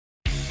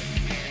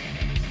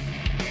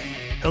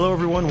Hello,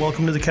 everyone.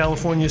 Welcome to the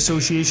California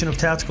Association of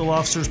Tactical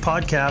Officers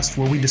podcast,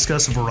 where we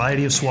discuss a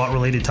variety of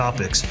SWAT-related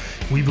topics.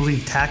 We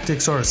believe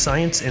tactics are a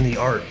science, and the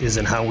art is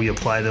in how we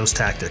apply those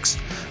tactics.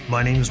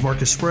 My name is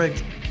Marcus Sprague.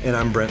 And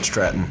I'm Brent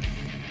Stratton.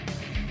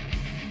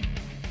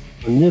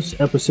 In this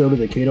episode of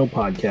the CATO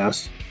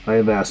Podcast, I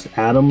have asked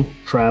Adam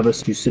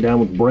Travis to sit down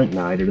with Brent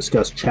and I to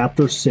discuss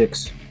Chapter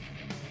 6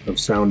 of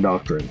Sound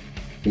Doctrine,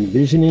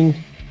 Envisioning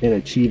and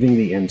Achieving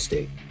the End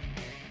State.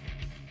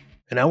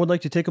 And I would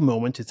like to take a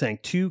moment to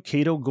thank two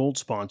CATO Gold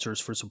sponsors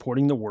for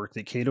supporting the work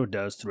that CATO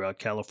does throughout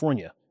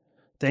California.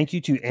 Thank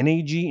you to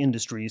NAG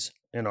Industries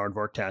and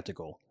Aardvark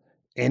Tactical.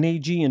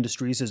 NAG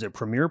Industries is a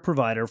premier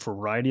provider for a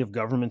variety of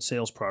government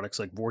sales products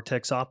like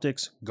Vortex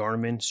Optics,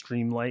 Garmin,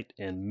 Streamlight,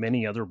 and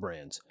many other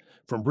brands.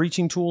 From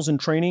breaching tools and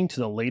training to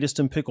the latest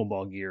in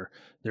pickleball gear,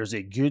 there's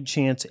a good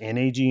chance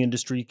NAG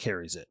Industry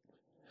carries it.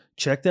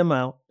 Check them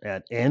out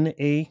at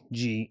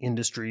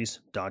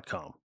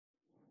nagindustries.com.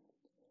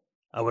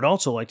 I would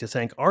also like to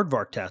thank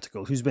Aardvark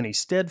Tactical, who's been a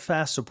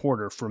steadfast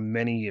supporter for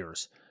many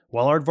years.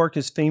 While Aardvark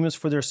is famous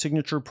for their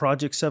signature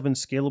Project 7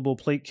 scalable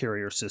plate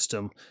carrier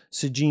system,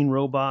 Sigine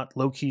robot,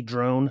 low-key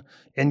drone,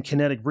 and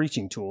kinetic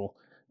breaching tool,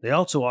 they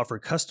also offer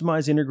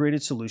customized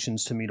integrated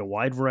solutions to meet a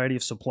wide variety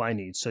of supply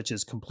needs, such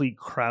as complete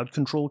crowd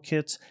control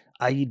kits,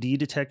 IED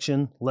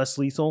detection, less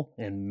lethal,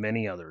 and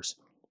many others.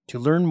 To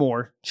learn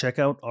more, check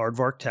out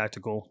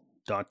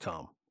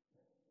aardvarktactical.com.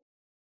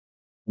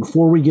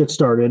 Before we get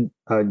started,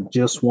 I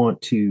just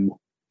want to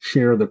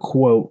share the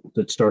quote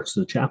that starts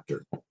the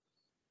chapter.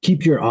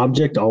 Keep your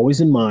object always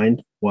in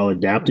mind while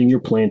adapting your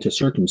plan to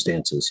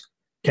circumstances.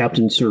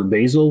 Captain Sir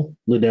Basil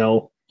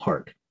Liddell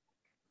Hart.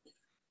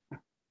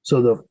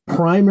 So the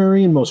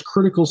primary and most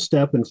critical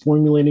step in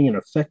formulating an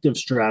effective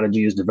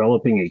strategy is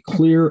developing a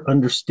clear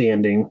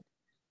understanding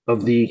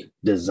of the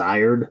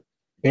desired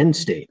end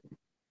state.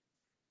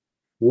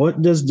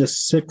 What does the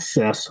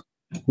success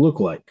look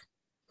like?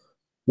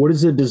 What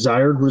is the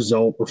desired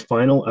result or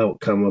final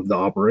outcome of the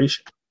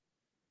operation?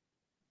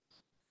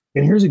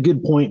 And here's a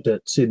good point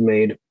that Sid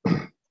made.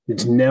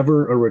 It's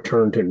never a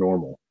return to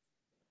normal.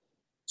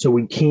 So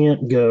we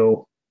can't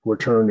go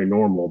return to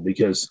normal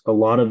because a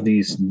lot of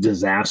these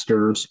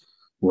disasters,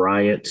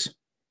 riots,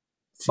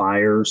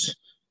 fires,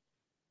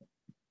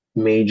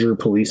 major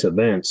police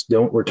events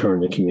don't return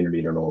the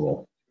community to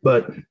normal.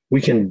 But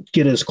we can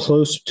get as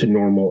close to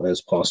normal as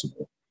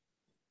possible.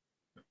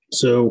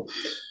 So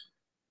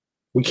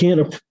we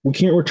can't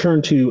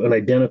return to an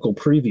identical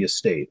previous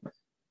state.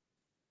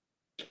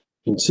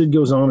 And Sid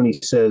goes on and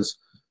he says,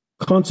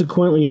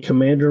 consequently, a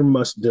commander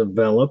must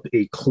develop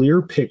a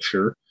clear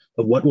picture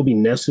of what will be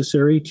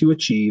necessary to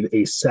achieve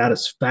a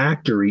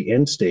satisfactory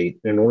end state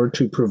in order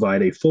to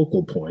provide a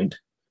focal point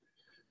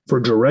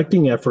for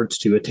directing efforts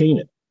to attain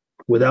it.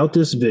 Without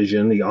this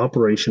vision, the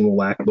operation will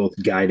lack both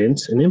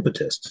guidance and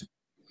impetus.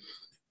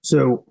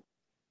 So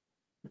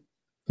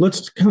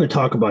let's kind of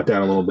talk about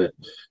that a little bit.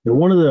 And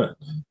one of the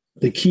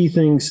key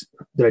things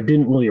that I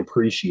didn't really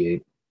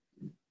appreciate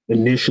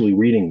initially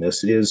reading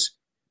this is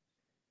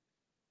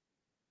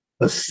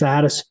a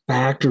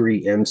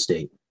satisfactory end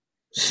state.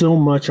 So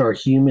much our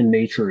human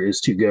nature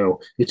is to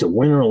go, it's a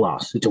win or a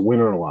loss. It's a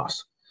win or a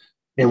loss.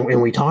 And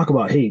we talk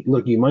about, hey,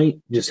 look, you might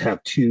just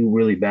have two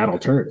really bad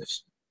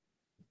alternatives.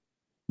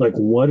 Like,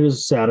 what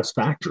is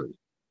satisfactory?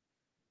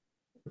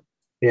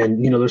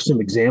 And, there's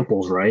some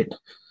examples, right?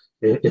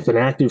 If an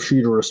active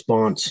shooter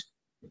response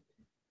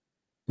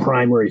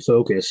primary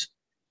focus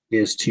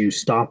is to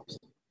stop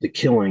the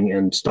killing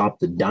and stop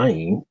the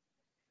dying,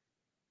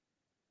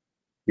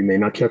 you may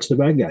not catch the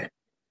bad guy,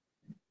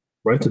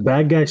 right? If the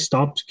bad guy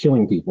stops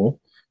killing people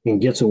and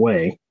gets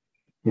away,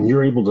 and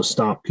you're able to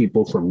stop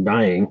people from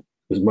dying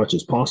as much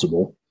as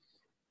possible,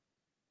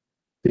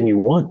 then you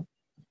won.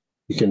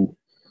 You can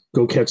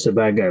go catch the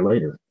bad guy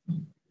later.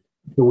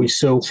 But we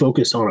so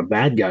focus on a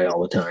bad guy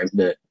all the time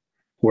that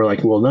we're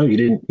like, well, no, you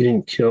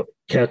didn't kill,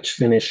 catch,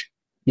 finish,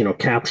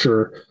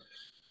 capture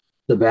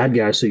the bad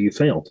guy, so you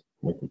failed.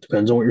 It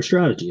depends on what your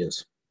strategy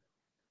is.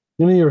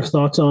 Any of your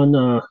thoughts on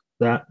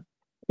that?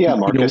 Yeah,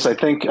 Marcus, I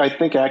think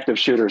active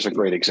shooter is a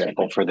great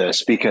example for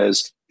this,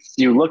 because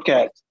you look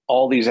at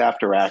all these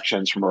after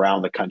actions from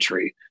around the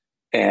country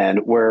and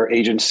where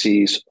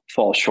agencies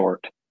fall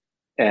short.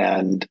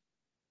 And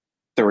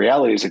the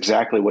reality is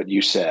exactly what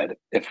you said.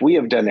 If we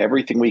have done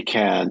everything we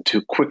can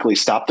to quickly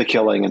stop the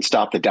killing and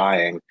stop the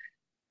dying,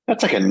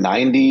 that's like a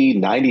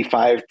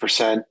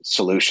 90-95%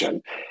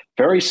 solution.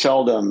 Very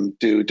seldom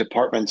do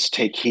departments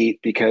take heat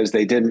because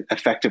they didn't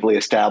effectively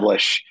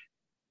establish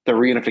the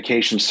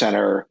reunification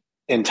center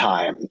in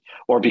time,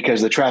 or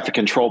because the traffic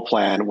control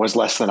plan was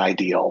less than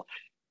ideal.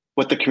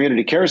 What the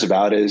community cares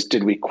about is,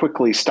 did we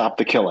quickly stop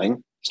the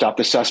killing, stop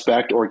the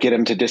suspect, or get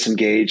him to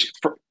disengage,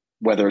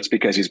 whether it's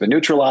because he's been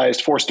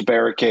neutralized, forced to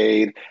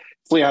barricade,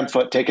 flee on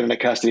foot, taken into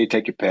custody,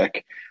 take your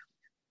pick.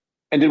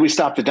 And did we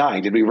stop the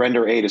dying? Did we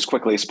render aid as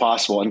quickly as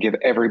possible and give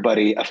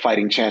everybody a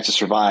fighting chance to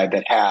survive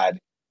that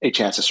had a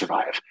chance to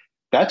survive?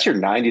 That's your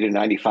 90 to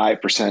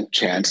 95%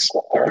 chance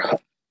or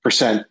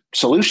percent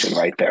solution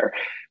right there.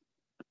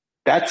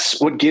 That's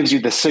what gives you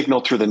the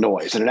signal through the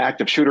noise. In an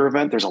active shooter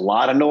event, there's a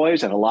lot of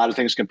noise and a lot of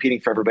things competing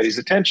for everybody's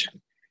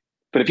attention.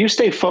 But if you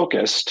stay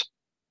focused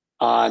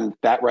on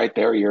that right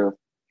there, your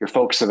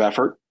focus of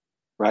effort,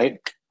 right?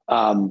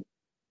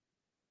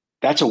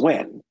 That's a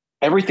win.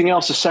 Everything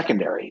else is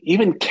secondary.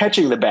 Even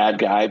catching the bad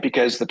guy,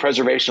 because the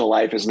preservation of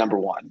life is number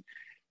one.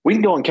 We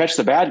can go and catch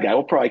the bad guy.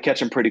 We'll probably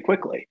catch him pretty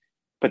quickly.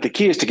 But the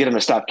key is to get him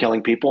to stop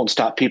killing people and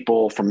stop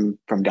people from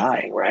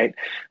dying, right?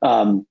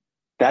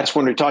 That's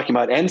when we're talking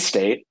about end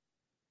state.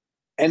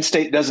 End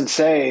state doesn't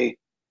say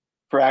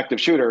for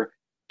active shooter,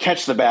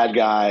 catch the bad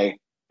guy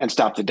and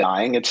stop the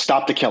dying. It's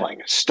stop the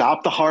killing,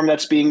 stop the harm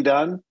that's being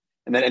done.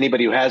 And then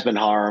anybody who has been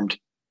harmed,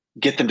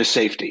 get them to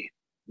safety,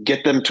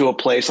 get them to a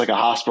place like a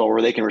hospital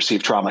where they can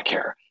receive trauma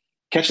care.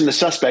 Catching the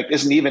suspect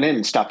isn't even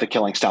in stop the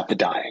killing, stop the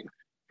dying,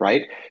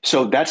 right?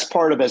 So that's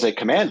part of, as a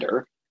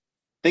commander,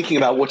 thinking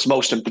about what's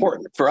most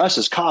important. For us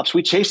as cops,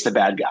 we chase the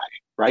bad guy,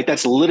 right?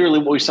 That's literally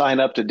what we sign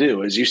up to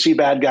do is you see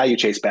bad guy, you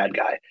chase bad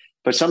guy.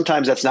 But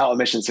sometimes that's not what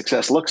mission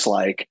success looks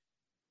like,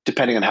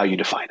 depending on how you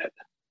define it.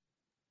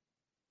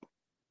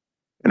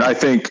 And I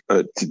think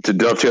to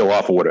dovetail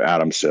off of what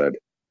Adam said,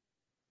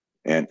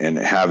 and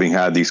having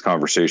had these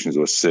conversations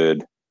with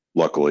Sid,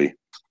 luckily,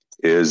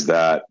 is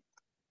that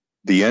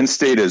the end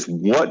state is,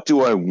 what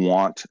do I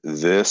want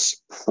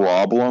this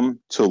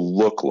problem to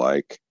look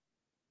like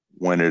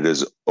when it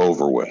is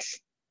over with?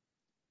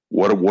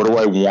 What do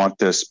I want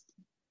this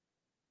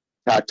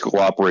tactical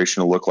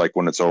operation to look like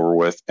when it's over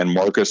with? And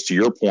Marcus, to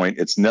your point,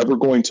 it's never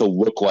going to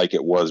look like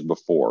it was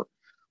before.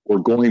 We're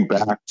going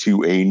back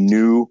to a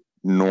new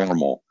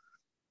normal.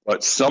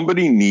 But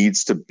somebody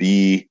needs to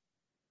be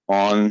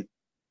on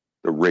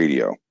the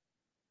radio.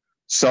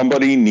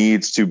 Somebody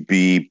needs to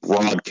be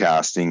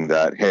broadcasting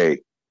that, hey,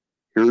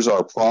 here's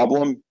our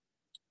problem,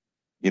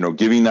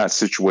 giving that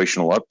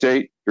situational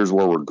update. Here's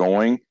where we're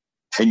going.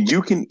 And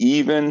you can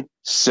even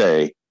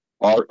say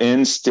our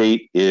end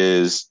state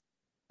is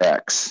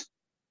X.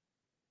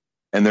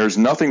 And there's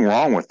nothing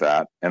wrong with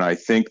that. And I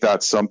think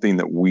that's something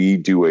that we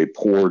do a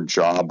poor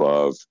job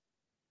of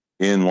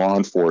in law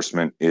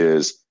enforcement,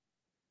 is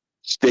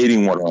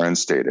stating what our end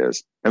state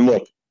is. And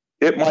look,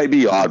 it might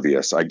be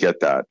obvious. I get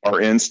that. Our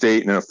end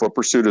state in a foot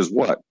pursuit is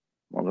what?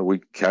 Well, we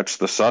catch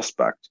the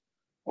suspect.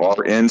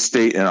 Our end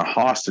state in a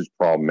hostage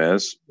problem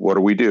is, what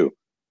do?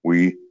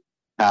 We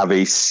have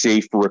a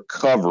safe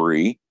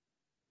recovery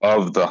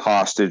of the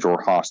hostage or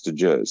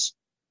hostages.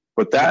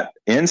 But that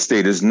end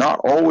state is not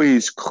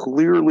always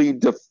clearly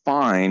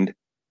defined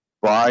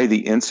by the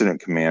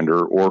incident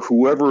commander or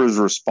whoever is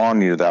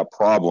responding to that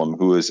problem,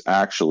 who is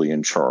actually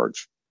in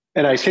charge.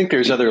 And I think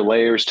there's other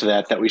layers to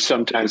that we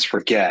sometimes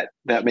forget,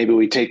 that maybe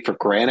we take for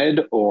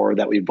granted or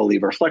that we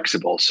believe are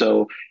flexible.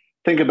 So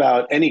think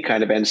about any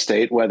kind of end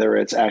state, whether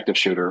it's active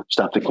shooter,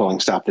 stop the killing,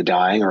 stop the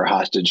dying, or a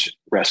hostage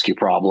rescue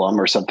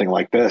problem or something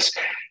like this.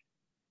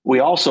 We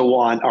also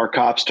want our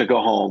cops to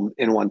go home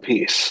in one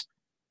piece.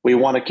 We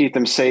want to keep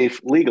them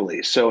safe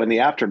legally. So in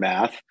the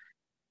aftermath,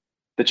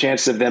 the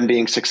chances of them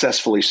being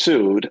successfully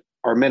sued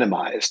are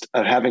minimized,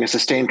 of having a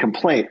sustained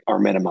complaint are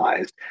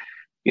minimized.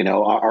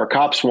 Our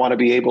cops want to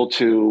be able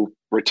to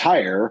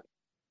retire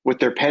with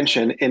their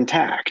pension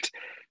intact.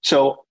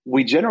 So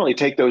we generally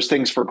take those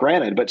things for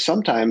granted, but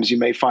sometimes you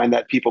may find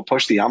that people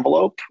push the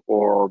envelope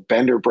or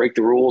bend or break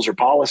the rules or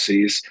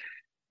policies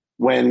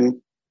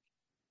when,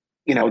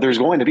 there's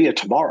going to be a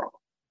tomorrow,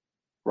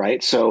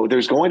 right? So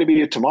there's going to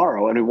be a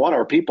tomorrow, and we want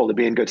our people to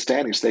be in good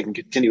standing so they can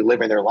continue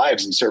living their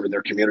lives and serving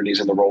their communities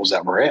in the roles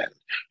that we're in.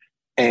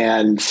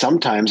 And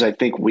sometimes I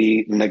think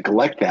we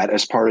neglect that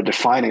as part of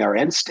defining our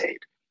end state.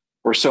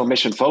 We're so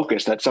mission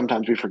focused that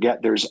sometimes we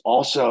forget there's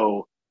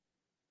also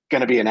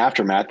going to be an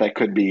aftermath that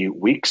could be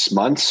weeks,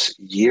 months,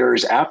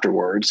 years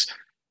afterwards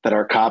that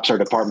our cops, our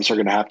departments are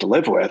going to have to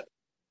live with.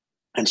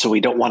 And so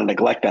we don't want to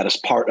neglect that as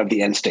part of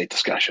the end state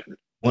discussion.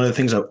 One of the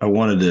things I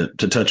wanted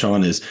to touch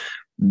on is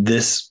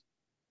this,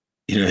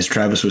 as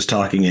Travis was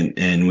talking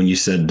and when you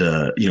said,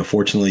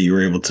 fortunately you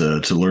were able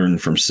to learn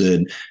from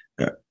Sid.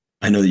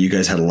 I know that you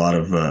guys had a lot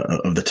of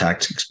the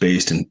tactics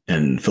based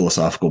and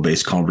philosophical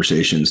based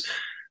conversations,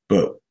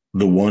 but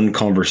the one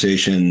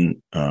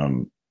conversation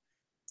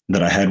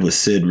that I had with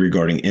Sid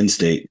regarding end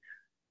state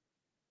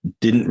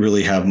didn't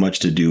really have much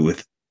to do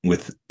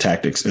with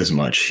tactics as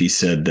much. He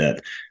said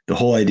that the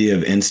whole idea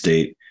of end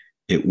state,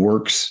 it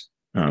works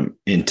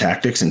in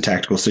tactics and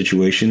tactical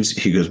situations.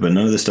 He goes, but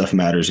none of this stuff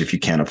matters if you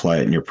can't apply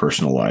it in your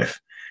personal life.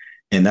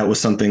 And that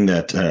was something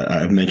that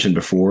I've mentioned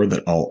before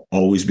that I'll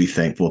always be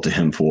thankful to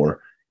him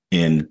for,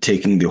 and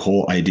taking the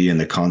whole idea and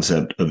the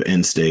concept of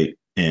end state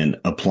and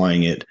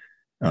applying it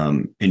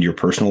in your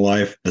personal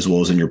life, as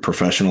well as in your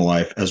professional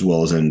life, as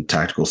well as in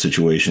tactical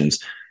situations.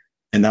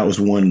 And that was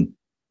one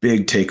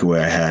big takeaway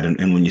I had.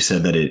 And when you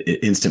said that,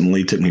 it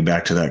instantly took me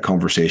back to that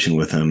conversation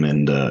with him.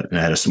 And I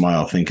had a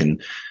smile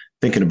thinking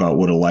about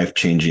what a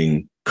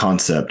life-changing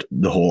concept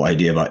the whole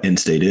idea about end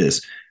state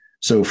is.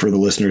 So for the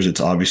listeners,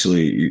 it's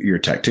obviously your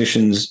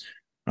tacticians,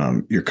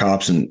 your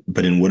cops,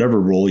 but in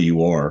whatever role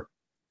you are,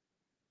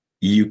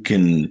 you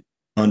can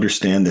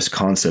understand this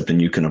concept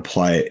and you can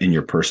apply it in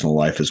your personal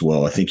life as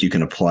well. I think you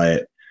can apply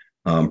it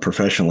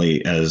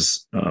professionally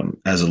as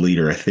a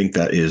leader. I think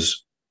that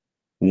is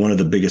one of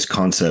the biggest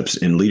concepts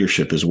in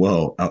leadership as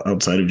well,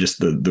 outside of just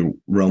the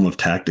realm of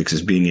tactics,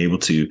 is being able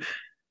to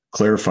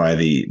clarify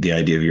the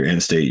idea of your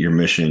end state, your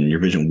mission, your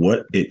vision,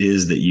 what it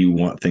is that you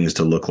want things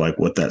to look like,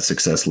 what that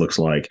success looks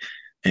like.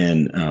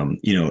 And,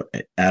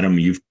 Adam,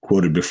 you've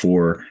quoted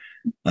before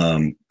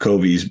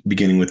Covey's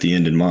beginning with the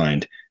end in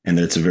mind, and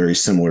that it's a very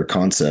similar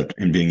concept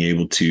in being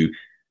able to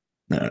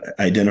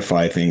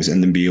identify things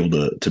and then be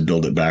able to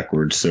build it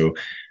backwards. So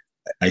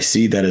I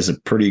see that as a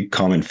pretty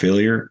common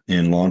failure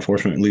in law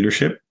enforcement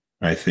leadership.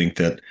 I think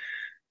that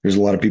there's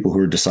a lot of people who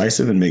are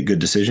decisive and make good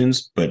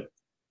decisions, but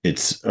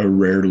it's a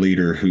rare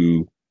leader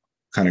who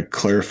kind of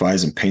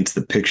clarifies and paints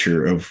the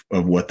picture of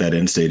what that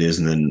end state is,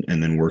 and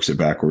then works it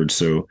backwards.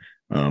 So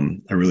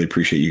I really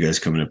appreciate you guys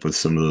coming up with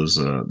some of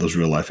those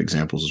real life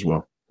examples as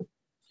well.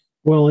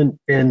 Well,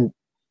 and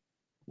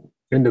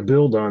to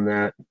build on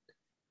that,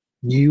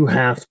 you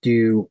have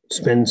to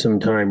spend some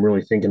time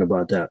really thinking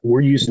about that.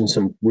 We're using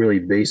some really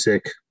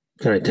basic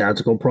kind of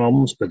tactical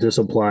problems, but this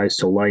applies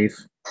to life.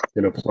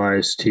 It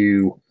applies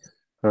to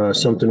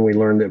something we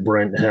learned that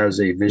Brent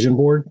has a vision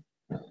board.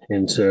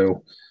 And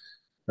so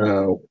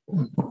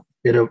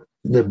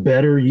the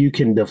better you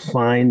can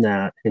define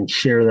that and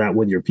share that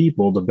with your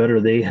people, the better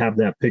they have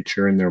that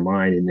picture in their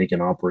mind and they can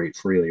operate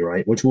freely,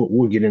 right? Which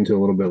we'll get into a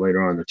little bit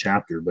later on in the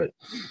chapter. But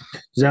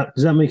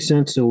does that make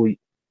sense? So we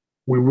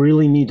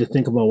really need to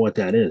think about what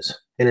that is.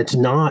 And it's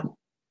not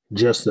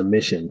just the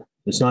mission.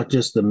 It's not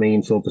just the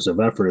main focus of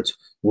effort. It's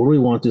what do we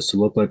want this to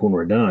look like when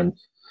we're done?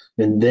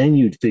 And then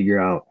you'd figure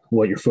out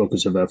what your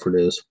focus of effort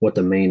is, what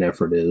the main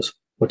effort is,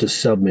 what the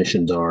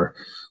submissions are.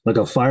 Like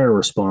a fire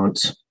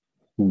response,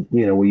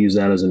 we use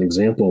that as an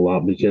example a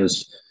lot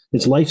because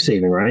it's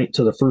life-saving, right?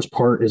 So the first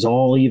part is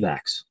all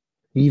evacs.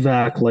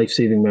 Evac,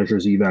 life-saving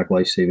measures, evac,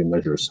 life-saving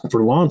measures.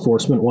 For law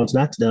enforcement, once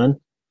that's done,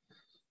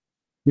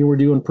 we're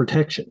doing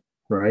protection,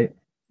 right?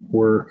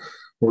 We're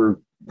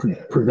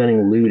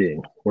preventing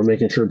looting. We're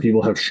making sure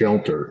people have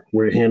shelter.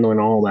 We're handling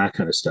all that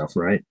kind of stuff,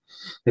 right?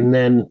 And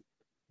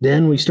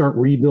then we start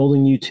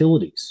rebuilding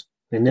utilities.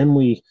 And then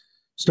we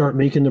start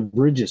making the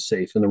bridges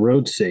safe and the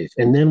roads safe.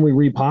 And then we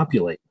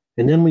repopulate.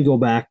 And then we go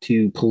back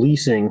to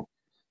policing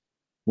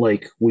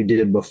like we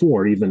did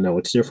before, even though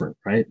it's different,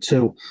 right?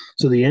 So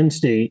the end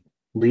state,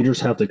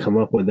 leaders have to come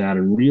up with that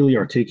and really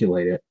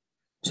articulate it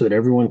so that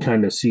everyone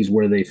kind of sees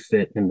where they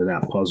fit into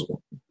that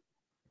puzzle.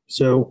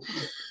 So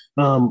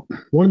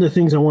one of the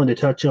things I wanted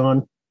to touch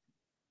on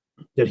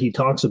that he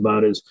talks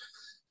about is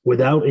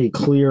without a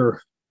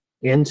clear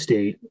end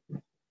state,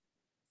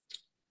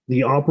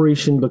 the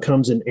operation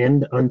becomes an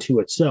end unto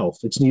itself.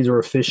 It's neither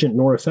efficient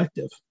nor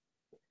effective.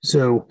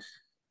 So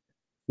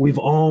we've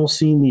all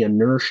seen the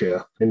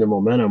inertia and the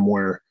momentum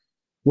where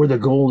the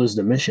goal is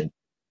the mission,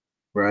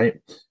 right?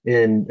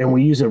 And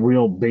we use a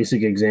real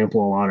basic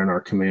example a lot in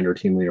our commander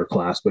team leader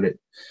class, but it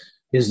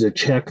is the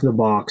check the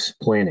box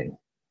planning.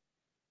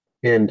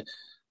 And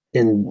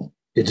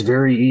it's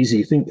very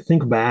easy.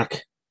 Think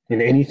back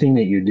in anything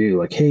that you do,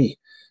 like, hey,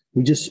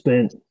 we just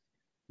spent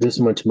this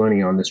much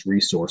money on this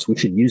resource. We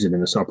should use it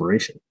in this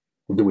operation.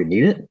 Well, do we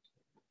need it?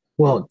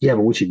 Well, yeah,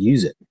 but we should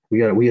use it. We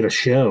got to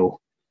show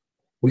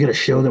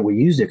that we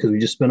used it because we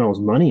just spent all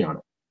this money on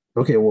it.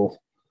 Okay, well,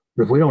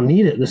 if we don't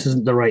need it, this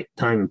isn't the right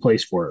time and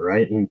place for it,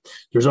 right? And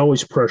there's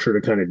always pressure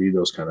to kind of do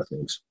those kind of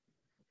things.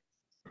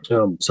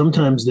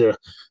 Sometimes the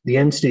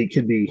end state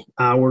could be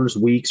hours,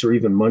 weeks, or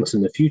even months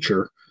in the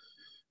future.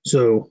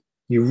 So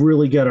you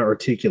really got to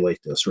articulate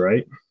this,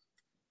 right?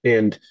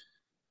 And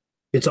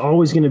it's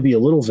always going to be a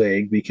little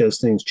vague because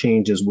things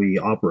change as we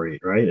operate,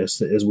 right?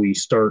 As we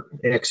start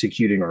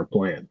executing our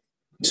plan.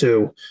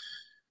 So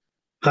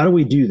how do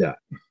we do that,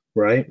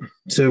 right?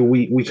 So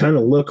we kind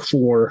of look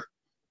for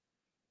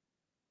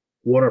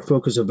what our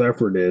focus of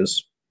effort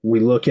is. We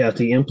look at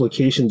the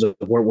implications of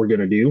what we're going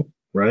to do,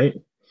 right?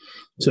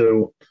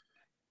 So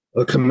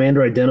a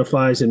commander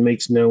identifies and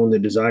makes known the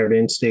desired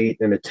end state,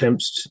 and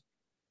attempts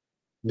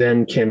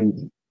then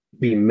can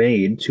be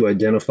made to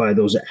identify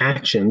those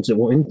actions that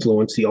will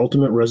influence the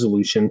ultimate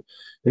resolution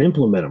and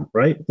implement them,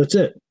 right? That's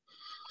it.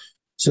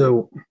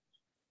 So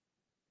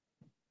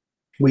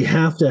we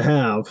have to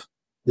have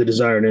the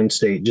desired end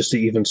state just to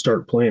even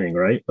start planning,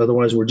 right?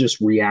 Otherwise, we're just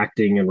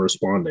reacting and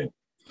responding.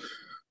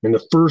 And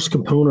the first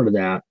component of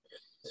that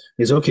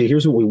is, okay,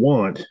 here's what we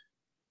want,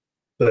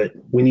 but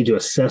we need to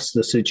assess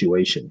the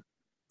situation.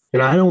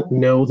 And I don't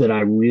know that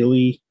I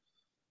really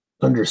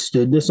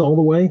understood this all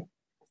the way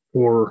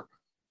or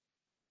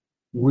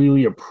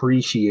really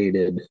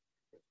appreciated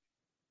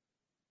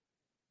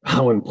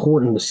how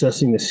important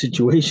assessing the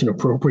situation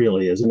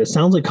appropriately is. And it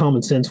sounds like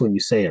common sense when you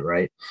say it,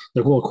 right?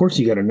 Like, well, of course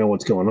you got to know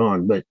what's going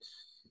on, but I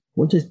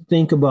want to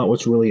think about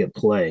what's really at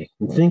play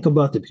and think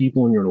about the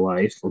people in your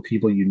life or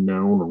people you've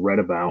known or read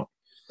about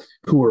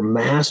who are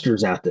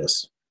masters at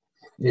this.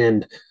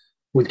 And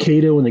with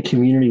CATO and the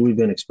community we've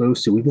been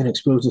exposed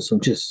to some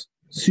just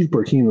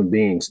superhuman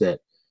beings that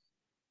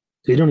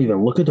they don't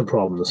even look at the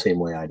problem the same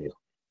way I do.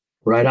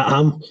 right?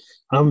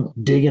 I'm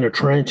digging a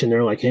trench, and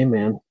they're like, "Hey,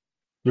 man,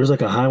 there's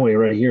like a highway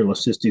right here.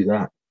 Let's just do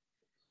that."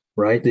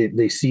 Right?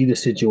 They see the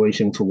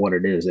situation for what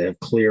it is. They have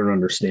clear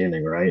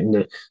understanding, right?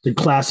 And the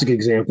classic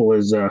example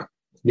is a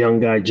young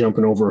guy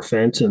jumping over a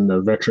fence, and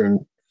the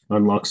veteran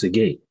unlocks the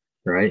gate.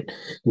 Right?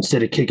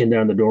 Instead of kicking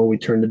down the door, we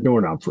turn the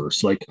doorknob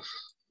first. Like,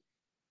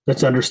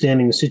 that's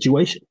understanding the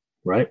situation,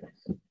 right?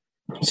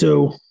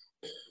 So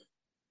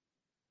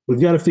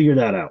we've got to figure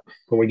that out.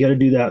 And we got to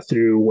do that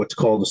through what's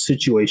called a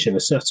situation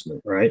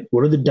assessment, right?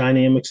 What are the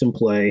dynamics in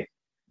play?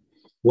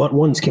 What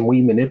ones can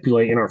we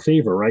manipulate in our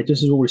favor, right?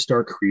 This is where we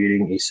start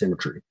creating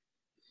asymmetry.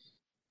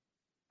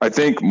 I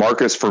think,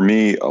 Marcus, for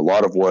me, a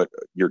lot of what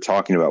you're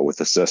talking about with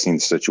assessing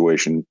the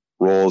situation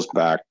rolls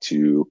back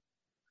to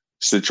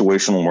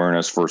situational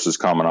awareness versus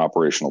common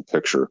operational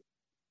picture.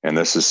 And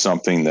this is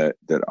something that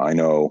I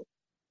know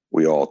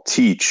we all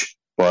teach,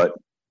 but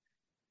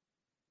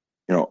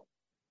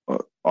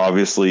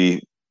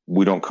obviously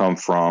we don't come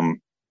from,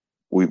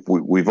 we've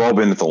all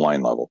been at the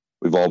line level.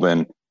 We've all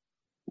been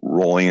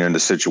rolling into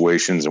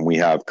situations, and we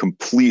have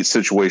complete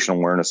situational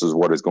awareness of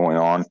what is going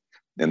on.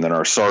 And then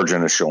our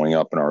sergeant is showing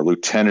up, and our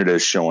lieutenant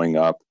is showing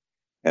up,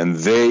 and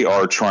they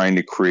are trying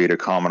to create a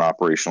common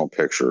operational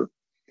picture.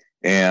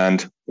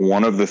 And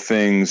one of the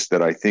things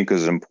that I think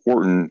is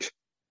important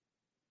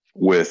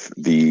with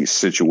the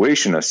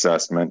situation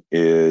assessment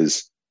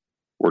is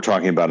we're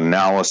talking about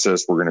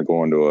analysis. We're going to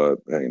go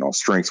into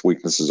strengths,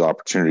 weaknesses,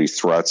 opportunities,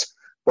 threats,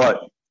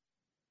 but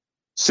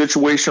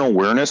situational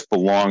awareness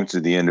belongs to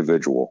the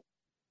individual.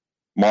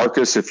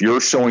 Marcus, if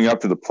you're showing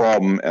up to the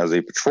problem as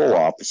a patrol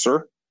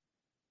officer,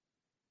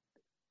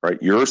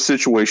 right, your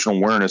situational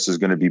awareness is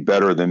going to be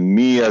better than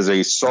me as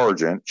a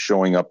sergeant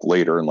showing up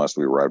later, unless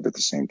we arrived at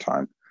the same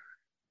time,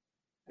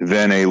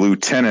 than a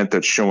lieutenant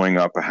that's showing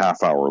up a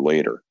half hour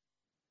later.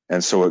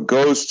 And so it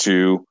goes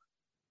to,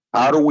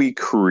 how do we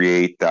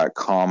create that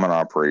common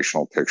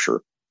operational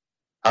picture?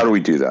 How do we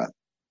do that?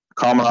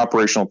 Common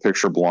operational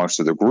picture belongs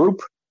to the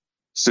group.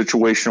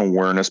 Situational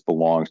awareness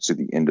belongs to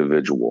the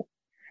individual.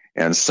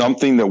 And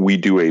something that we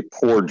do a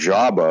poor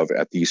job of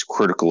at these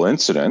critical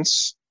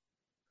incidents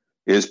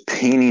is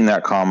painting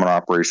that common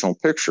operational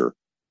picture.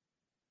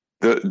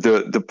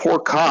 The poor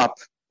cop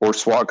or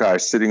SWAT guy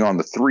sitting on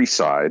the 3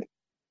 side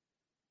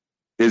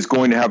is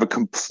going to have a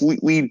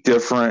completely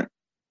different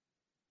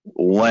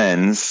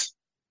lens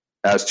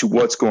as to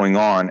what's going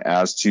on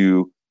as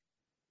to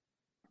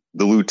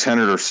the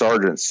lieutenant or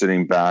sergeant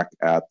sitting back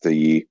at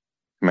the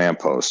command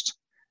post,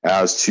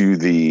 as to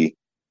the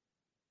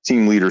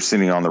team leader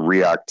sitting on the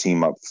react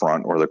team up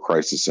front, or the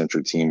crisis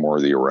entry team,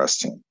 or the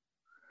arrest team.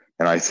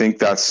 And I think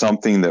that's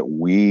something that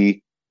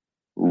we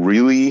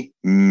really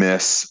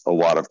miss a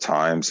lot of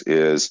times,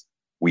 is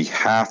we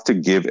have to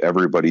give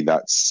everybody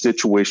that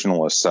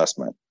situational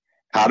assessment.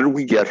 How did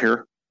we get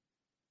here?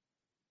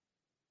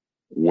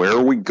 Where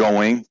are we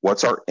going?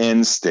 What's our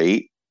end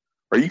state?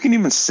 Or you can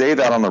even say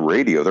that on the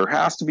radio. There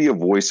has to be a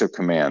voice of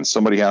command.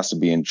 Somebody has to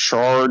be in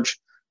charge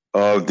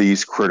of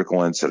these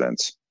critical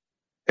incidents.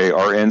 Hey,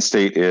 our end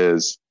state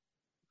is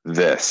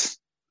this.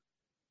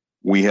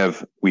 We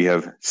have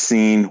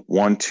seen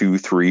 1, 2,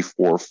 3,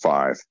 4,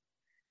 5.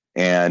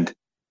 And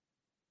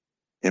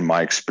in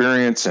my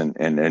experience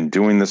and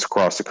doing this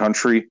across the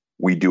country,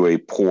 we do a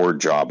poor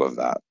job of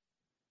that.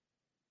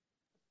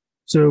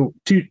 So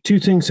two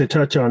things to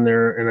touch on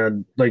there, and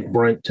I'd like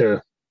Brent to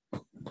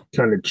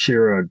kind of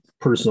share a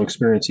personal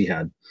experience he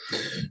had.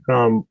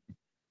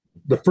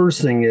 The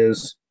first thing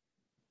is,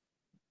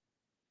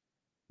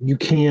 you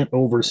can't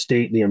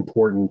overstate the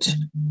importance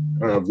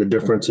of the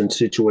difference in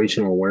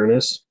situational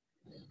awareness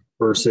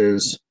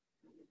versus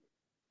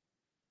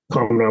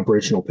common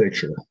operational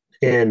picture.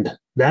 And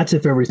that's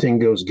if everything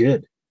goes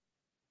good.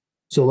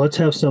 So let's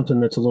have something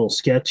that's a little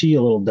sketchy,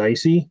 a little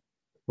dicey,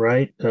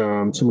 right?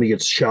 Somebody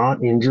gets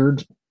shot,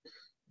 injured,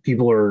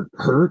 people are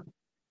hurt,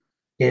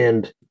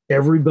 and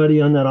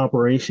everybody on that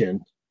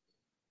operation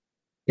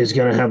is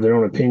going to have their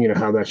own opinion of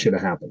how that should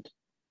have happened.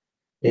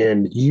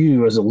 And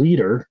you, as a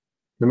leader,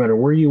 no matter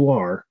where you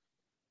are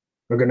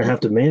going to have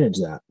to manage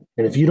that.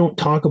 And if you don't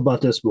talk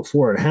about this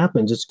before it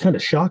happens, it's kind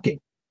of shocking.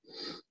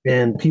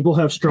 And people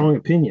have strong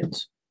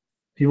opinions.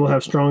 People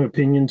have strong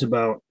opinions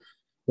about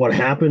what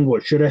happened,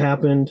 what should have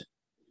happened.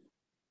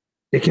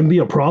 It can be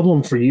a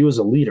problem for you as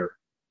a leader,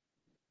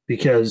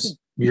 because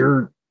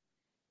your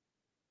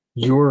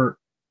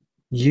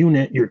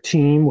unit, your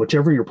team,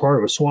 whichever you're part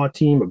of, a SWAT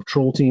team, a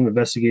patrol team,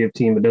 investigative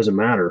team, it doesn't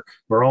matter.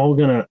 They're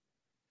going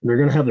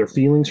to have their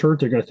feelings hurt.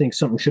 They're going to think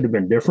something should have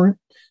been different,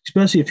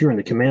 especially if you're in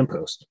the command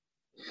post.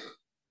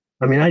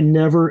 I mean, I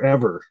never,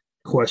 ever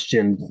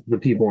questioned the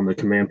people in the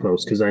command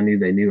post, because I knew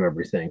they knew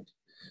everything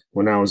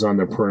when I was on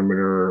the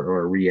perimeter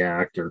or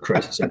react or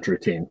crisis entry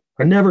team.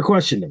 I never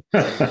questioned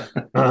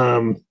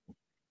them.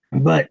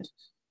 But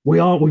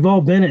we've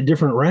all been at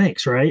different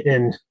ranks, right?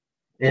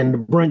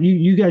 And Brent,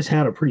 you guys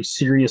had a pretty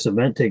serious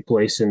event take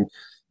place, and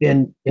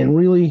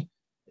really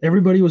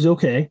everybody was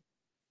okay.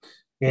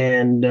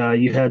 And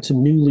you had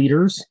some new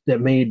leaders that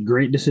made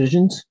great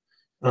decisions.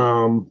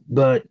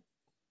 But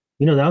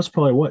that was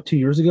probably 2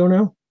 years ago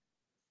now?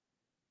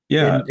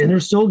 Yeah. And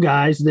there's still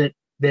guys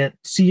that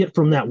see it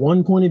from that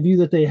one point of view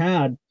that they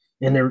had,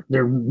 and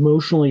they're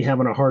emotionally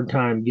having a hard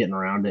time getting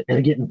around it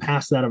and getting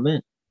past that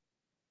event.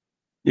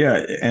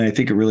 Yeah. And I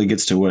think it really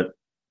gets to what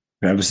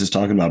Travis is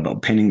talking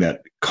about painting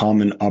that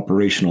common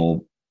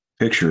operational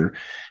picture.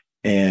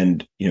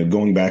 And,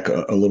 going back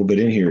a little bit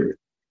in here,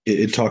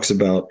 it talks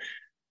about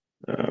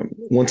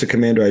once a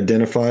commander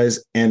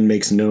identifies and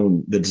makes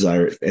known the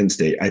desired end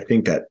state. I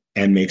think that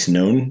and makes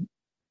known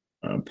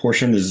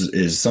portion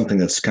is something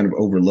that's kind of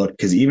overlooked,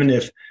 because even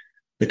if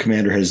the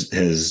commander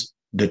has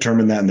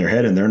determined that in their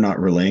head and they're not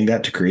relaying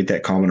that to create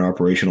that common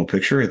operational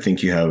picture, I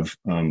think you have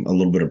a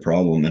little bit of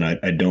problem. And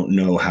I don't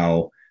know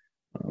how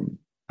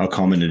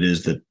common it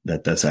is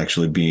that's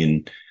actually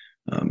being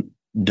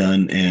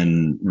done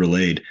and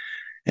relayed.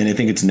 And I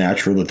think it's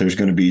natural that there's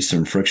going to be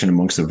some friction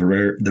amongst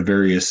the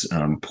various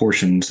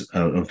portions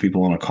of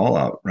people on a call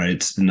out, right?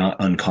 It's not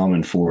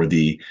uncommon for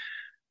the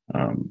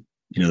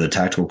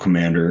tactical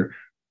commander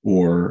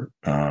or,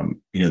 the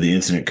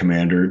incident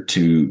commander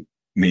to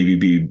maybe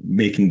be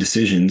making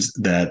decisions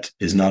that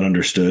is not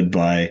understood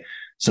by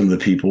some of the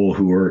people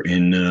who are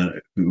in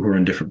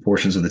different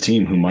portions of the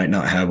team, who might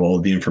not have all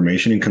of the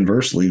information. And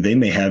conversely, they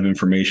may have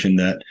information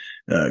that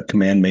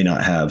command may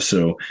not have.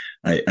 So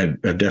I've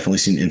definitely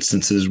seen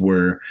instances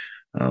where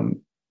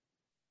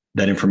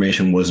that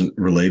information wasn't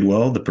relayed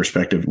well, the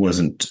perspective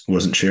wasn't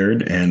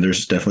shared, and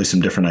there's definitely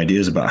some different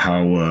ideas about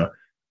how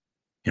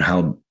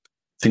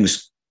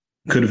things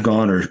could have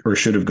gone or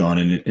should have gone,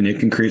 and it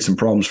can create some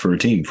problems for a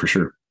team for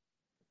sure.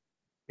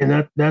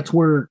 And that's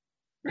where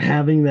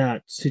having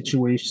that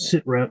situation,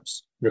 sit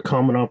reps, the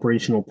common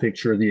operational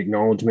picture, the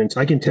acknowledgments.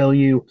 I can tell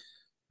you,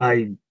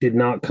 I did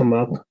not come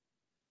up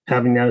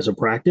having that as a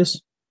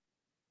practice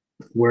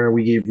where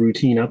we gave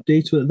routine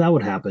updates, but that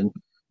would happen.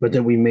 But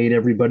that we made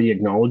everybody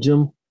acknowledge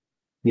them,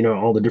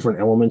 all the different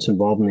elements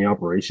involved in the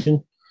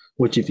operation,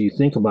 which if you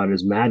think about it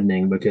is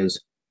maddening,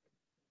 because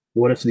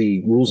what if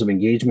the rules of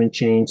engagement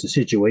change, the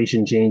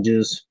situation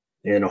changes,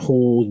 and a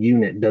whole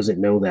unit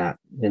doesn't know that,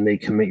 and they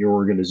commit your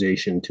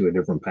organization to a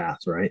different path,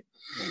 right?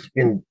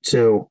 And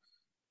so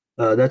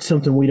that's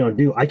something we don't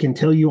do. I can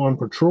tell you on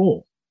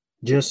patrol,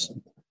 just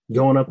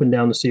going up and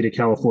down the state of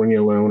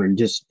California alone and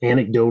just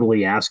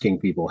anecdotally asking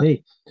people,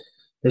 hey,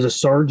 as a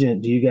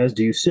sergeant, do you guys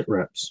do sit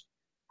reps?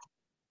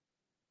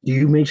 Do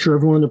you make sure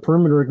everyone in the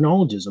perimeter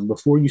acknowledges them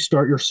before you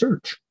start your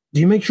search?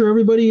 Do you make sure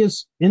everybody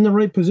is in the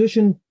right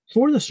position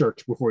for the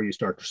search before you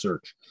start the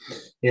search?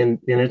 And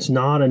it's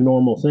not a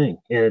normal thing.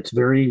 And it's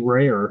very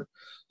rare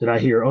that I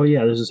hear, oh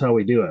yeah, this is how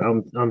we do it.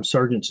 I'm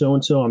Sergeant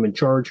so-and-so, I'm in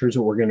charge, here's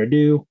what we're going to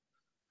do.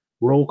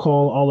 Roll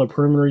call all the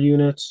perimeter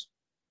units.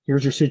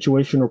 Here's your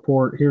situation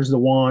report. Here's the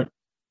want.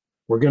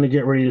 We're going to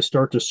get ready to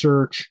start the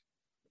search.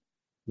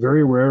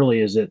 Very rarely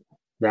is it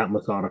that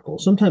methodical.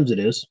 Sometimes it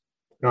is.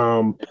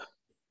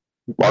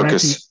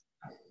 Marcus,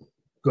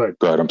 go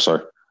ahead. I'm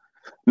sorry.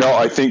 No,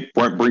 I think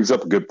Brent brings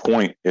up a good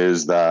point,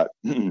 is that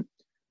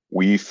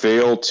we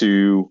fail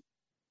to,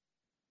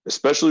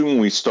 especially when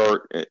we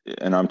start,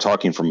 and I'm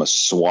talking from a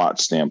SWAT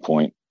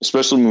standpoint,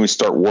 especially when we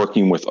start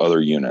working with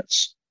other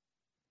units,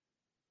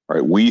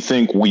 right? We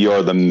think we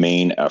are the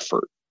main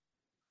effort,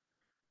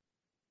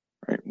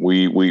 right?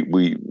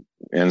 We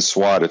in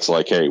SWAT, it's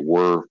like, hey,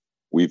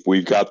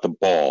 we've got the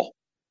ball.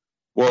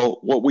 Well,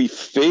 what we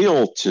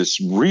fail to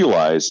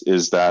realize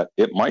is that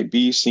it might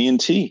be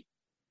C&T.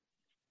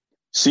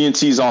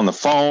 C&T's on the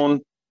phone.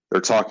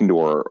 They're talking to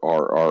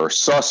our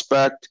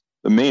suspect,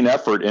 the main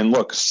effort. And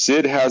look,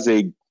 Sid has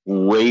a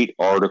great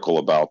article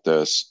about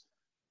this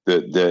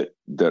that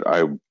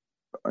I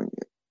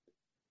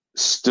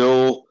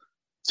still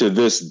to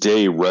this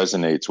day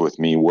resonates with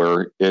me,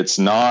 where it's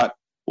not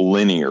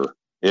linear.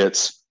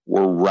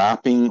 We're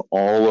wrapping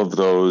all of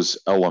those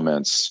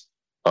elements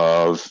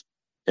of,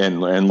 and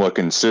look,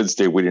 in Sid's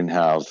day, we didn't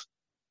have,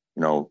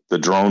 the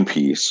drone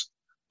piece,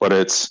 but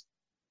it's,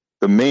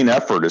 the main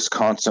effort is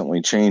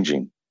constantly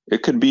changing.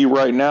 It could be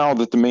right now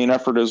that the main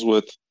effort is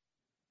with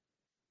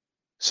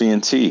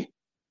C&T.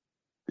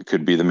 It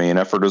could be the main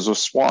effort is with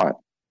SWAT.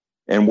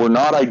 And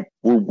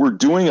we're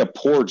doing a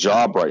poor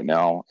job right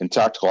now in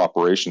tactical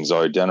operations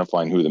of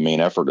identifying who the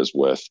main effort is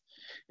with.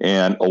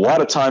 And a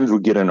lot of times we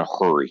get in a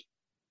hurry.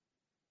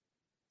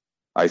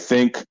 I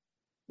think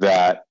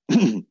that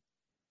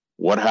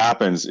what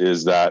happens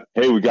is that,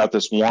 hey, we got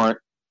this warrant,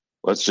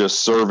 let's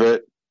just serve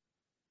it.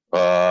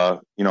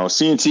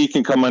 C&T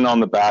can come in on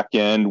the back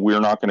end. We're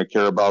not going to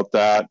care about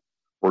that.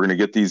 We're going to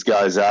get these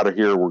guys out of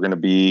here. We're going to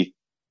be,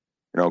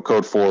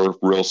 code 4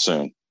 real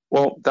soon.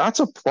 Well, that's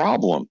a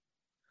problem.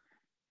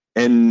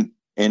 And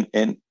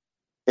it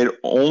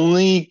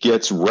only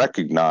gets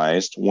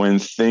recognized when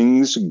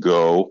things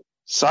go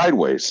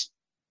sideways,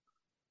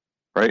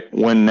 right?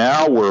 When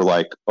now we're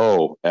like,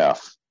 oh,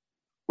 F,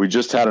 we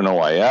just had an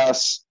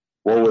OIS.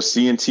 Well, was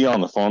C&T on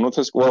the phone with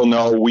us? Well,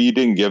 no, we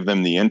didn't give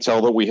them the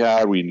intel that we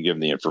had. We didn't give them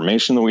the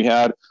information that we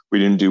had. We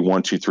didn't do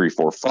 1, 2, 3,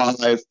 4,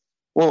 5.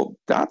 Well,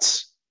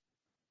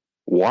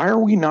 why are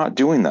we not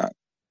doing that?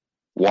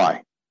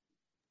 Why?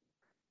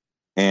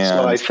 And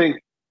so I think,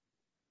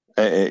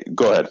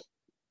 go ahead.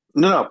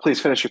 No, please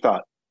finish your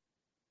thought.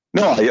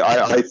 No,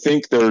 I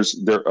think there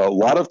a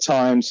lot of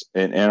times,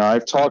 and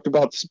I've talked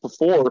about this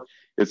before,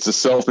 it's the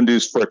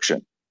self-induced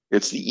friction.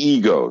 It's the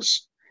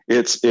egos.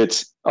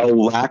 It's a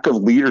lack of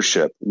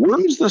leadership.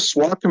 Where's the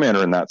SWAT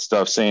commander in that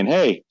stuff saying,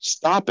 hey,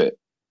 stop it?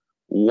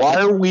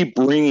 Why are we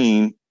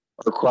bringing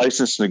our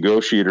crisis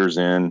negotiators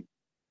in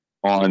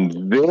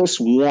on this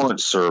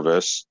warrant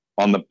service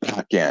on the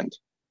back end?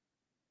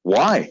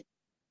 Why?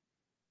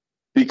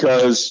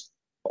 Because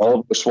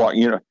all of the SWAT,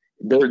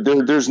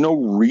 there's no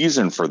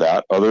reason for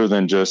that other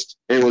than just,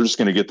 hey, we're just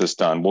going to get this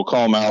done. We'll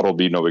call them out. It'll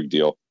be no big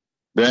deal.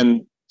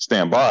 Then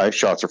stand by.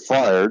 Shots are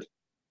fired.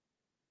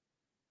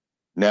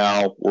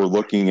 Now we're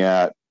looking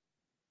at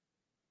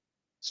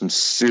some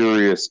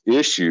serious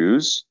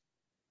issues.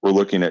 We're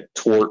looking at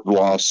tort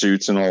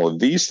lawsuits and all of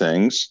these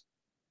things.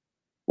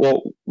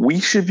 Well, we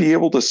should be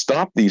able to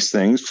stop these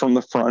things from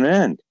the front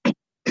end.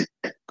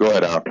 Go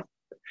ahead, Al.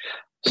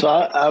 So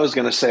I was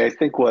going to say, I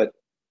think what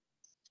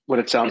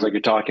it sounds like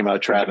you're talking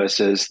about, Travis,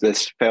 is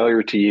this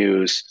failure to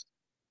use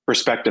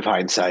perspective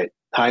hindsight.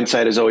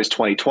 Hindsight is always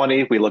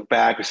 20/20. We look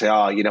back, we say,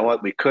 oh, you know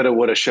what? We coulda,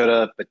 woulda,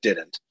 shoulda, but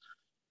didn't.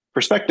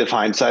 Perspective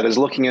hindsight is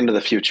looking into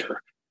the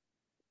future.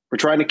 We're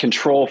trying to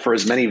control for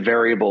as many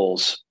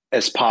variables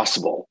as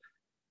possible.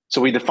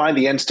 So we define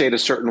the end state a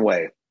certain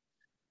way.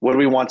 What do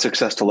we want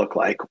success to look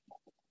like?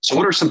 So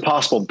what are some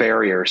possible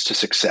barriers to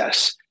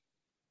success?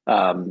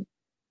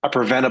 A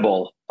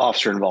preventable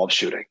officer-involved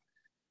shooting.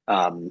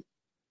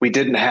 We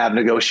didn't have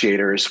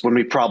negotiators when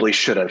we probably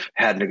should have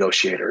had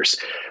negotiators.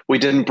 We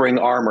didn't bring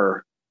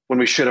armor when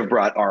we should have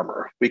brought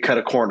armor. We cut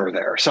a corner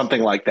there,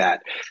 something like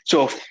that.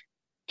 So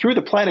through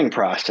the planning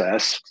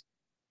process,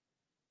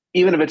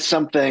 even if it's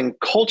something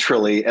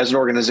culturally as an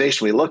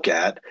organization we look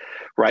at,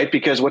 right?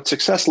 Because what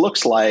success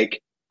looks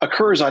like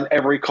occurs on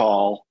every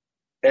call,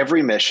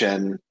 every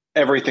mission,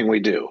 everything we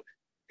do.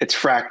 It's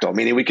fractal,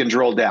 meaning we can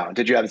drill down.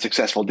 Did you have a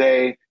successful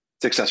day,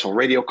 successful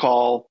radio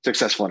call,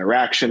 successful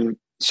interaction,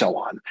 so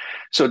on.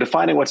 So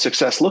defining what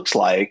success looks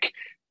like,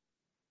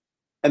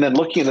 and then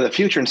looking into the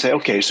future and say,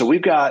 okay, so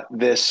we've got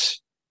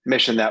this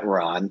mission that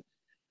we're on.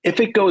 If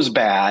it goes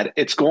bad,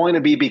 it's going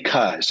to be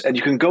because, and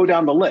you can go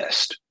down the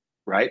list,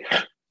 right?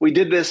 We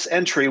did this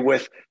entry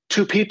with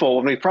 2 people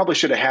when we probably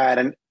should have had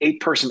an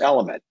 8-person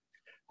element.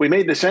 We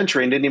made this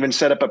entry and didn't even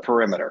set up a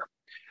perimeter.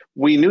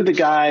 We knew the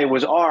guy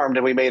was armed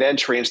and we made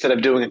entry instead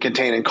of doing a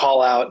contain and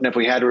call out. And if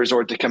we had to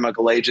resort to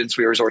chemical agents,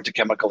 we resort to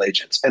chemical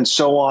agents, and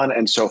so on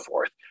and so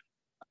forth.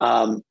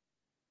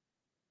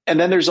 And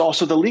then there's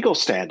also the legal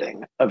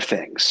standing of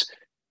things.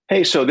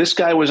 Hey, so this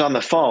guy was on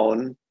the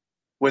phone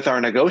with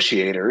our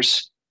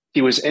negotiators.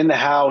 He was in the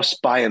house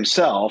by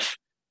himself.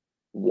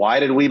 Why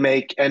did we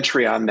make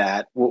entry on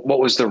that? What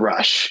was the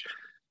rush?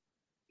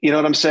 You know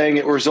what I'm saying?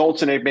 It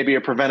results in maybe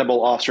a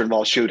preventable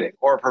officer-involved shooting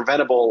or a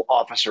preventable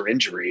officer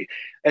injury.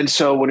 And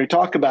so when we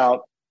talk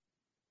about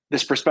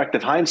this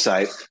perspective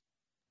hindsight,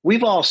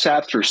 we've all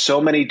sat through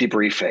so many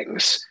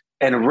debriefings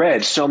and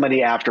read so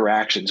many after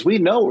actions. We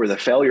know where the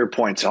failure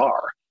points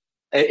are.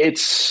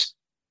 It's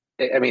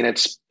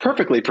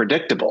perfectly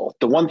predictable.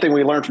 The one thing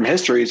we learn from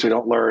history is we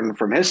don't learn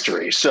from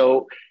history.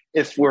 So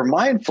if we're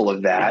mindful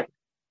of that,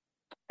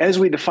 as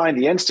we define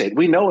the end state,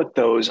 we know what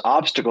those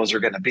obstacles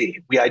are going to be.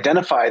 We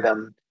identify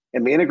them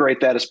and we integrate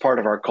that as part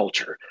of our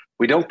culture.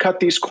 We don't cut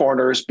these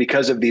corners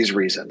because of these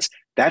reasons.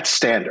 That's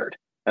standard.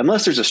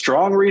 Unless there's a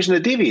strong reason to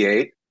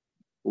deviate,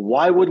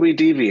 why would we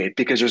deviate?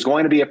 Because there's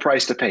going to be a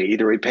price to pay.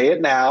 Either we pay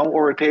it now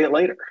or we pay it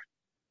later.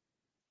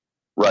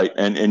 Right.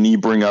 And you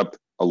bring up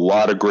a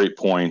lot of great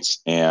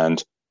points.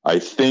 And I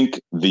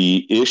think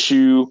the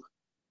issue,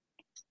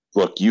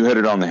 look, you hit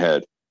it on the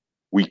head.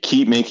 We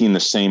keep making the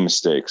same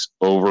mistakes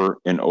over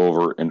and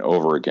over and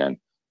over again.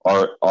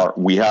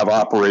 We have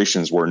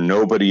operations where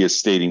nobody is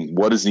stating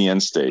what is the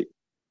end state.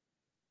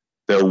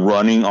 They're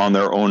running on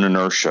their own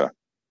inertia.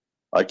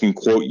 I can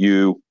quote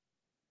you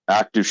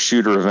active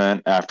shooter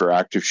event after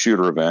active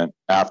shooter event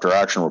after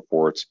action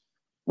reports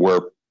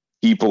where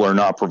people are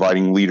not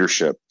providing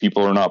leadership.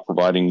 People are not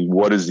providing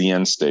what is the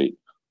end state.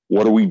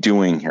 What are we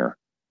doing here?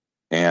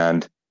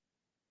 And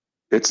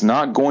it's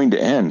not going to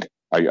end.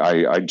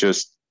 I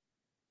just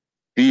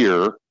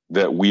fear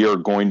that we are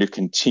going to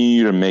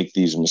continue to make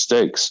these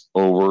mistakes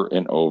over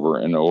and over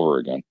and over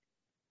again.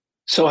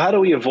 So how do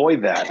we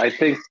avoid that? I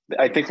think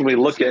when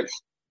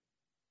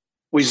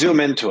we zoom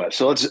into it.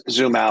 So let's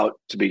zoom out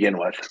to begin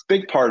with.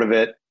 Big part of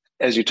it,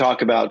 as you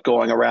talk about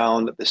going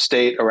around the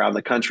state, around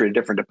the country to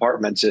different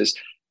departments, is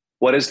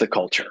what is the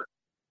culture?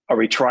 Are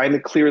we trying to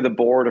clear the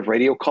board of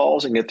radio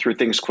calls and get through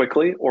things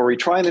quickly? Or are we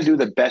trying to do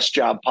the best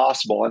job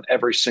possible on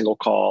every single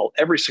call,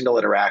 every single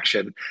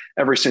interaction,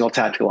 every single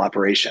tactical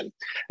operation?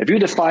 If you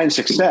define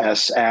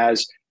success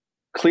as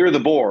clear the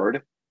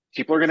board,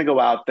 people are going to go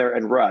out there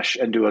and rush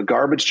and do a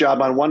garbage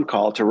job on one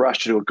call to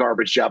rush to do a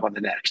garbage job on the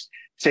next.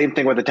 Same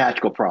thing with a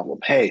tactical problem.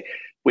 Hey,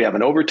 we have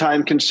an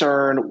overtime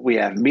concern. We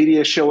have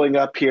media showing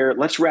up here.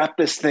 Let's wrap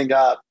this thing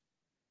up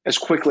as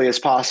quickly as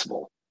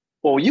possible.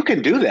 Well, you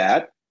can do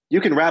that. You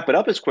can wrap it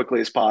up as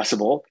quickly as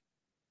possible,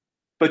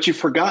 but you've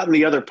forgotten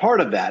the other part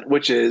of that,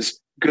 which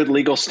is good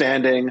legal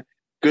standing,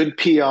 good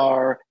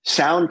PR,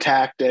 sound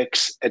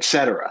tactics,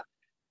 etc.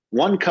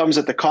 One comes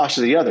at the cost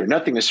of the other.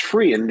 Nothing is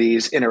free in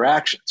these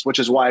interactions, which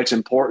is why it's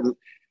important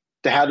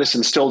to have this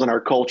instilled in our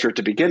culture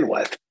to begin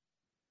with.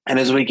 And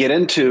as we get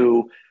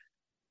into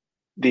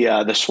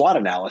the SWOT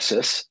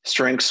analysis,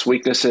 strengths,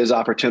 weaknesses,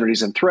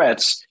 opportunities, and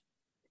threats,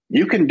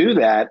 you can do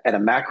that at a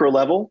macro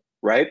level,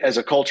 right? As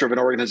a culture of an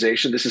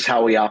organization, this is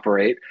how we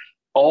operate,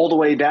 all the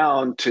way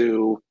down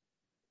to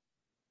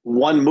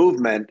one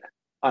movement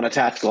on a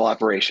tactical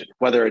operation,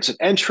 whether it's an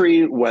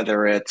entry,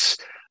 whether it's,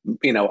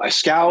 a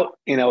scout,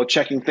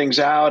 checking things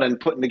out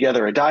and putting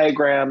together a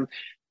diagram.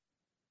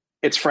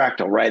 It's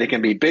fractal, right? It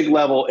can be big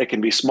level, it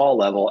can be small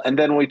level. And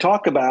then when we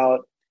talk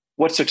about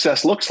what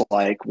success looks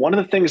like, one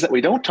of the things that we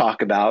don't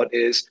talk about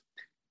is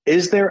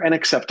there an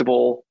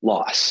acceptable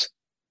loss?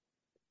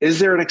 Is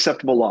there an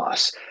acceptable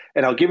loss?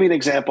 And I'll give you an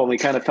example. We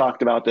kind of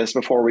talked about this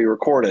before we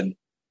recorded,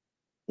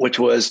 which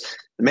was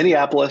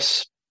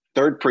Minneapolis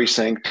 3rd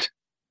Precinct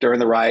during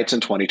the riots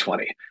in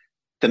 2020.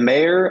 The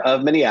mayor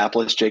of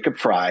Minneapolis, Jacob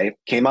Frey,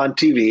 came on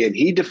TV and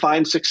he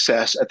defined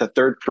success at the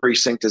 3rd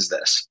Precinct as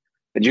this.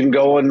 And you can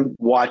go and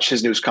watch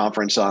his news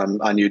conference on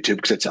YouTube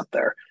because it's up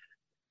there.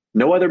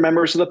 No other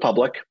members of the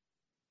public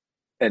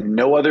and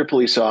no other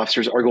police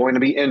officers are going to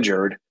be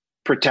injured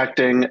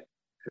protecting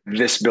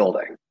this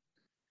building.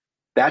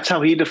 That's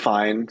how he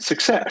defined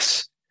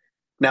success.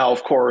 Now,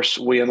 of course,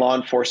 we in law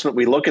enforcement,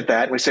 we look at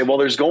that and we say, well,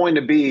 there's going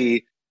to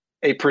be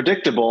a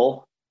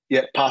predictable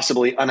yet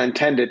possibly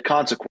unintended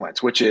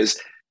consequence, which is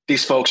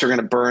these folks are going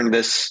to burn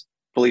this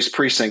police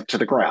precinct to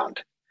the ground.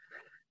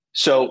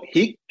 So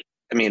he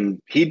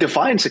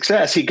defined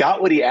success. He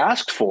got what he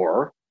asked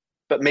for,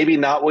 but maybe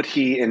not what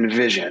he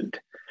envisioned.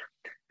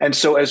 And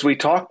so as we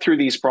talk through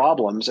these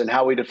problems and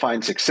how we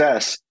define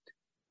success,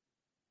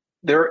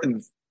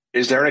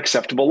 is there an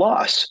acceptable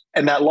loss?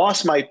 And that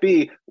loss might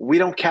be, we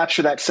don't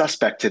capture that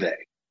suspect today,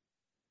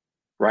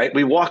 right?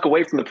 We walk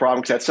away from the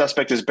problem because that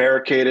suspect is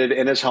barricaded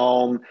in his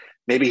home.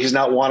 Maybe he's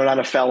not wanted on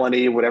a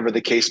felony, whatever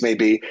the case may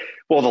be.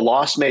 Well, the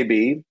loss may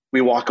be we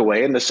walk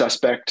away and the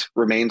suspect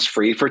remains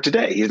free for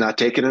today. He's not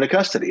taken into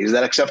custody. Is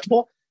that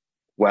acceptable?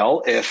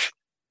 Well, if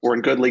we're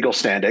in good legal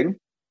standing,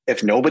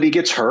 if nobody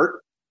gets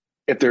hurt,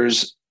 if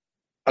there's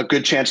a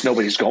good chance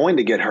nobody's going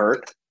to get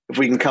hurt, if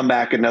we can come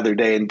back another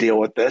day and deal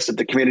with this, if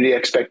the community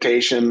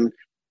expectation,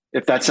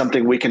 if that's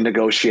something we can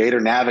negotiate or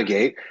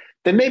navigate,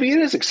 then maybe it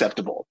is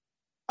acceptable.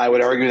 I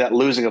would argue that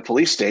losing a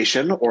police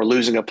station or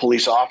losing a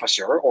police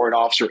officer or an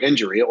officer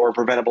injury or a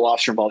preventable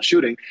officer involved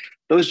shooting,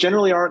 those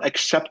generally aren't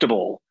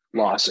acceptable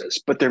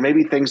losses, but there may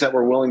be things that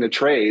we're willing to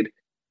trade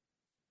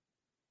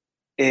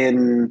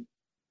in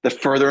the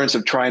furtherance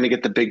of trying to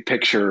get the big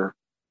picture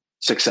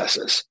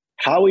successes.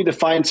 How we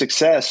define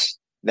success,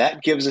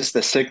 that gives us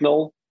the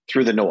signal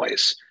through the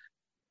noise,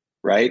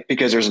 right?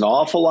 Because there's an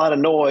awful lot of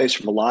noise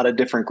from a lot of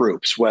different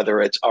groups, whether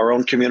it's our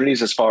own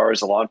communities as far as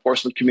the law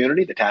enforcement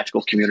community, the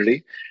tactical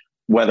community,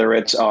 whether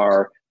it's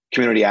our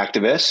community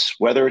activists,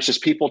 whether it's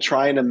just people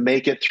trying to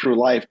make it through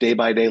life day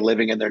by day,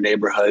 living in their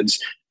neighborhoods,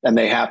 and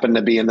they happen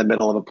to be in the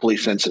middle of a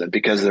police incident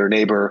because their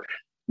neighbor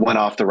went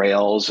off the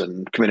rails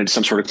and committed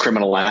some sort of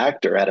criminal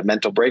act or had a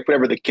mental break,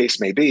 whatever the case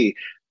may be,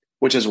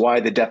 which is why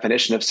the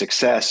definition of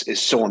success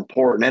is so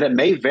important. And it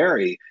may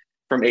vary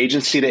from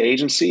agency to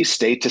agency,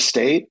 state to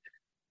state,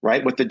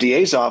 right? What the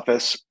DA's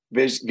office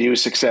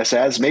views success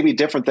as may be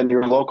different than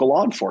your local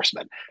law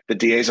enforcement. The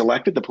DA's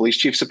elected, the police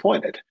chief's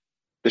appointed.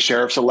 The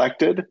sheriff's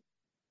elected.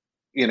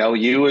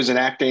 You as an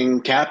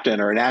acting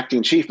captain or an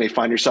acting chief may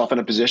find yourself in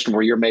a position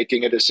where you're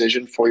making a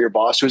decision for your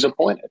boss who's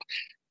appointed.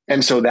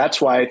 And so that's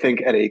why I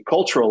think at a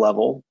cultural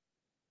level,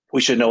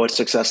 we should know what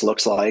success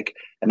looks like.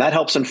 And that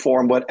helps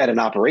inform what at an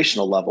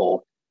operational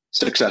level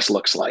success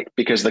looks like,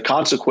 because the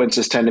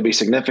consequences tend to be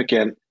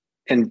significant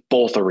in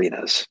both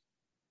arenas.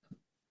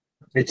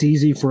 It's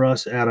easy for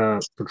us at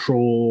a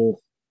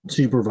patrol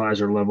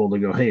supervisor level to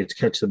go, hey, it's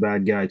catch the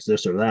bad guy, it's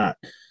this or that.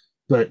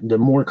 But the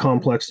more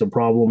complex the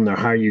problem, the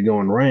higher you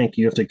go in rank,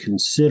 you have to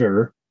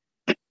consider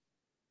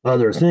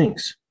other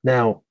things.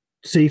 Now,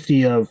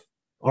 safety of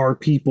our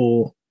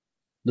people,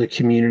 the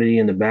community,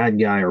 and the bad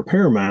guy are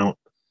paramount,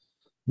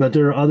 but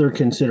there are other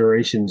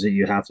considerations that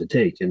you have to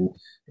take.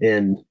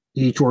 And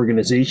each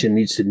organization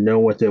needs to know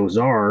what those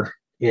are,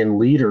 and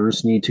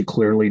leaders need to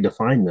clearly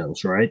define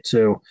those, right?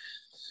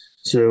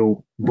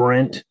 So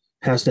Brent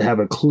has to have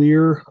a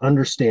clear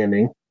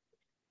understanding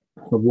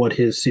of what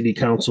his city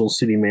council,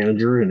 city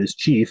manager, and his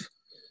chief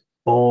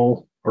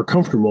all are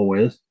comfortable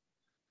with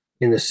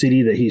in the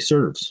city that he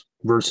serves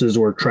versus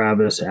where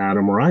Travis,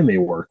 Adam, or I may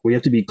work. We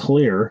have to be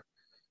clear.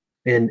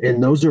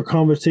 And those are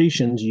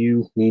conversations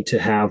you need to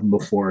have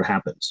before it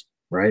happens,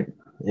 right?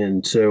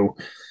 And so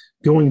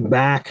going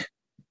back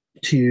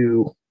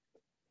to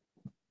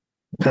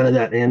kind of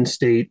that end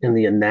state and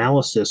the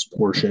analysis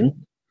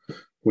portion,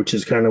 which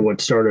is kind of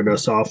what started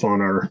us off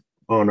on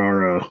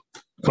our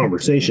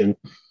conversation,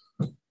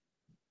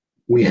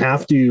 we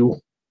have to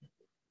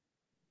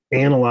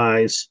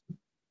analyze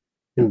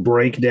and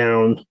break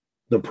down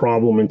the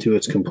problem into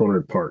its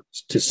component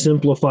parts, to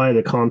simplify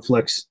the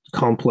complex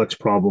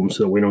problems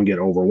so that we don't get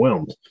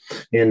overwhelmed.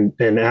 And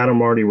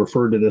Adam already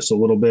referred to this a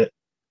little bit.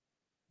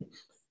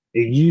 A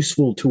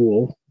useful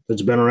tool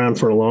that's been around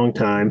for a long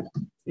time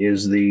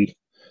is the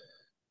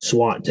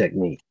SWOT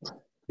technique,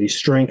 the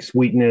strength,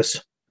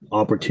 weakness,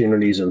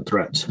 opportunities, and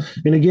threats.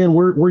 And again,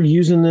 we're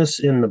using this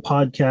in the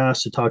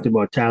podcast to talk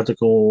about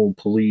tactical,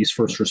 police,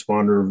 first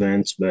responder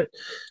events. But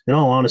in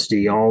all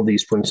honesty, all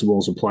these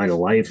principles apply to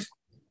life.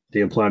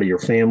 They apply to your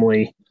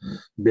family,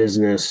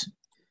 business.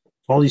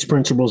 All these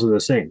principles are the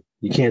same.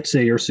 You can't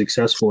say you're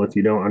successful if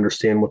you don't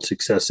understand what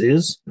success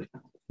is.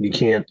 You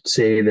can't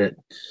say that,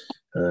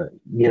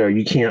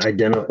 you can't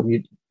identify,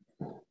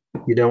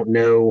 you don't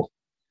know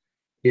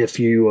if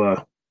you,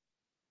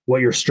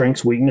 what your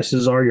strengths,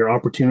 weaknesses are, your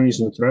opportunities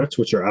and threats,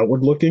 which are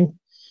outward looking.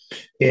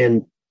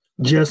 And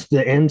just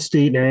the end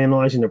state and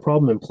analyzing the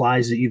problem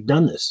implies that you've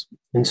done this.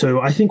 And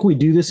so I think we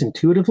do this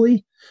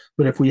intuitively,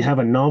 but if we have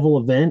a novel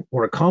event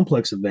or a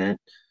complex event,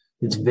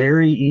 it's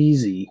very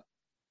easy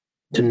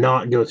to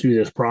not go through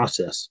this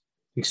process,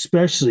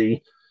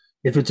 especially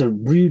if it's a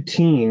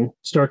routine,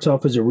 starts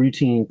off as a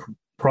routine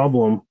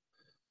problem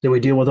that we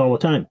deal with all the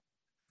time.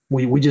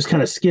 We just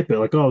kind of skip it,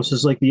 like, oh, this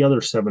is like the other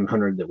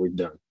 700 that we've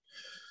done.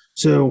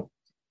 So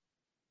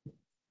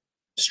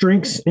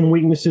strengths and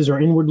weaknesses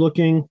are inward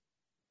looking,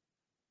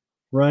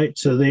 right?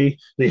 So they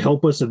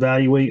help us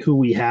evaluate who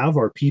we have,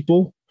 our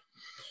people,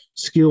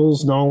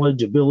 skills,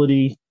 knowledge,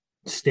 ability,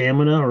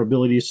 stamina, our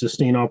ability to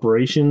sustain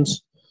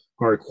operations,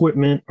 our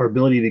equipment, our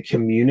ability to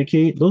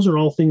communicate. Those are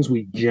all things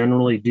we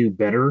generally do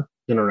better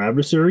than our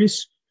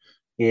adversaries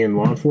in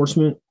law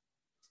enforcement.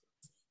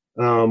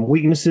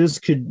 Weaknesses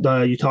could,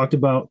 you talked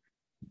about,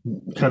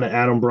 kind of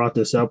Adam brought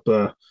this up.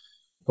 Are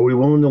we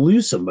willing to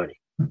lose somebody?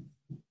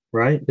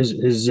 Right?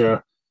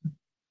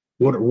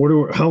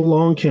 How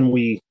long can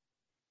we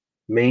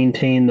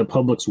maintain the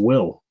public's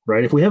will?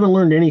 Right? If we haven't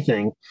learned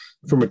anything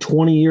from a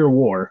 20-year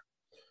war,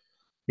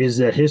 is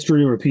that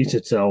history repeats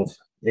itself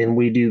and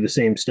we do the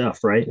same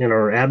stuff, right? And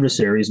our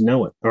adversaries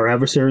know it. Our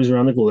adversaries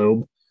around the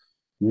globe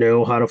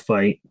know how to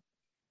fight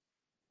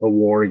a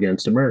war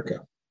against America,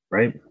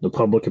 right? The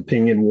public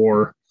opinion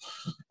war.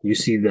 You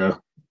see the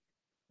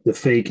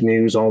fake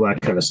news, all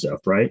that kind of stuff,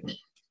 right?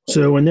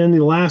 So, and then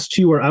the last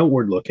two are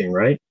outward looking,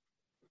 right?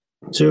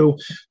 So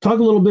talk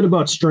a little bit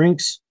about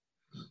strengths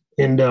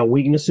and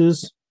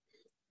weaknesses.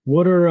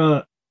 What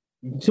are,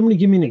 somebody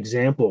give me an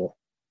example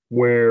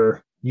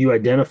where you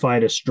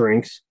identified a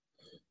strength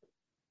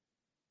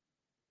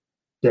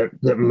that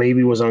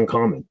maybe was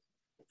uncommon,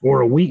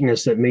 or a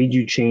weakness that made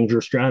you change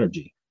your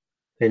strategy.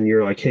 And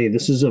you're like, hey,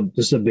 this is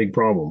a big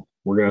problem.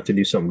 We're going to have to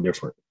do something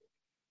different.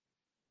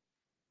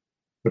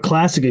 A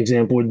classic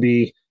example would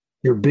be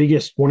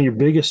one of your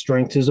biggest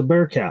strengths is a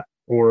Bearcat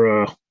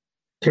or a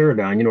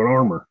Pterodine, an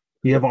armor.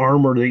 You have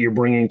armor that you're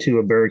bringing to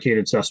a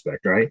barricaded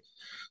suspect, right?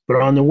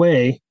 But on the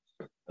way,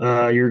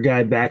 your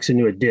guy backs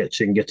into a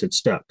ditch and gets it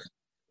stuck.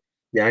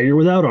 Now you're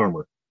without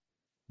armor.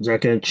 Is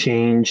that going to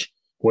change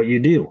what you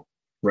do,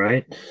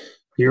 right?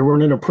 You're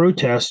running a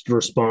protest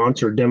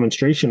response or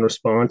demonstration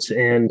response,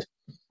 and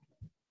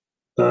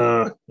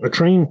a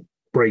train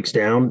breaks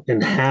down,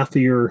 and half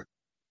of your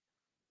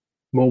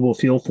mobile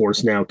field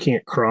force now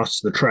can't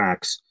cross the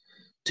tracks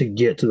to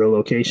get to the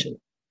location.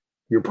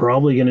 You're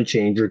probably going to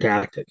change your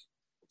tactic.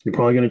 You're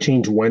probably going to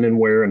change when and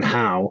where and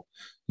how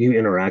you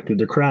interact with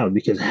the crowd,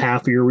 because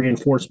half of your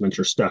reinforcements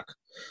are stuck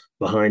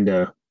behind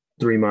a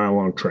 3-mile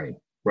long train,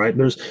 right?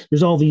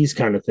 There's all these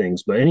kind of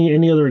things. But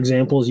any other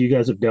examples you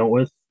guys have dealt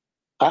with?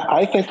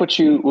 I think what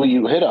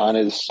you hit on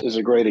is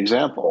a great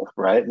example,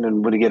 right? And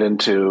then when you get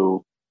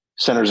into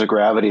centers of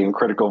gravity and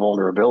critical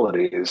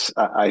vulnerabilities,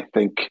 I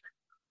think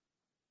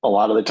a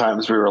lot of the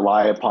times we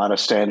rely upon a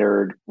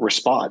standard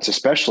response,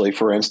 especially,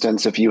 for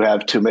instance, if you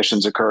have two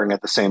missions occurring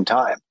at the same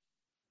time.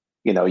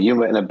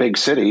 You in a big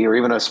city or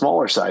even a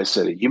smaller size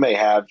city, you may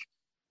have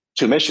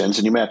two missions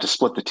and you may have to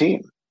split the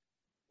team,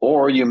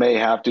 or you may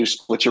have to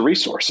split your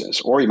resources,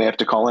 or you may have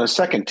to call in a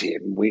second team.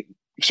 We've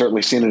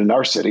certainly seen it in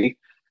our city,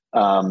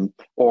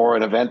 or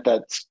an event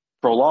that's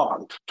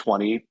prolonged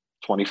 20,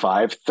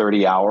 25,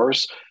 30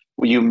 hours.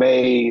 You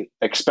may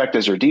expect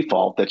as your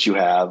default that you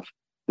have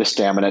the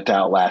stamina to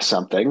outlast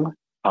something.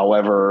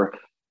 However,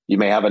 you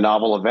may have a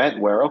novel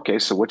event where, okay,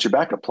 so what's your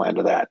backup plan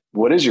to that?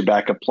 What is your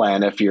backup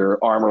plan if your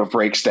armor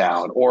breaks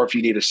down, or if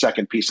you need a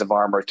second piece of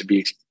armor to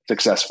be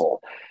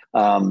successful?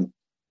 I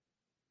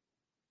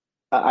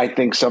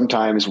think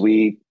sometimes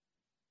we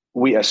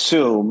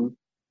assume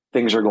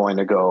things are going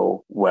to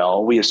go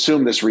well. We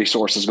assume this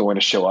resource is going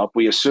to show up.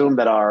 We assume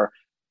that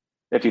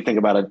if you think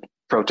about a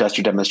protest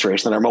or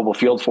demonstration, that our mobile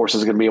field force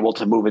is going to be able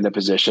to move into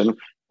position.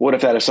 What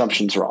if that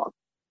assumption's wrong?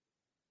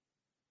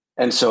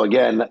 And so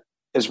again,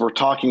 as we're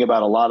talking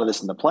about a lot of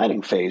this in the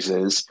planning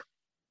phases,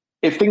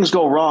 if things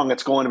go wrong,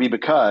 it's going to be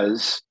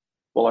because,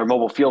 our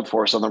mobile field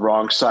force on the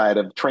wrong side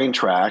of train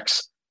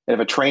tracks. And if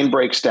a train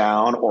breaks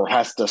down or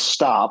has to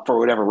stop for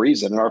whatever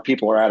reason, and our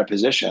people are out of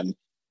position,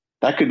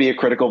 that could be a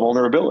critical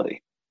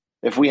vulnerability.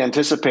 If we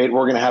anticipate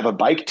we're going to have a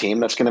bike team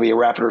that's going to be a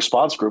rapid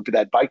response group,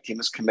 that bike team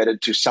is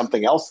committed to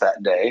something else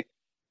that day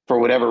for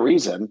whatever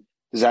reason,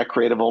 does that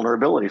create a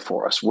vulnerability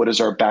for us? What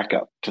is our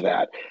backup to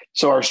that?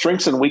 So our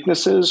strengths and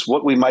weaknesses,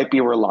 what we might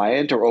be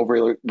reliant or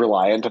over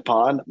reliant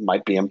upon,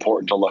 might be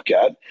important to look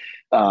at.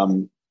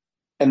 And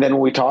then when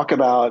we talk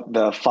about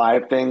the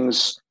 5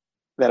 things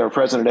that are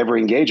present at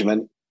every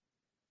engagement,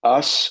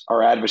 us,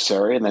 our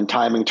adversary, and then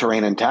timing,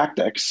 terrain, and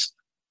tactics,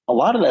 a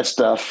lot of that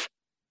stuff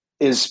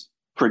is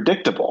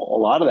predictable. A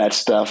lot of that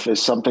stuff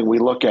is something we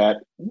look at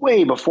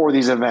way before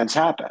these events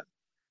happen.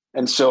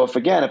 And so if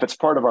it's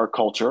part of our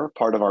culture,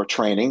 part of our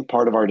training,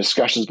 part of our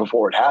discussions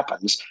before it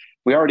happens,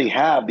 we already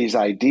have these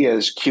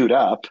ideas queued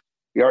up.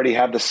 We already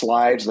have the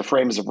slides, the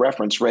frames of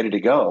reference ready to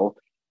go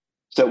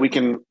so that we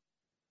can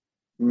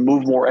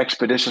move more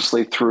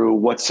expeditiously through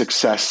what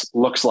success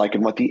looks like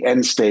and what the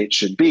end state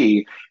should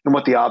be and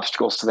what the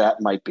obstacles to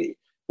that might be.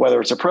 Whether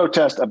it's a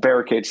protest, a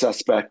barricade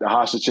suspect, a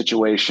hostage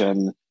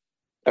situation,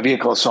 a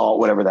vehicle assault,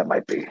 whatever that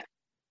might be.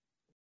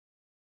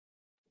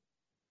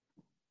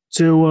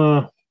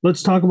 So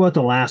let's talk about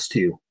the last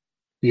 2,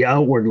 the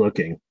outward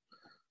looking.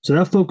 So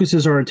that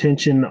focuses our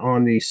attention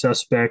on the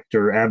suspect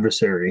or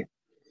adversary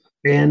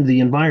and the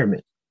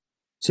environment.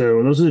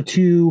 So those are the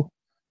 2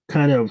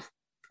 kind of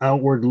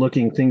outward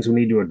looking things we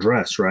need to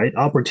address, right?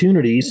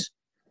 Opportunities,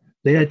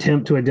 they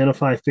attempt to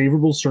identify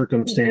favorable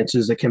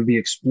circumstances that can be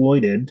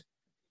exploited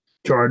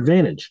to our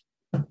advantage.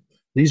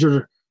 These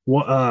are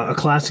a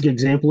classic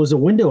example is a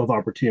window of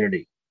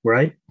opportunity,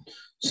 right?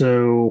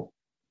 So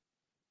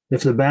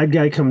if the bad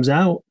guy comes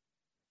out,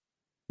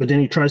 but then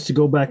he tries to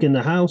go back in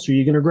the house, are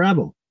you going to grab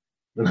him?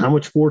 And how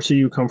much force are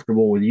you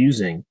comfortable with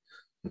using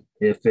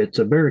if it's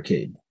a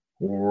barricade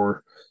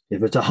or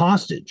if it's a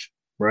hostage,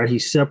 right? He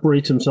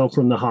separates himself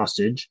from the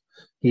hostage.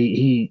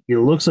 It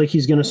looks like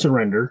he's going to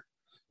surrender,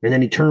 and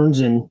then he turns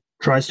and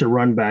tries to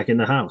run back in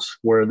the house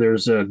where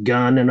there's a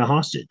gun and a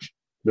hostage.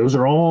 Those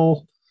are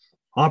all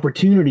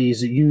opportunities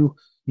that you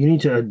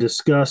need to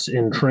discuss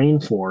and train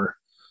for,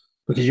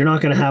 because you're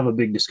not going to have a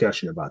big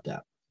discussion about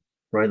that,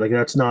 right? Like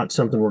that's not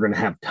something we're going to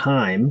have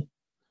time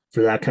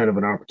for, that kind of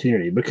an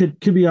opportunity, but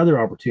could be other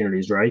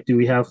opportunities, right? Do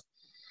we have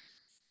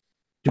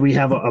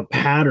a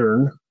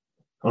pattern,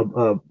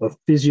 a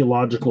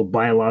physiological,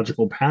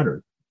 biological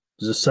pattern?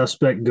 Is a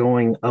suspect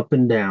going up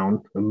and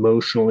down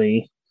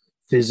emotionally,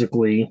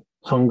 physically,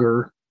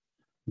 hunger,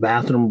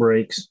 bathroom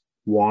breaks,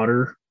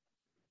 water?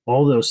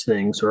 All those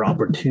things are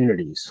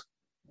opportunities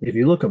if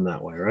you look them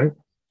that way, right?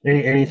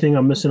 Anything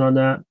I'm missing on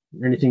that?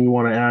 Anything you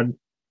want to add?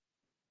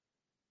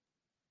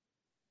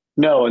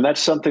 No, and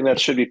that's something that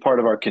should be part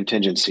of our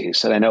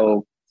contingencies. And I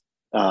know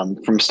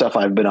from stuff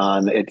I've been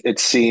on, it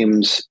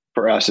seems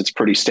for us it's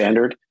pretty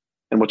standard.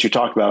 And what you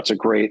talked about is a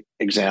great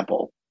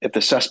example. If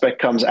the suspect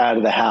comes out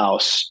of the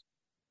house,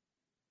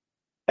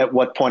 at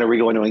what point are we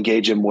going to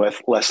engage him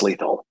with less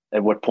lethal?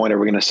 At what point are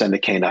we going to send a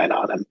canine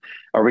on him?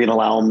 Are we going to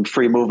allow him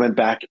free movement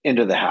back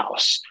into the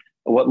house?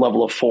 What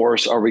level of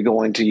force are we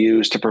going to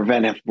use to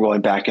prevent him from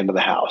going back into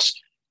the house?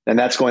 And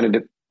that's going to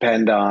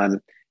depend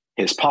on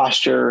his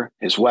posture,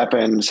 his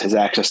weapons, his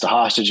access to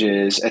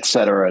hostages, et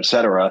cetera, et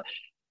cetera.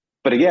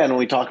 But again, when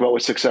we talk about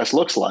what success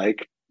looks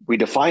like, we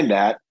define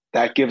that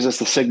gives us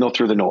the signal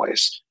through the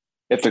noise.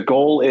 If the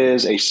goal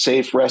is a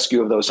safe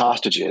rescue of those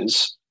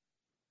hostages,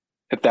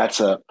 if that's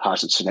a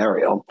hostage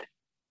scenario,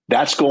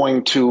 that's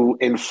going to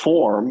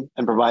inform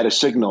and provide a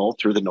signal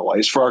through the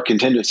noise for our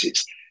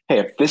contingencies. Hey,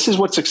 if this is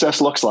what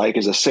success looks like,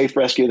 is a safe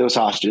rescue of those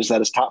hostages,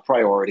 that is top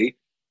priority,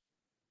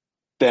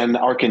 then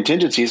our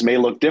contingencies may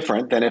look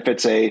different than if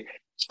it's a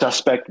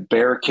suspect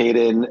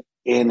barricaded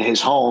in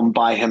his home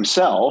by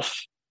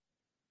himself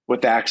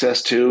with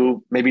access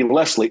to maybe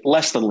less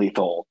than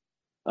lethal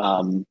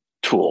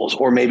tools,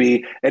 or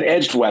maybe an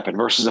edged weapon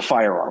versus a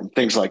firearm,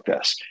 things like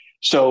this.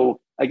 So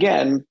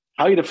again,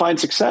 how you define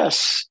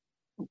success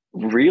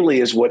really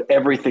is what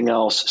everything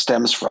else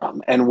stems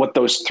from. And what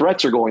those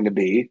threats are going to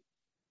be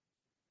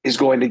is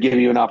going to give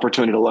you an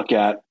opportunity to look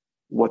at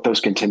what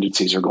those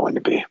contingencies are going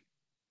to be.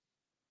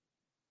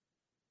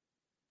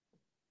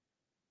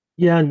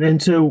 Yeah,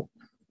 and so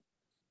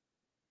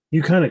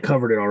you kind of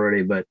covered it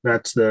already, but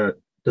that's the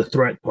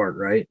threat part,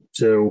 right?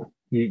 So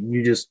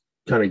you just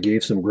kind of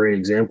gave some great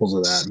examples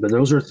of that. But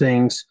those are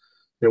things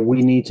that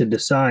we need to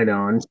decide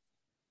on.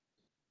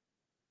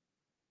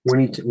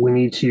 We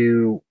need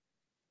to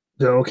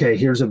go, okay,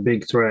 here's a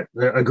big threat.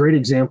 A great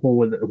example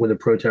with a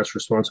protest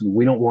response,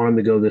 we don't want them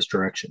to go this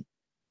direction,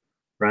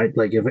 right?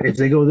 Like if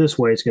they go this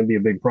way, it's going to be a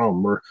big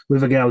problem. Or we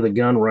have a guy with a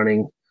gun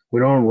running.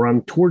 We don't want to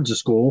run towards the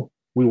school.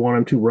 We want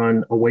him to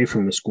run away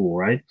from the school,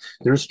 right?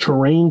 There's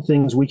terrain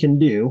things we can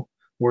do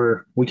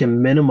where we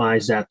can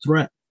minimize that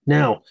threat.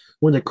 Now,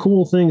 one of the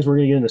cool things we're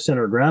going to get in the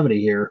center of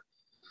gravity here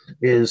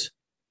is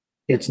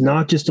it's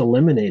not just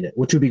eliminate it,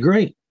 which would be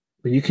great,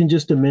 but you can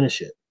just diminish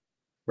it,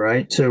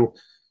 right? So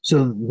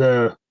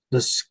the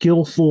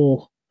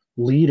skillful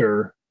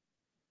leader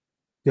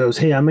goes,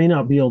 hey, I may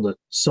not be able to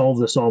solve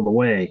this all the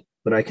way,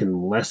 but I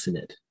can lessen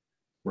it,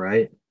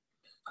 right?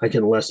 I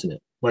can lessen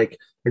it. Like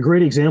a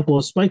great example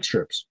is spike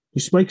strips. Do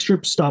spike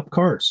strips stop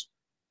cars?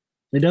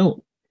 They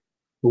don't.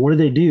 But what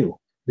do?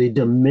 They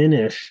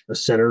diminish a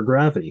center of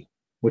gravity,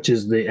 which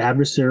is the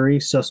adversary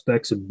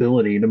suspect's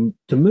ability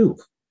to move,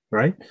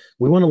 right?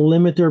 We want to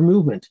limit their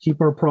movement to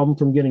keep our problem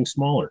from getting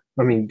smaller.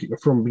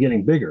 From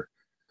getting bigger.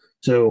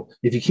 So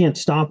if you can't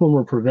stop them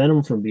or prevent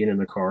them from being in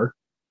the car,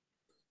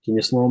 can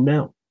you slow them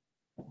down?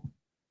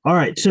 All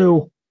right.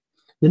 So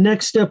the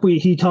next step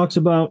he talks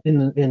about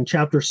in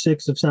chapter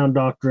 6 of Sound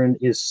Doctrine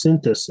is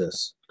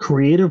synthesis,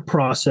 creative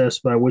process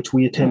by which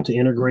we attempt to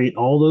integrate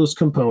all those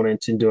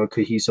components into a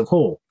cohesive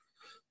whole.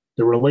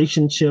 The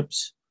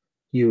relationships,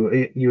 you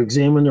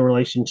examine the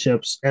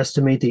relationships,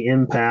 estimate the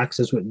impacts.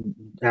 That's what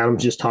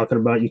Adam's just talking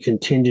about. You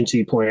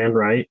contingency plan,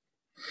 right?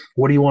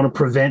 What do you want to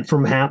prevent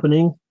from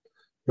happening?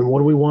 And what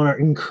do we want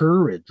to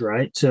encourage,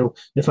 right? So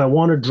if I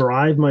want to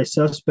drive my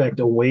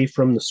suspect away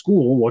from the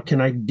school, what can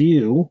I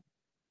do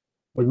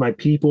with my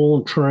people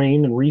and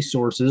train and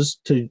resources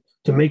to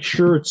make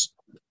sure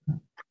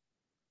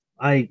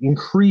I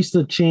increase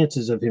the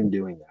chances of him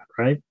doing that,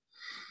 right?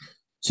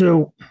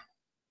 So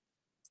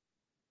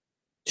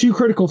 2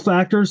 critical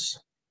factors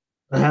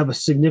have a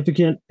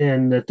significant,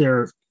 and that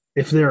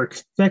if they're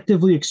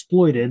effectively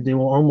exploited, they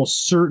will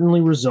almost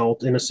certainly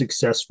result in a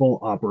successful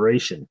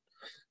operation.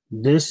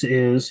 This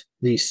is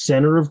the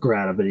center of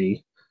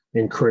gravity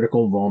and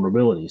critical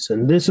vulnerabilities.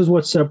 And this is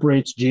what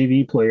separates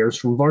JV players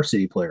from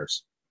varsity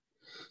players.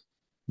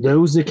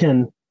 Those that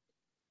can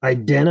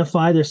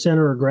identify their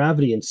center of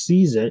gravity and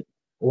seize it,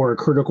 or a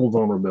critical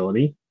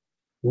vulnerability,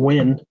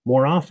 win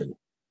more often,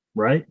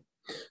 right?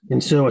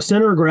 And so a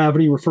center of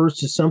gravity refers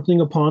to something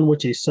upon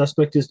which a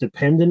suspect is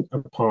dependent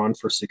upon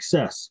for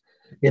success,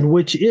 in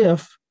which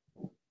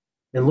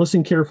and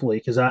listen carefully,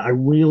 because I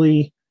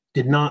really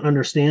did not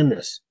understand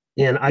this,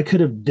 and I could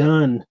have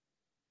done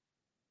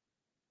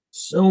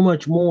so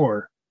much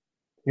more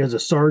as a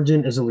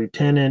sergeant, as a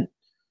lieutenant,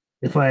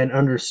 if I had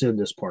understood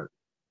this part.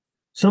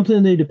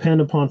 Something they depend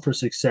upon for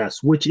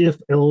success, which if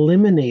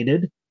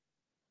eliminated,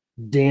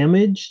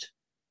 damaged,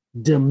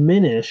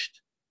 diminished,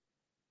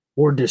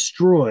 or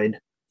destroyed,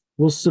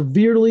 will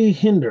severely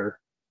hinder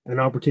an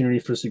opportunity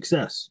for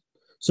success.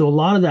 So a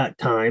lot of that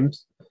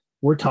times,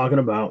 we're talking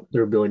about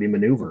their ability to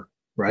maneuver,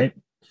 right?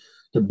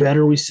 The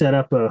better we set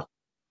up a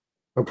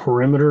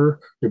perimeter,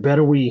 the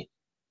better we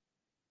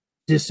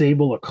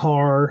disable a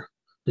car,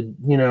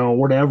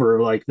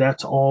 whatever, like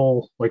that's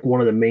all like one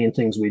of the main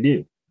things we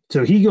do.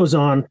 So he goes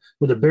on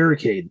with a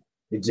barricade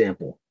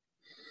example.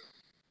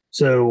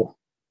 So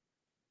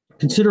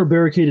consider a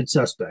barricaded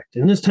suspect.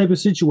 In this type of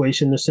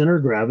situation, the center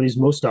of gravity is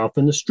most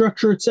often the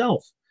structure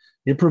itself.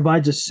 It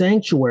provides a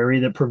sanctuary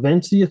that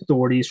prevents the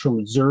authorities from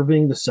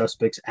observing the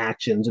suspect's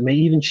actions and may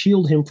even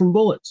shield him from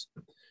bullets.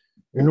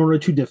 In order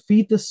to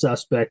defeat the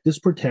suspect, this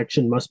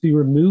protection must be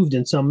removed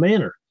in some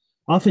manner,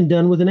 often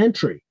done with an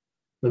entry,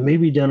 but may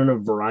be done in a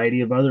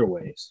variety of other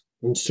ways.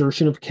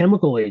 Insertion of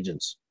chemical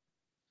agents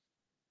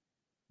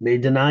may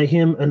deny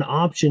him an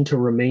option to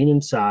remain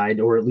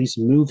inside, or at least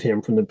move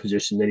him from the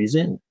position that he's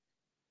in.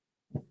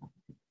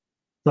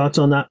 Thoughts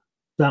on that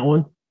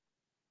one?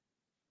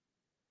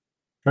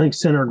 I think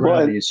center of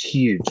gravity is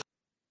huge.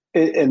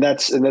 And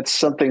that's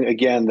something,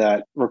 again,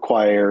 that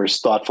requires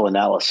thoughtful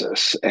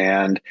analysis.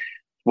 And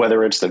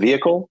whether it's the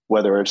vehicle,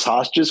 whether it's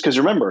hostages, because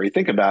remember, you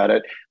think about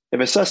it, if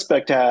a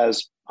suspect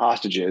has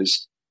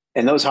hostages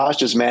and those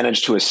hostages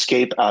manage to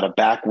escape out a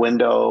back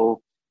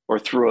window or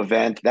through a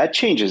vent, that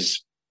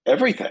changes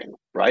everything,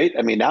 right?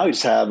 I mean, now you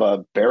just have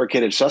a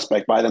barricaded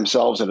suspect by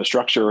themselves in a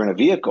structure or in a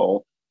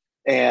vehicle.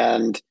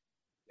 And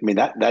I mean,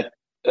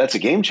 that's a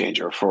game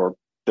changer for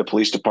the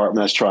police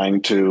department that's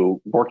trying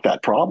to work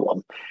that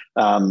problem.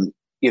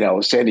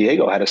 San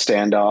Diego had a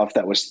standoff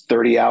that was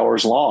 30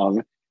 hours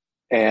long,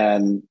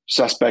 and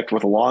suspect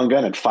with a long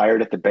gun had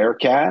fired at the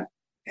Bearcat,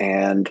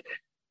 and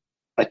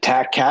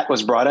attack cat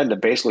was brought in to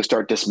basically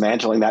start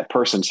dismantling that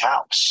person's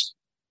house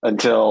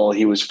until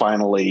he was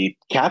finally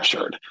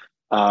captured.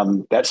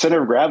 That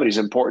center of gravity is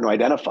important to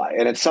identify,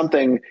 and it's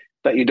something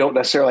that you don't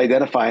necessarily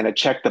identify in a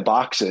check the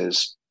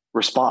boxes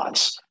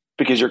response,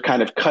 because you're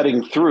kind of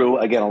cutting through,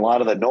 again, a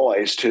lot of the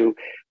noise to,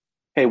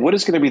 hey, what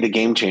is going to be the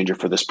game changer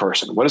for this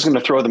person? What is going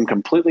to throw them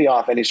completely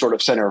off any sort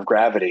of center of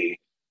gravity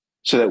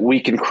so that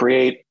we can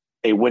create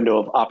a window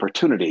of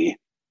opportunity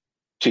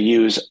to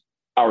use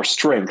our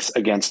strengths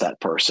against that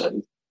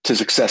person to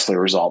successfully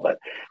resolve it.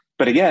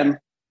 But again,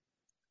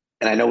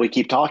 and I know we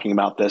keep talking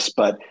about this,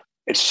 but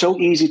it's so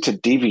easy to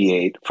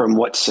deviate from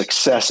what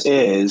success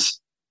is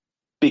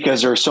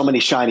because there are so many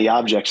shiny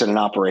objects in an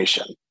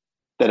operation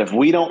that if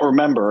we don't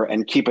remember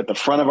and keep at the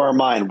front of our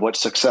mind what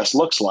success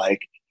looks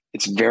like,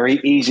 it's very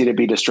easy to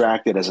be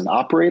distracted as an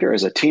operator,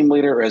 as a team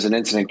leader, or as an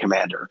incident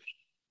commander.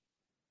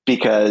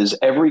 Because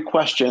every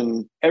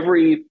question,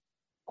 every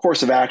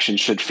course of action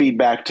should feed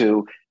back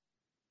to,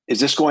 is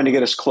this going to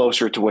get us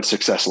closer to what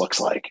success looks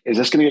like? Is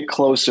this going to get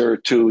closer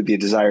to the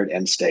desired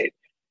end state?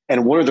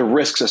 And what are the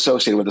risks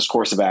associated with this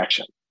course of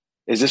action?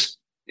 Is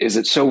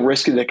it so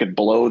risky that it could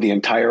blow the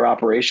entire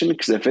operation?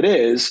 Because if it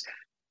is,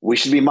 we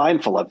should be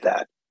mindful of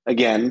that.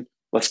 Again,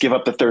 let's give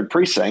up the third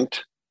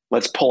precinct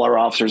let's pull our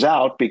officers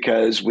out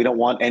because we don't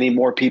want any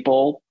more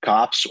people,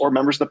 cops or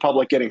members of the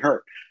public, getting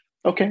hurt.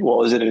 Okay,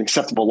 well, is it an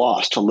acceptable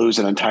loss to lose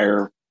an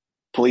entire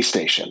police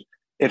station?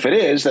 If it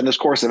is, then this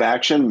course of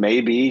action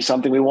may be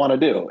something we want to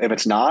do. If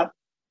it's not,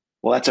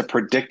 well, that's a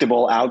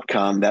predictable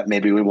outcome that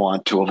maybe we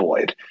want to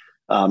avoid.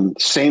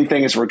 Same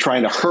thing as we're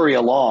trying to hurry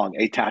along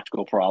a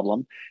tactical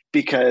problem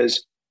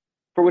because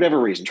for whatever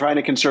reason, trying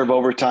to conserve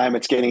overtime,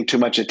 it's getting too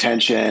much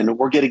attention.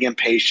 We're getting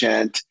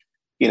impatient.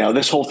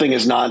 This whole thing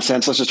is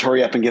nonsense. Let's just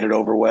hurry up and get it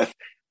over with.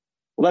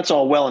 Well, that's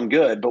all well and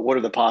good, but what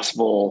are the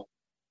possible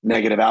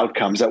negative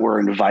outcomes that we're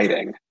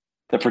inviting?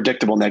 The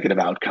predictable negative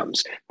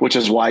outcomes, which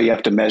is why you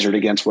have to measure it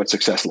against what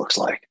success looks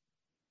like.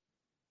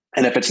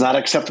 And if it's not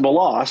an acceptable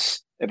loss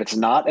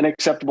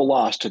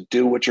to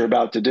do what you're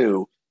about to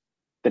do,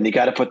 then you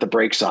got to put the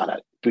brakes on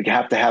it. We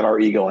have to have our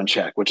ego in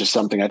check, which is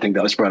something I think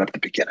that was brought up at the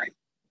beginning.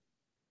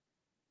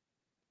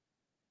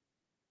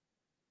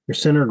 Your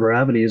center of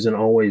gravity isn't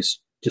always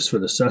just for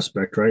the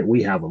suspect, right?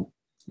 We have them.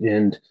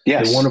 And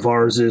one of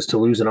ours is to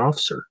lose an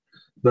officer.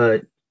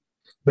 But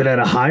at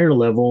a higher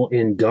level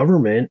in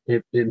government,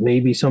 it may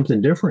be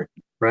something different,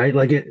 right?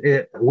 Like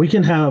we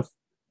can have,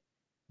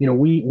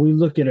 we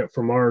look at it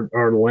from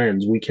our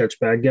lens. We catch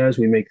bad guys,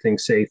 we make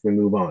things safe, we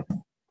move on.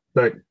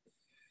 But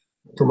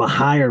from a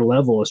higher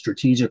level, a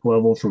strategic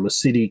level, from a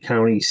city,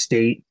 county,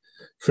 state,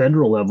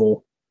 federal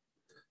level,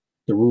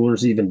 the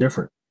ruler's even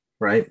different,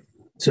 right?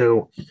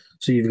 So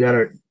you got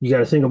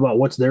to think about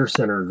what's their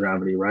center of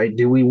gravity, right?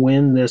 Do we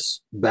win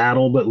this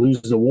battle but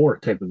lose the war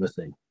type of a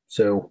thing?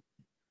 So,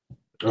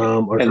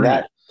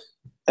 and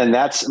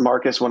that's,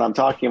 Marcus, when I'm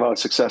talking about what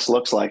success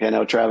looks like, I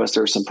know, Travis,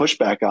 there's some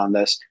pushback on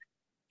this.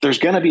 There's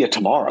going to be a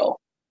tomorrow.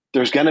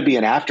 There's going to be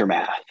an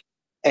aftermath.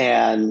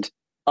 And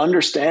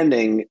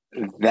understanding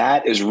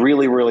that is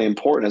really, really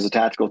important as a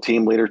tactical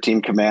team leader,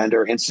 team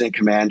commander, incident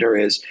commander.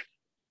 Is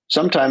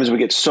sometimes we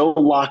get so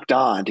locked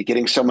on to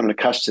getting someone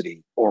into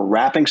custody or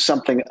wrapping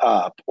something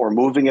up or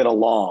moving it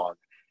along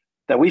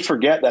that we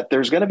forget that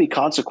there's going to be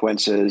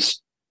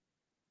consequences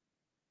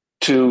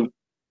to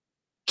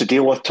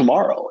deal with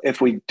tomorrow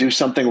if we do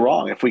something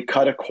wrong, if we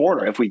cut a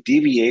corner, if we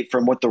deviate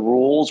from what the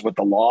rules, what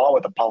the law,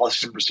 what the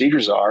policies and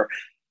procedures are.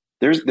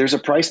 There's a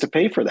price to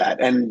pay for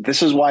that. And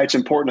this is why it's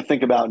important to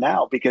think about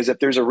now, because if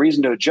there's a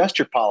reason to adjust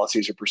your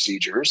policies or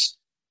procedures,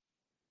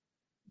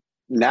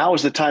 now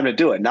is the time to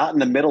do it, not in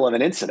the middle of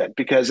an incident.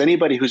 Because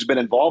anybody who's been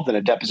involved in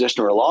a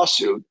deposition or a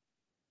lawsuit,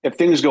 if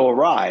things go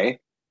awry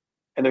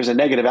and there's a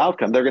negative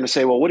outcome, they're going to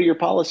say, well, what do your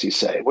policies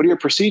say? What do your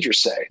procedures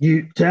say?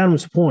 To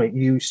Adam's point,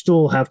 you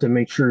still have to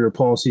make sure your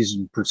policies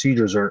and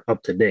procedures are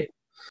up to date.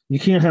 You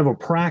can't have a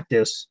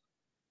practice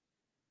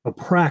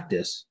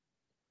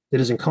that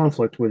is in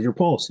conflict with your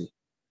policy.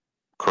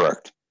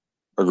 Correct.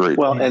 Agreed.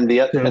 Well,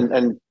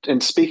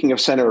 and speaking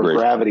of center of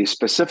gravity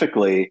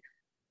specifically,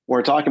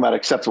 we're talking about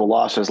acceptable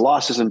losses.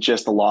 Loss isn't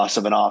just the loss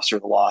of an officer,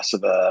 the loss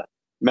of a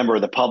member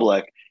of the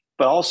public,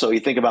 but also you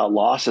think about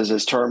losses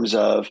as terms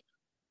of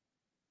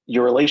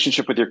your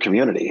relationship with your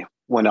community.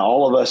 When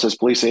all of us as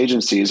police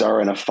agencies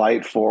are in a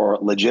fight for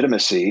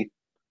legitimacy,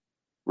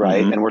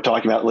 right? Mm-hmm. And we're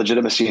talking about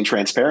legitimacy and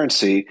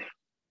transparency,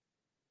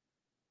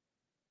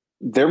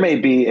 there may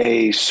be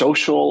a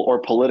social or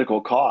political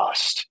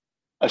cost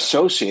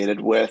associated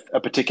with a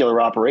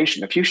particular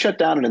operation. If you shut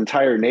down an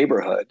entire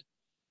neighborhood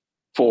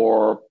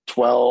for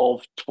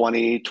 12,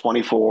 20,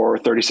 24,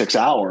 36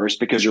 hours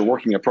because you're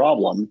working a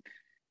problem,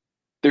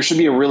 there should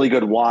be a really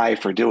good why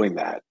for doing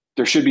that.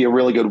 There should be a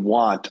really good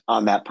want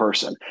on that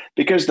person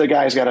because the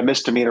guy's got a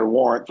misdemeanor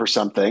warrant for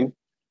something.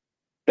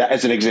 That,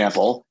 as an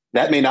example,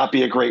 that may not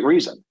be a great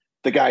reason.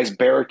 The guy's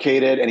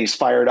barricaded and he's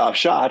fired off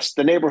shots.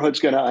 The neighborhood's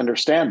going to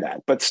understand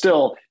that. But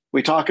still,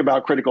 we talk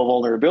about critical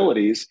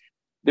vulnerabilities.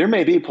 There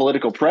may be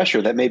political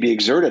pressure that may be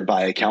exerted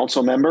by a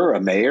council member, a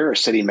mayor, a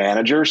city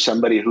manager,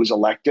 somebody who's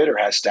elected or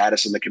has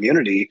status in the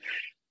community.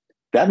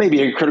 That may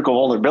be a critical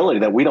vulnerability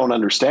that we don't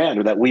understand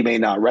or that we may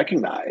not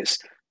recognize.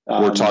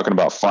 We're talking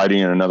about fighting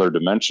in another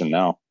dimension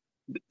now.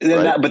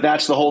 Right? But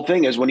that's the whole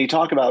thing is when you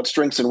talk about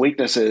strengths and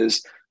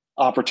weaknesses,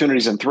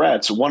 opportunities and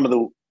threats,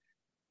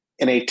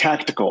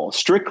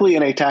 strictly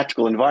in a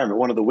tactical environment,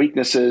 one of the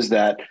weaknesses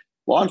that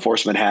law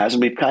enforcement has,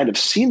 and we've kind of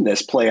seen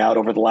this play out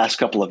over the last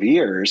couple of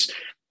years,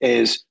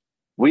 is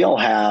we all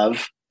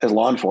have, as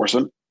law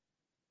enforcement,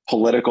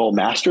 political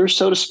masters,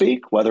 so to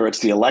speak, whether it's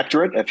the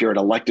electorate, if you're an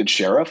elected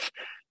sheriff,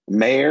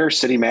 mayor,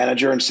 city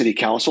manager, and city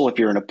council, if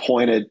you're an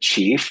appointed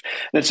chief.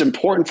 And it's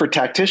important for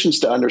tacticians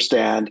to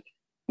understand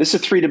this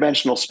is a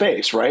three-dimensional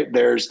space, right?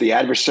 There's the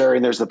adversary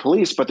and there's the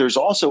police, but there's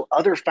also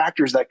other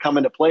factors that come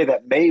into play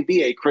that may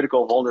be a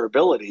critical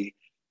vulnerability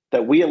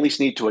that we at least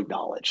need to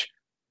acknowledge.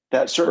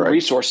 That certain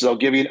resources, I'll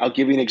give you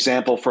an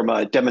example from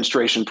a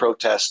demonstration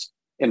protest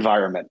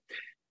environment.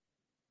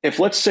 If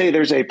let's say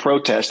there's a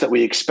protest that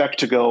we expect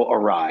to go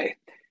awry,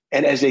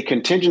 and as a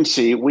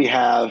contingency, we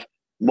have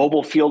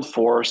mobile field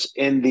force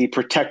in the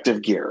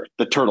protective gear,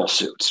 the turtle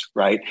suits,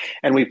 right?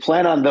 And we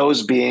plan on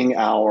those being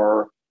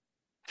our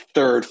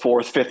third,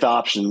 fourth, fifth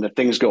option that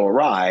things go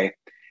awry.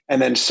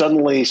 and then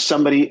suddenly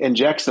somebody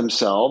injects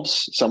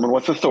themselves, someone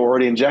with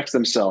authority injects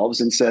themselves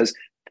and says,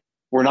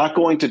 we're not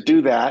going to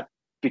do that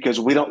because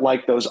we don't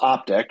like those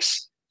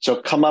optics.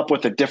 So come up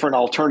with a different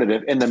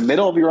alternative in the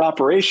middle of your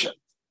operation.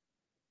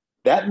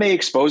 That may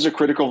expose a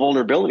critical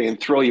vulnerability and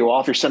throw you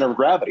off your center of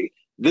gravity.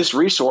 This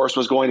resource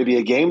was going to be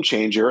a game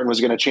changer and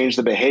was going to change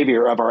the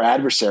behavior of our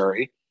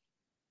adversary.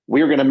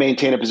 We are going to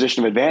maintain a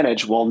position of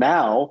advantage. Well,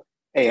 now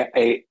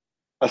a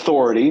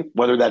authority,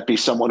 whether that be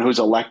someone who's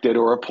elected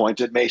or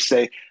appointed, may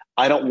say,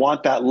 I don't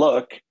want that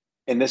look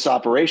in this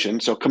operation,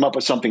 so come up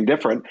with something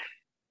different.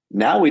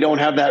 Now we don't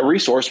have that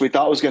resource we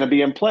thought was going to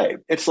be in play.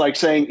 It's like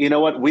saying, you know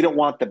what, we don't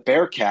want the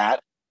Bearcat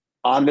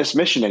on this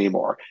mission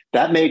anymore.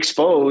 That may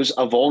expose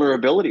a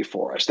vulnerability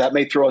for us. That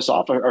may throw us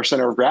off our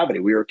center of gravity.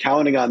 We were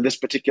counting on this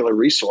particular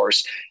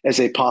resource as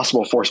a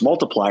possible force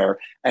multiplier,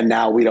 and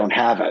now we don't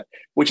have it,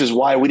 which is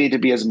why we need to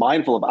be as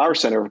mindful of our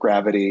center of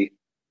gravity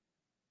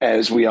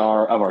as we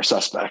are of our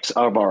suspects,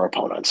 of our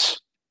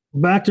opponents.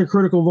 Back to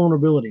critical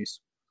vulnerabilities.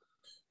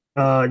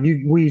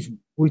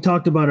 We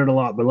talked about it a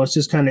lot, but let's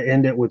just kind of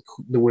end it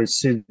with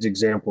Sid's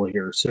example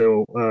here.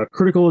 So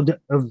critical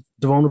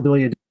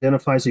vulnerability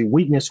identifies a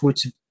weakness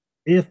which,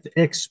 if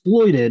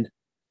exploited,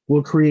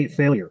 will create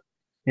failure.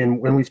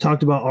 And when we've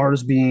talked about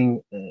ours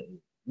being,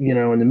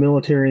 in the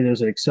military,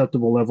 there's an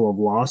acceptable level of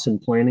loss and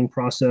planning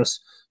process.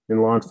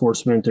 In law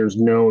enforcement, there's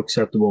no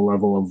acceptable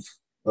level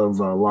of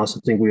loss.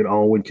 I think we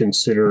would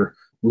consider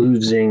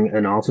losing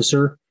an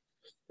officer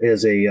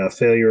as a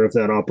failure of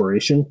that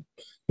operation.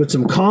 But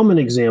some common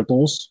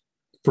examples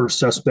for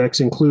suspects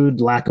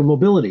include lack of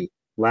mobility,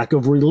 lack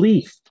of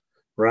relief,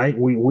 right?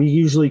 We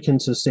usually can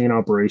sustain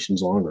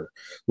operations longer.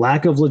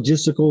 Lack of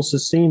logistical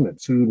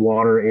sustainment, food,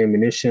 water,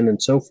 ammunition, and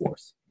so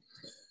forth.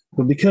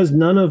 But because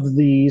none of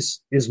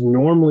these is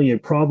normally a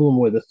problem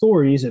with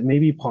authorities, it may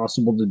be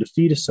possible to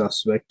defeat a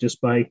suspect just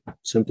by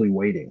simply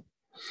waiting.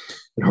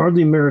 It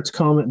hardly merits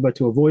comment, but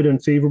to avoid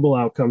unfavorable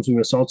outcomes, we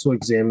must also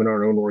examine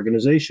our own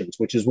organizations,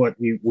 which is what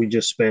we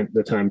just spent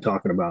the time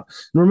talking about.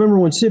 And remember,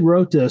 when Sid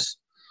wrote this,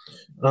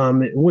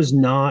 it was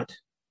not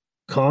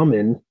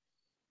common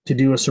to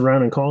do a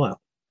surround and call out.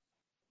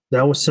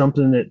 That was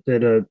something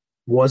that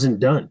wasn't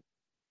done.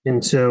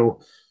 And so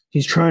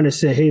he's trying to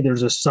say, hey,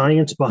 there's a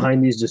science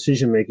behind these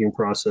decision-making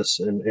process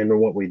and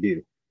what we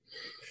do.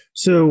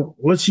 So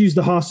let's use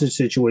the hostage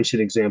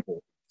situation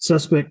example.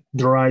 Suspect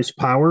derives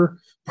power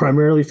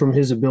primarily from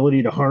his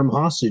ability to harm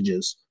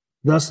hostages.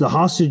 Thus, the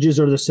hostages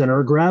are the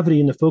center of gravity,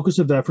 and the focus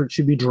of effort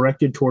should be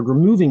directed toward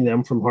removing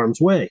them from harm's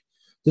way.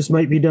 This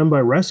might be done by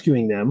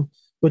rescuing them,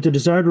 but the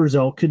desired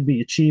result could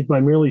be achieved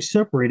by merely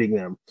separating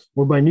them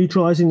or by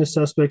neutralizing the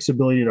suspect's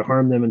ability to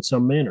harm them in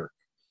some manner.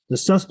 The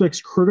suspect's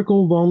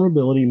critical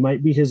vulnerability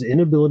might be his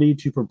inability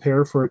to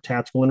prepare for a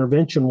tactical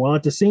intervention while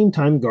at the same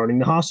time guarding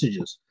the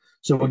hostages.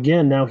 So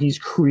again, now he's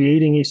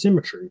creating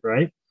asymmetry,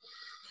 right?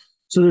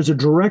 So there's a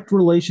direct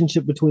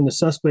relationship between the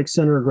suspect's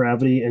center of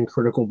gravity and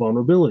critical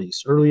vulnerabilities.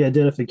 Early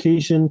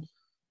identification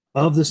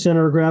of the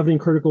center of gravity and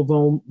critical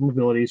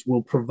vulnerabilities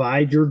will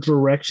provide your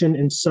direction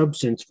and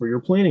substance for your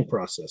planning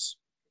process.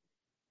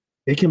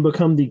 It can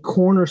become the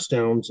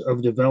cornerstones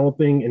of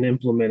developing and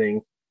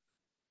implementing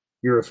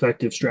your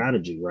effective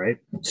strategy, right?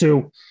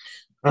 So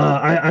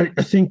I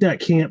think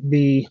that can't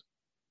be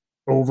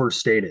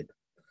overstated.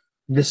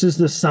 This is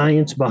the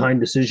science behind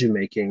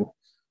decision-making.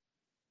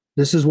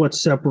 This is what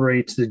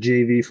separates the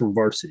JV from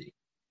varsity.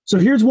 So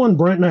here's one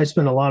Brent and I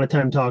spent a lot of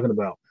time talking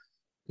about.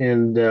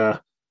 And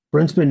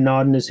Brent's been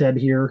nodding his head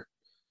here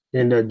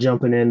and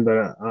jumping in,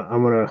 but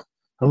I'm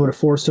gonna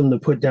force him to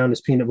put down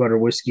his peanut butter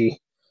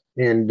whiskey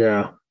and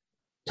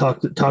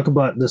talk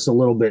about this a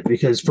little bit,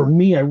 because for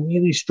me, I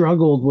really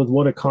struggled with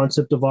what a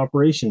concept of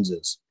operations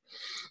is,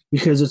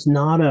 because it's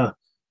not a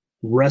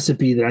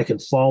recipe that I can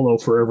follow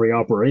for every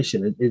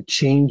operation. It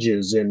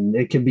changes, and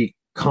it can be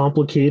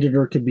complicated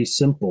or it could be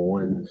simple.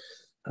 And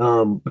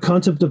a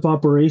concept of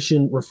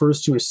operation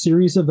refers to a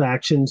series of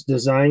actions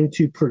designed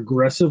to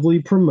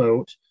progressively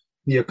promote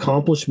the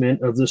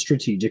accomplishment of the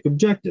strategic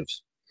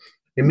objectives.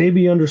 It may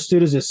be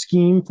understood as a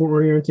scheme for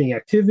orienting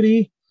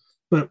activity,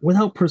 but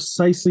without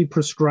precisely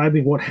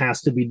prescribing what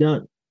has to be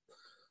done.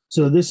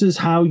 So this is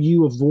how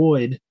you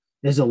avoid,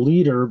 as a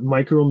leader,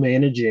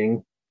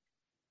 micromanaging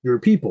your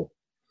people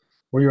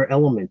or your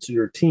elements or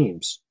your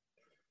teams,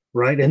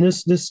 right? And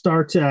this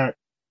starts at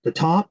the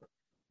top,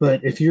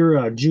 but if you're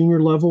a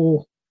junior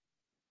level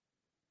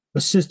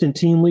assistant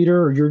team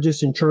leader, or you're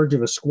just in charge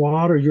of a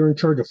squad, or you're in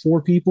charge of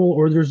 4 people,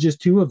 or there's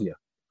just 2 of you,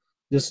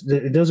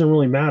 it doesn't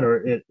really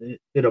matter.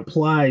 It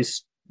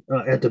applies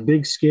at the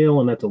big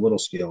scale and at the little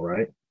scale,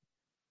 right?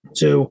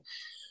 So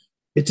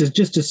it's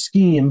just a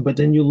scheme, but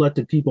then you let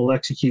the people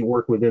execute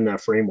work within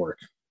that framework.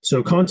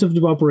 So concept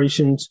of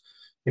operations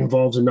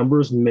involves a number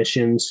of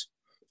missions,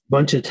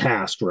 bunch of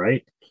tasks,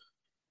 right?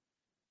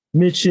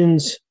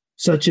 Missions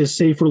such as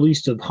safe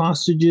release of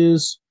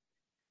hostages,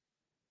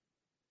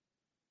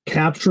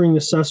 capturing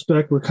the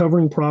suspect,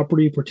 recovering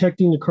property,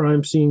 protecting the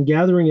crime scene,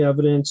 gathering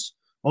evidence,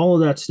 all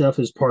of that stuff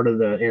is part of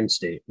the end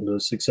state, the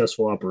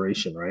successful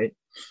operation, right?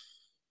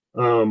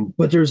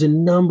 But there's a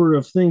number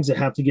of things that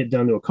have to get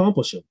done to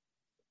accomplish them.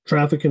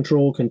 Traffic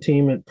control,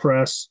 containment,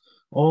 press,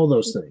 all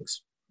those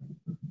things.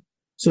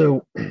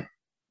 So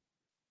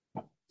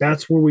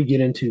that's where we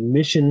get into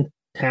mission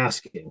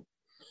tasking.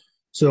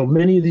 So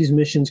many of these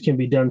missions can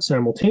be done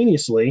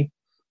simultaneously,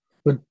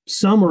 but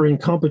some are in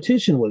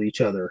competition with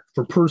each other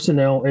for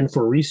personnel and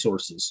for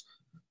resources.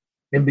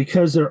 And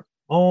because they're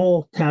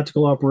all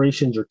tactical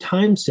operations are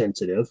time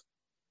sensitive,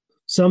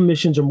 some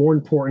missions are more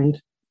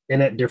important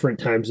and at different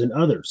times than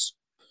others.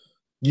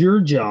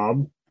 Your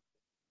job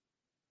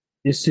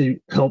is to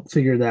help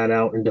figure that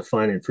out and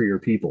define it for your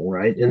people,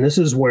 right? And this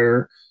is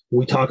where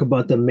we talk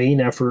about the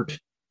main effort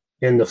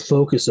and the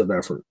focus of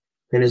effort.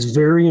 And it's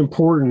very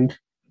important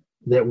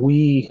that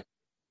we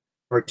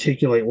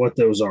articulate what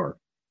those are.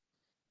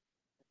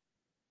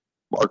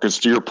 Marcus,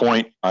 to your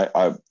point,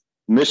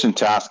 mission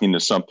tasking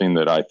is something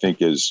that I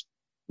think is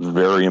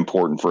very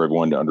important for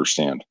everyone to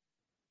understand.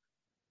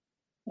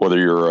 Whether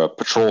you're a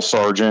patrol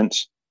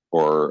sergeant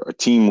or a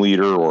team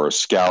leader or a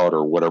scout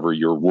or whatever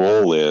your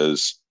role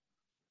is,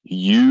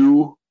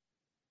 you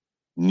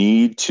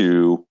need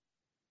to,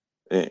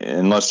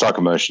 and let's talk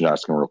about mission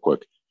tasking real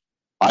quick.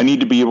 I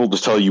need to be able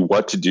to tell you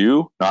what to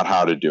do, not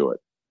how to do it.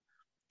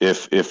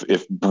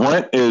 If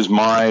Brent is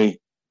my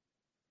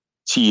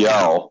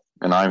TL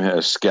and I'm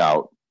his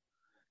scout,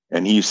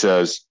 and he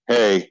says,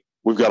 hey,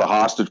 we've got a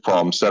hostage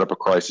problem, set up a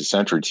crisis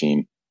entry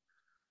team,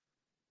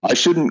 I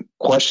shouldn't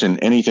question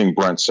anything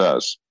Brent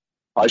says.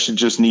 I should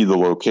just need the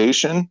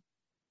location,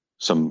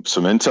 some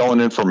intel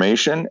and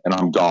information, and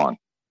I'm gone.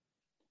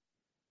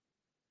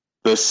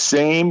 The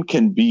same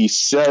can be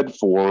said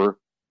for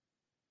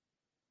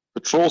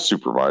patrol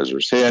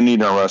supervisors. Hey, I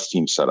need an arrest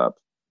team set up.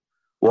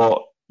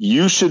 Well,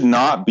 you should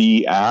not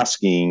be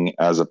asking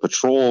as a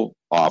patrol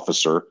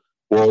officer,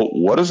 well,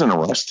 what is an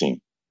arrest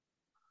team?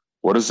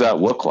 What does that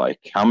look like?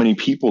 How many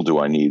people do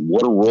I need?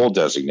 What are role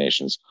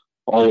designations?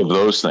 All of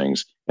those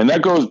things. And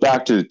that goes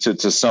back to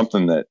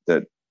something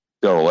that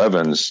Daryl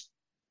Evans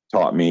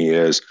taught me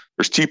is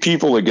there's two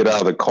people that get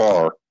out of the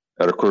car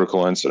at a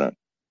critical incident.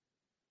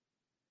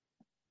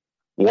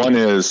 One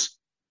is,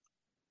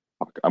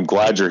 I'm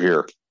glad you're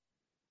here.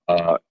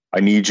 I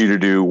need you to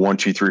do 1,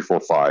 2, 3, 4,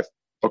 5.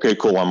 Okay,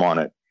 cool, I'm on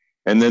it.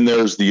 And then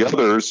there's the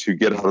others who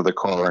get out of the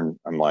car and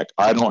I'm like,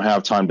 I don't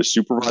have time to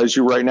supervise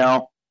you right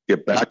now.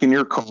 Get back in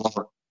your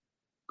car,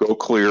 go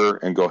clear,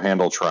 and go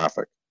handle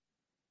traffic.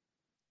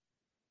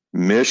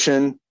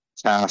 Mission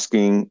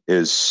tasking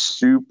is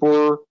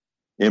super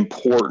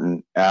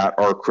important at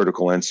our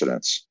critical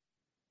incidents.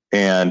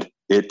 And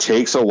it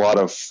takes a lot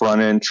of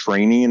front-end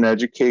training and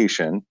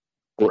education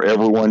for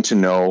everyone to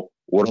know,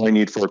 what do I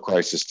need for a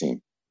crisis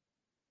team?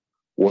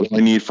 What do I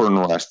need for an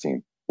arrest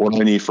team? What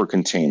do I need for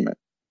containment?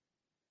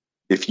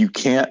 If you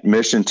can't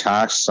mission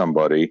task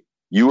somebody,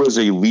 you as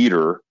a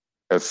leader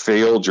have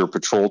failed your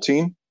patrol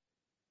team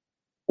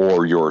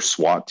or your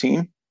SWAT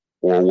team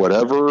or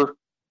whatever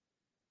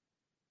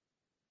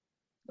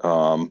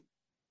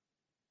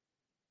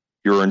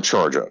you're in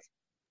charge of.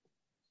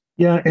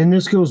 Yeah, and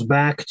this goes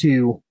back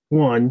to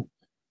one,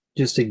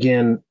 just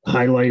again,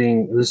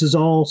 highlighting this is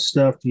all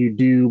stuff you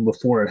do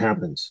before it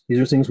happens. These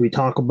are things we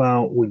talk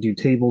about. We do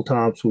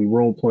tabletops, we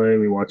role play,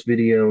 we watch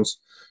videos.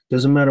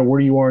 Doesn't matter where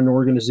you are in the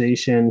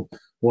organization,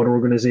 what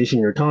organization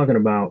you're talking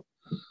about.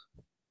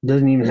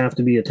 Doesn't even have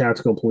to be a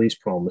tactical police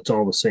problem. It's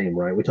all the same,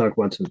 right? We talk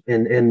about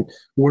and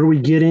where we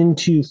get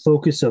into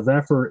focus of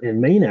effort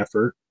and main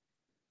effort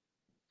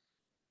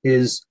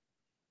is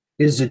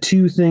the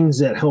two things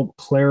that help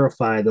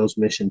clarify those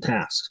mission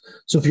tasks.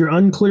 So if you're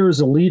unclear as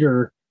a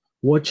leader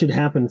what should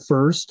happen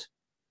first,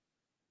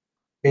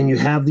 and you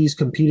have these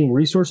competing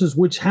resources,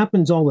 which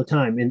happens all the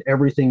time in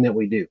everything that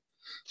we do.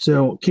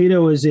 So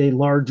CATO is a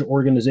large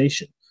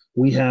organization.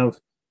 We have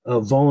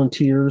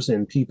volunteers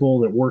and people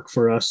that work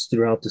for us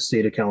throughout the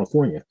state of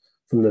California,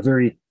 from the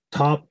very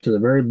top to the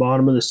very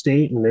bottom of the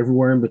state and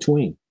everywhere in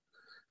between.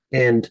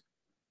 And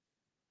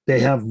they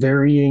have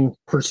varying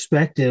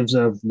perspectives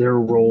of their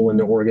role in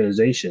the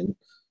organization.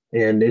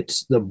 And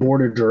it's the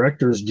board of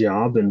directors'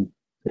 job and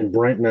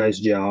Brent and I's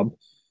job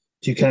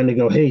to kind of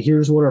go, hey,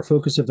 here's what our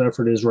focus of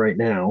effort is right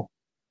now.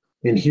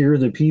 And here are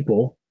the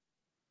people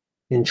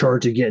in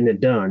charge of getting it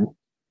done.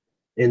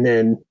 And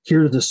then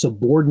here are the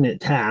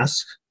subordinate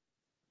tasks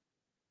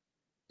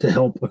to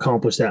help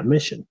accomplish that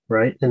mission,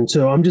 right? And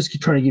so I'm just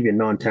trying to give you a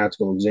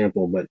non-tactical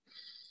example. But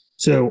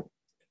so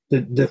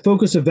the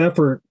focus of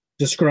effort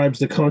describes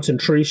the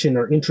concentration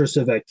or interest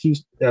of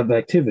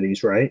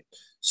activities, right?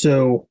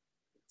 So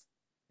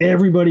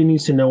everybody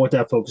needs to know what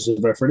that focus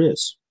of effort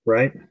is,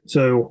 right?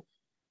 So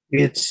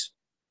it's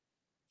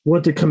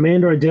what the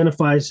commander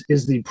identifies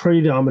as the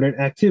predominant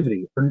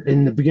activity.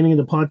 In the beginning of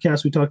the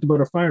podcast, we talked about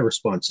a fire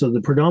response. So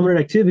the predominant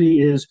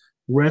activity is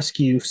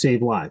rescue,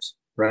 save lives,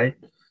 right?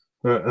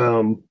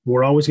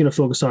 We're always going to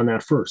focus on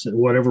that first,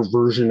 whatever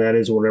version that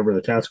is, whatever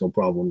the tactical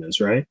problem is,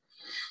 right?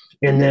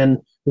 And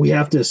then we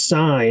have to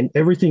assign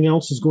everything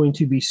else is going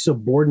to be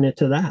subordinate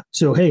to that.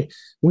 So, hey,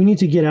 we need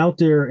to get out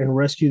there and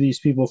rescue these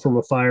people from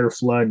a fire,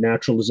 flood,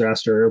 natural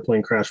disaster,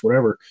 airplane crash,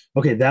 whatever.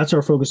 Okay, that's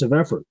our focus of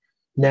effort.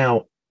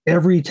 Now,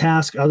 every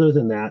task other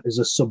than that is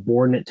a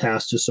subordinate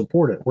task to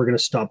support it. We're going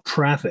to stop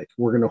traffic.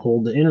 We're going to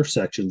hold the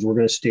intersections. We're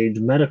going to stage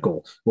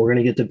medical. We're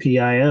going to get the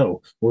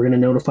PIO. We're going to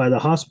notify the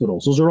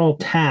hospitals. Those are all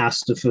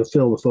tasks to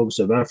fulfill the focus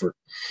of effort.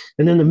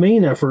 And then the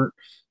main effort,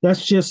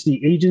 that's just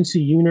the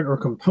agency unit or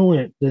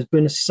component that's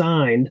been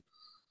assigned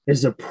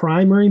as the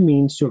primary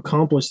means to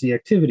accomplish the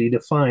activity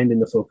defined in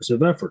the focus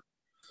of effort.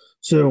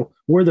 So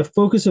where the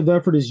focus of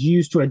effort is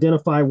used to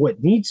identify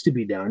what needs to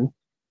be done,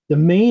 the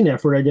main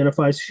effort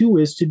identifies who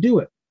is to do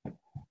it.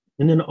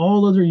 And then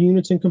all other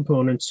units and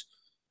components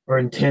are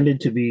intended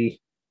to be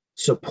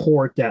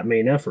support that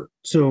main effort.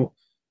 So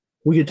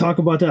we could talk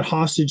about that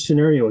hostage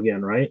scenario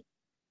again, right?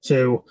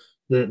 So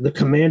the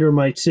commander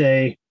might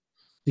say,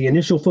 the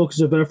initial focus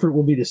of effort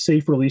will be the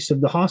safe release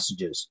of the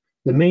hostages.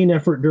 The main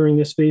effort during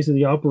this phase of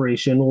the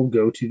operation will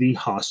go to the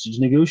hostage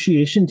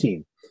negotiation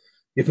team.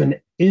 If an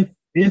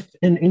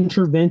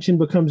intervention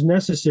becomes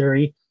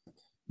necessary,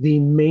 the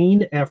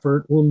main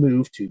effort will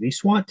move to the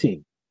SWAT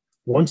team.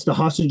 Once the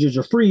hostages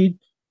are freed,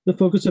 the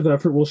focus of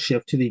effort will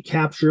shift to the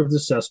capture of the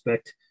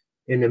suspect,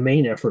 and the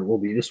main effort will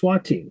be the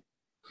SWAT team.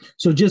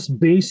 So just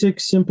basic,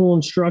 simple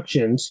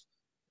instructions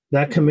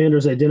that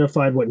commander's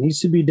identified what needs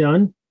to be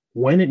done,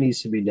 when it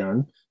needs to be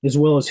done, as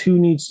well as who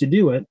needs to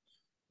do it.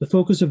 The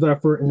focus of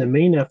effort and the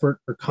main effort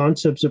are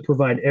concepts that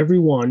provide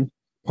everyone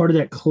part of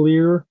that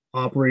clear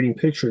operating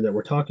picture that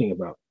we're talking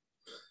about.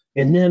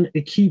 And then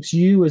it keeps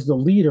you as the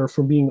leader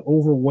from being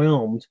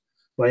overwhelmed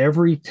by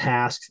every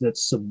task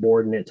that's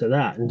subordinate to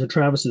that. And to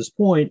Travis's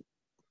point,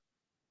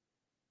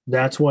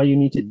 that's why you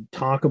need to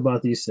talk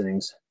about these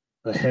things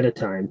ahead of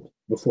time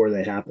before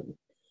they happen.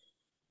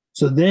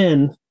 So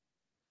then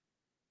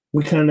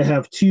we kind of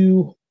have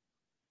two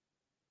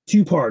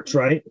parts,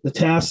 right? The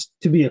task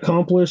to be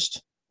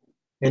accomplished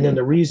and then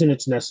the reason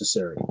it's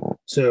necessary.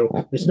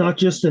 So it's not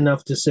just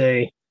enough to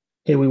say,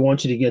 hey, we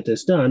want you to get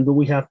this done, but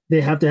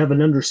they have to have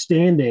an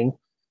understanding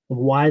of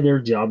why their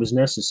job is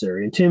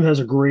necessary. And Tim has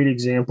a great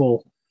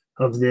example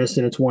of this,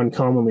 and it's one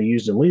commonly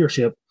used in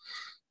leadership.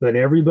 But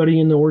everybody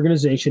in the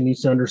organization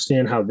needs to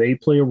understand how they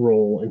play a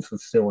role in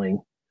fulfilling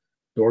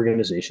the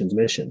organization's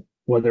mission,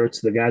 whether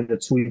it's the guy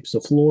that sweeps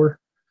the floor,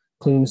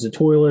 cleans the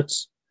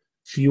toilets,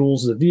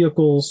 fuels the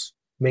vehicles,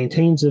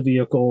 maintains the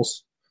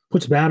vehicles,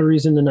 puts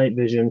batteries in the night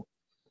vision.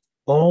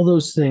 All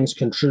those things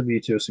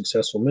contribute to a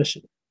successful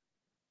mission.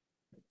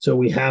 So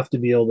we have to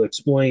be able to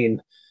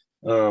explain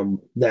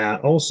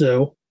that.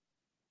 Also,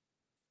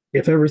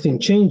 if everything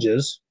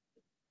changes,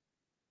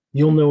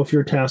 you'll know if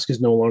your task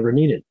is no longer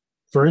needed.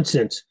 For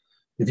instance,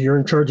 if you're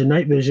in charge of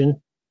night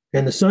vision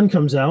and the sun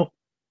comes out,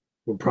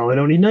 we probably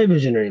don't need night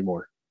vision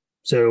anymore.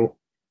 So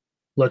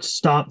let's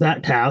stop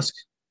that task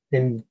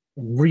and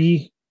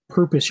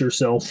repurpose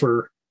yourself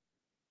for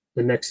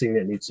the next thing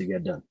that needs to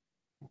get done.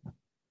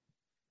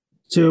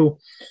 So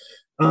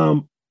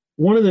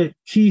one of the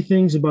key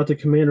things about the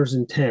commander's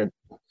intent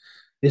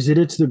is that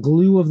it's the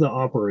glue of the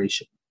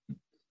operation.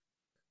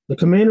 The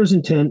commander's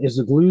intent is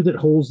the glue that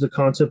holds the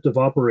concept of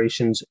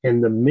operations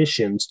and the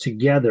missions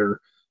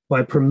together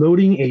by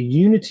promoting a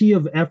unity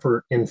of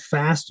effort in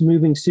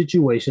fast-moving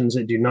situations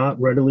that do not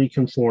readily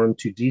conform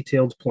to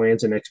detailed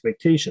plans and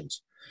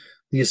expectations.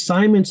 The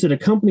assignments that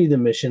accompany the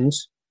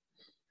missions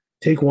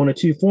take one of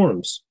two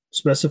forms.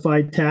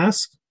 Specified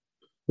tasks.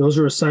 Those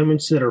are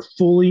assignments that are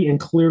fully and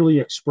clearly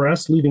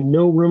expressed, leaving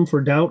no room for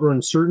doubt or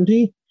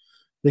uncertainty.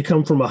 They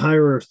come from a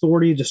higher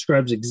authority,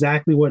 describes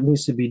exactly what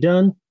needs to be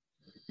done.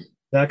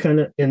 That kind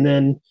of, and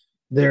then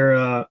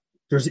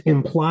there's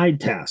implied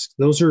tasks.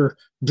 Those are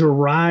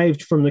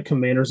derived from the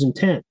commander's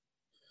intent.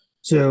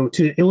 So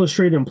to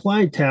illustrate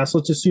implied tasks,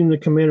 let's assume the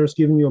commander has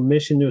given you a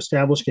mission to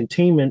establish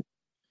containment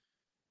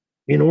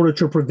in order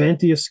to prevent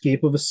the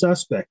escape of a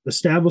suspect.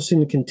 Establishing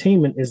the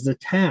containment is the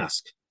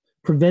task.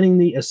 Preventing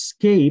the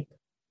escape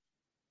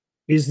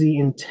is the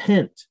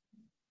intent.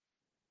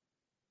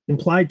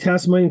 Implied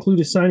tasks might include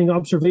assigning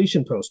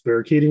observation posts,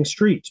 barricading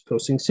streets,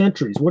 posting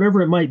sentries,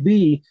 whatever it might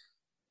be.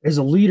 As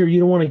a leader, you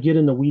don't want to get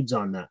in the weeds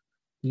on that.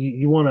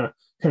 You want to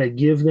kind of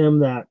give them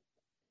that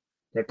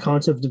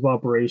concept of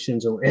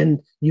operations, and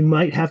you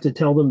might have to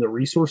tell them the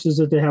resources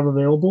that they have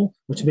available,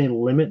 which may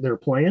limit their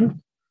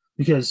plan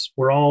because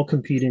we're all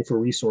competing for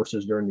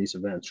resources during these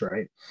events,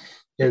 right?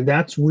 And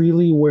that's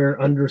really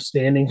where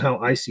understanding how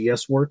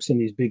ICS works in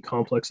these big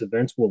complex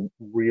events will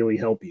really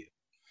help you.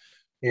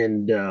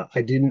 And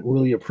I didn't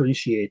really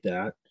appreciate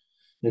that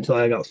until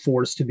I got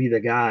forced to be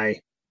the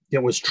guy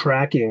that was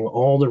tracking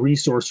all the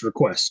resource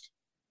requests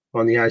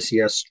on the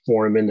ICS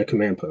forum in the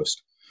command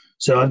post.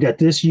 So I've got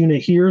this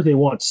unit here. They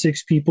want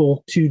 6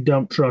 people, 2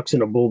 dump trucks,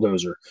 and a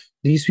bulldozer.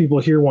 These people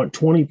here want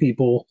 20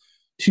 people,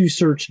 2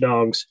 search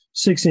dogs,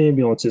 6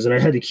 ambulances. And I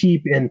had to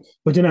keep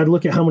but then I'd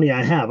look at how many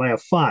I have. I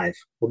have 5.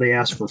 Well, they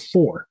asked for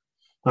 4.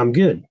 I'm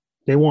good.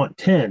 They want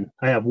 10.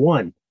 I have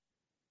 1.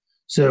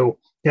 So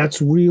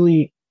that's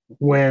really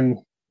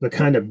when the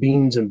kind of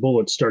beans and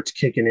bullets starts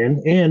kicking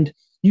in. And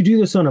you do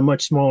this on a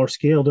much smaller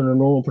scale than a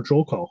normal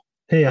patrol call.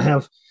 Hey, I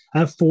have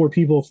 4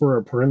 people for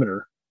a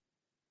perimeter.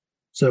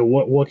 So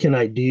what can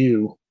I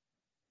do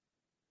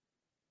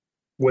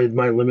with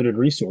my limited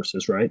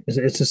resources, right?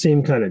 It's the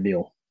same kind of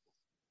deal.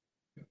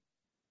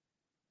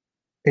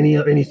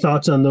 Any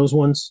thoughts on those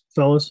ones,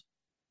 fellas?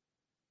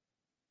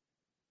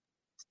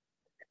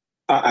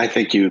 I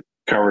think you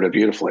covered it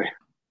beautifully.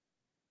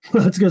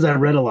 That's because I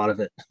read a lot of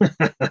it.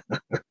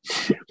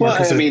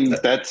 Well, I mean,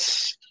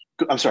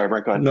 I'm sorry,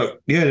 Brent, go ahead.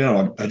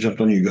 No, I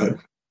jumped on you. Go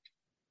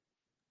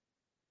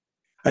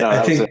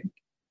ahead.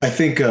 I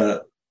think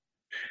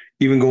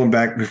even going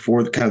back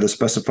before the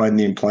specified and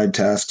the implied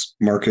tasks,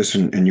 Marcus,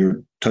 and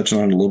you're touching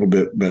on it a little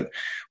bit, but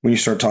when you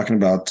start talking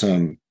about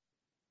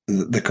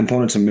the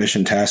components of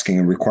mission tasking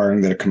and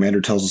requiring that a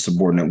commander tells a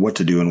subordinate what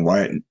to do and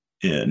why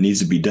it needs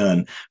to be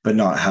done, but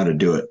not how to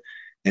do it.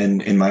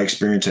 And in my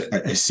experience,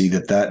 I see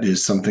that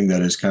is something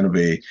that is kind of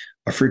a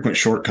frequent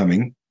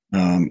shortcoming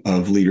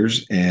of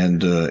leaders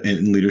and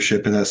in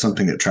leadership. And that's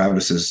something that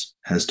Travis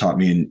has taught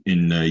me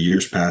in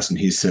years past. And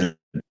he said,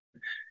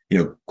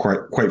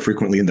 quite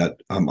frequently in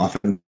that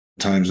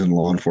oftentimes in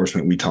law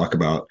enforcement, we talk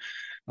about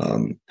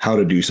how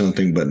to do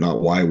something, but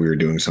not why we were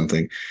doing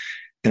something.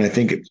 And I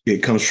think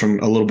it comes from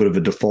a little bit of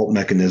a default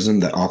mechanism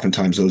that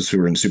oftentimes those who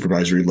are in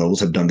supervisory levels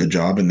have done the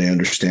job and they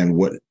understand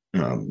what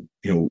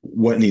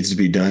needs to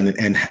be done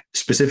and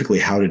specifically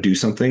how to do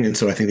something. And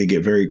so I think they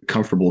get very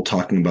comfortable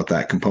talking about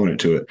that component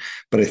to it.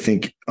 But I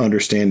think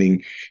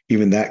understanding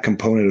even that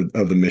component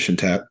of the mission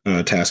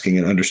tasking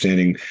and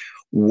understanding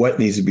what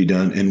needs to be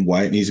done and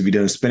why it needs to be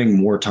done, spending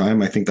more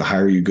time. I think the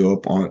higher you go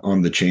up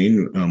on the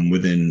chain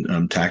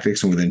within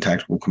tactics and within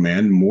tactical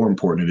command, the more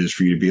important it is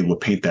for you to be able to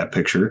paint that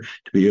picture,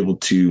 to be able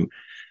to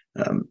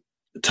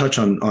touch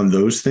on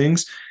those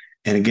things.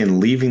 And again,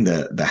 leaving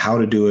the how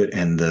to do it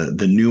and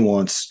the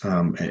nuance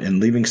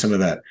and leaving some of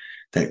that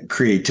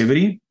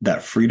creativity,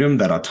 that freedom,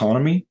 that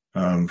autonomy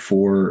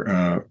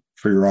for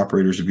your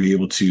operators to be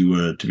able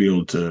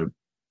to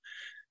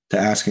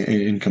ask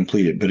and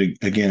complete it. But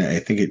again, I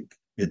think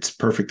it's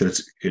perfect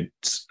that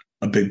it's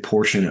a big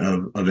portion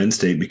of end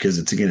state because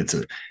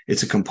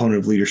it's a component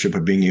of leadership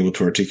of being able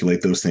to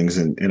articulate those things.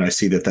 And I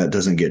see that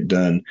doesn't get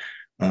done.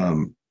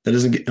 That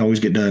doesn't always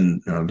get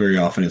done very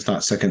often. It's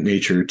not second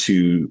nature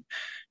to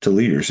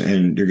leaders.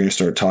 And you're going to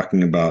start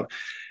talking about,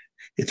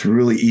 it's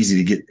really easy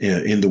to get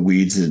in the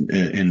weeds and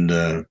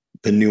the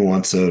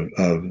nuance of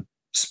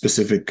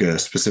specific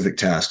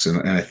tasks.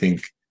 And I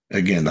think,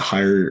 again, the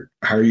higher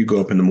you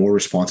go up and the more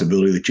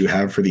responsibility that you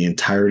have for the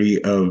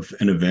entirety of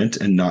an event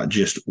and not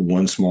just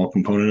one small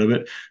component of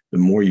it, the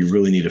more you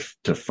really need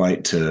to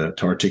fight to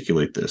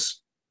articulate this.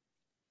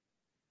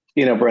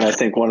 Brent, I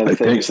think one of the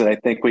things that I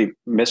think we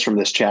miss from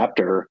this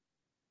chapter,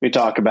 we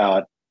talk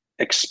about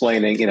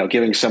explaining,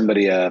 giving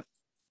somebody a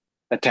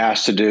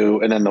task to do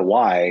and then the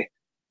why.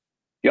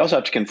 You also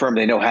have to confirm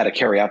they know how to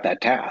carry out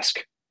that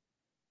task.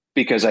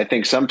 Because I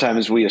think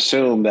sometimes we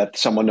assume that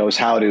someone knows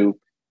how to,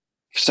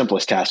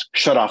 simplest task,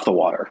 shut off the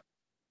water,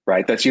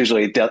 right? That's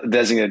usually a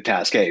designated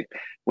task. Hey,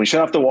 when you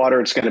shut off the water,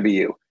 it's going to be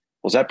you.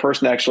 Well, does that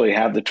person actually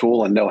have the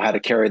tool and know how to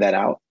carry that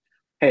out?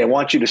 Hey, I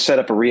want you to set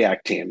up a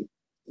react team.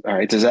 All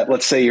right.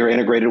 Let's say you're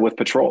integrated with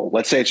patrol.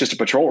 Let's say it's just a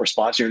patrol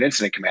response. You're an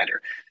incident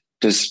commander.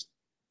 Does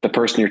the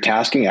person you're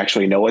tasking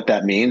actually know what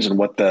that means and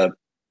what the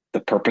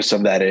purpose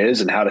of that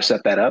is and how to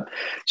set that up?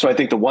 So I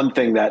think the one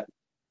thing that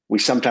we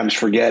sometimes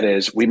forget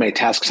is we may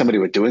task somebody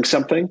with doing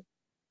something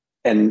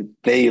and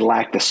they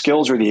lack the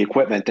skills or the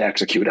equipment to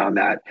execute on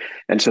that.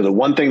 And so the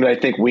one thing that I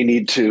think we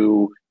need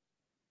to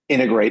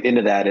integrate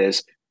into that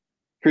is,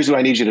 here's what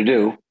I need you to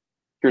do.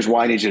 Here's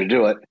why I need you to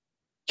do it.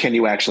 Can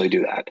you actually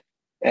do that?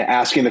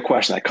 Asking the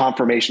question, that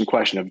confirmation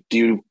question of,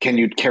 can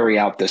you carry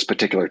out this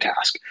particular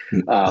task?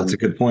 That's a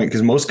good point,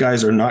 because most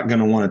guys are not going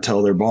to want to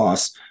tell their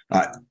boss,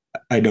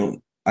 I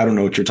don't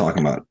know what you're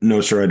talking about.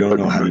 No, sir, I don't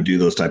know how to do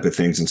those type of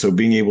things. And so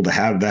being able to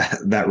have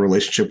that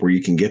relationship where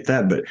you can get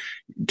that, but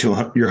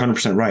you're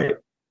 100% right.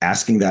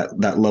 Asking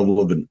that level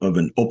of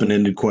an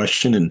open-ended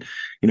question and,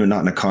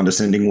 not in a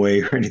condescending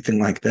way or anything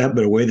like that,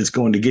 but a way that's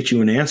going to get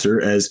you an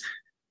answer as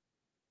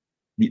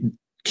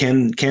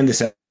can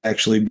this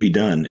actually be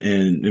done?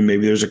 And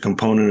maybe there's a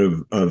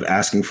component of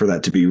asking for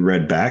that to be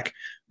read back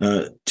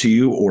to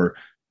you, or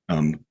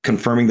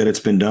confirming that it's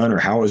been done or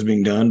how it was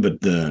being done. But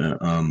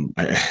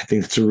I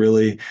think it's a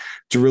really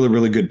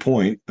good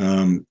point.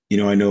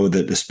 I know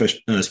that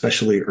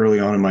especially early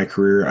on in my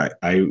career,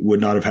 I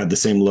would not have had the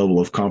same level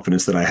of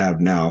confidence that I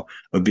have now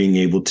of being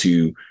able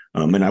to,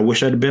 and I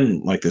wish I'd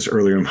been like this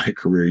earlier in my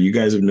career. You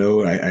guys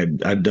know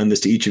I've done this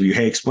to each of you.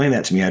 Hey, explain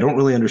that to me. I don't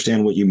really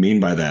understand what you mean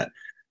by that.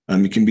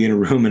 You can be in a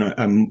room, and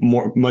I'm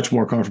much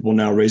more comfortable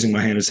now raising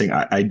my hand and saying,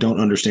 I don't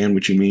understand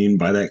what you mean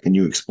by that. Can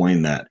you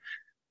explain that?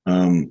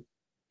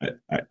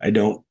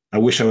 I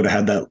wish I would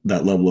have had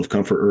that level of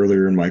comfort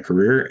earlier in my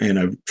career. And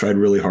I've tried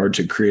really hard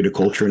to create a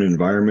culture and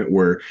environment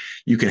where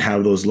you can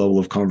have those level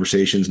of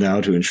conversations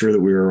now to ensure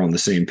that we are on the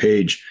same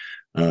page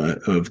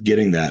of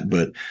getting that.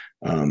 But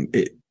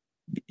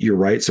you're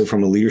right. So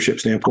from a leadership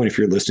standpoint, if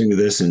you're listening to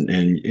this and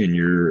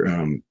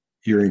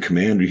you're in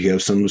command, or you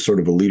have some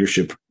sort of a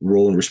leadership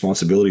role and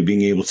responsibility,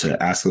 being able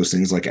to ask those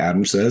things like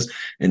Adam says,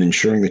 and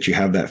ensuring that you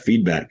have that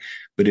feedback.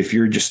 But if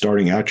you're just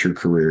starting out your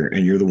career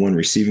and you're the one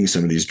receiving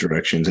some of these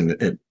directions,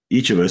 and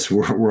each of us,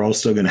 we're all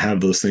still going to have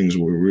those things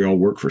where we all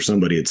work for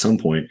somebody at some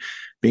point,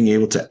 being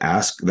able to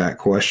ask that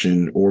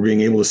question or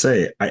being able to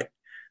say, I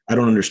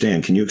don't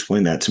understand. Can you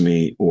explain that to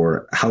me?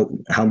 Or how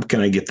can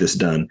I get this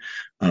done?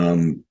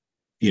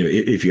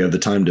 If you have the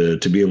time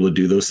to be able to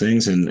do those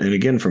things. And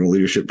again, from a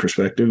leadership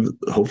perspective,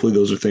 hopefully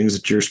those are things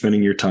that you're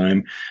spending your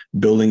time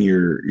building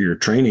your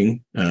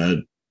training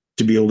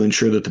to be able to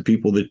ensure that the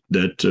people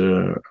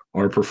that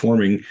are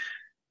performing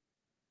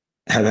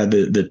have had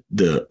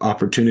the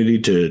opportunity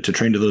to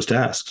train to those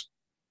tasks.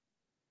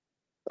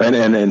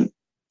 And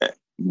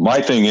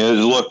my thing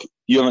is, look,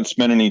 you haven't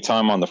spent any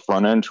time on the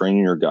front end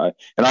training your guy.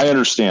 And I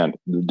understand,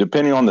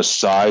 depending on the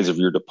size of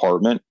your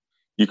department,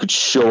 you could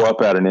show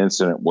up at an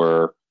incident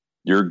where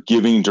you're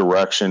giving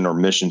direction or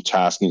mission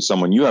tasking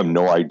someone, you have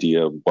no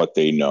idea what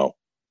they know.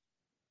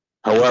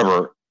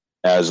 However,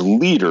 as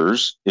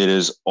leaders, it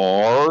is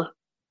our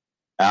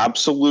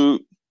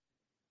absolute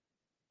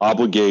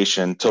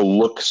obligation to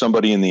look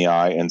somebody in the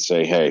eye and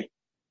say, hey,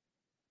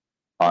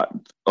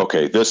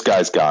 okay, this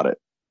guy's got it.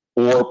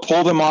 Or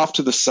pull them off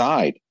to the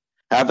side.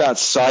 Have that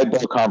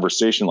sidebar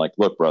conversation like,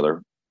 look,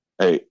 brother,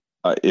 hey,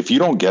 if you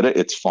don't get it,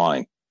 it's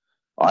fine.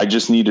 I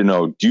just need to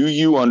know, do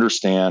you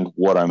understand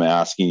what I'm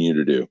asking you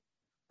to do?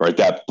 Right?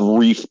 That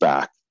brief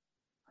back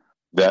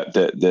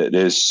that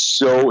is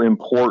so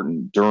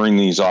important during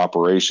these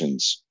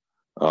operations.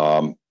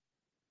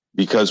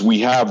 Because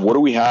what do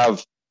we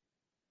have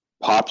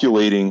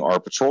populating our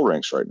patrol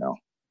ranks right now?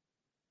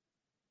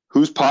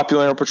 Who's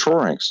populating our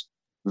patrol ranks?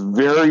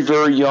 Very,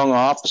 very young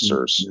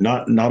officers.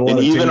 Not a lot of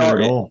tenure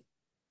at all.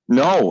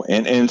 No.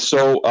 And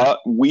so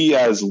we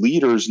as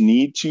leaders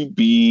need to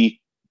be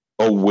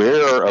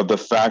aware of the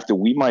fact that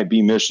we might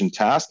be mission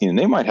tasking and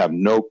they might have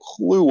no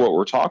clue what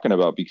we're talking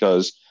about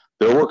because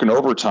they're working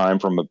overtime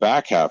from a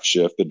back half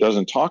shift that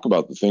doesn't talk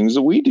about the things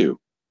that we do.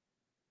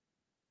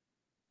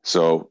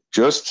 So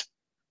just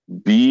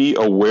be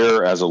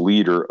aware as a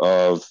leader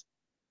of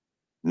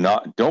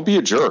don't be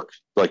a jerk.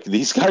 Like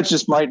these guys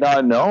just might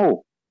not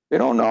know. They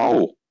don't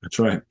know. That's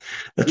right.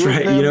 Give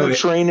them the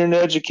training and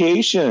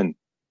education.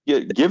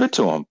 Give it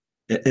to them.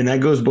 And that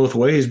goes both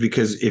ways,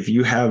 because if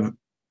you have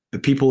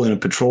people in a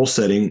patrol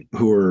setting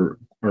who are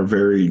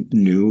very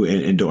new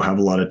and don't have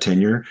a lot of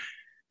tenure,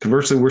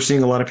 conversely, we're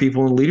seeing a lot of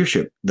people in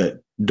leadership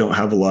that don't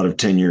have a lot of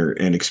tenure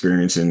and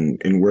experience in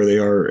where they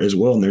are as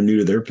well, and they're new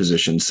to their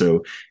position.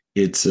 So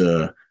it's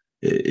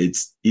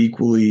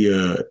equally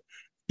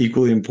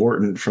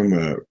important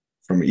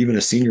from even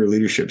a senior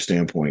leadership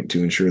standpoint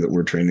to ensure that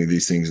we're training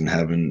these things and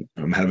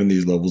having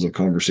these levels of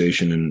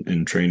conversation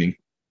and training.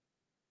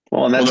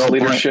 Well, and that's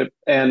leadership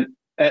and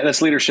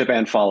that's leadership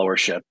and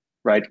followership,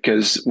 right?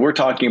 Because we're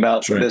talking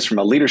about this from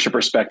a leadership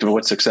perspective of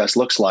what success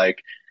looks like,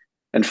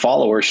 and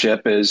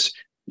followership is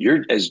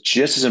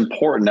just as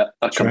important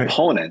a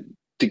component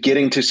to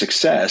getting to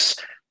success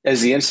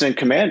as the incident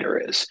commander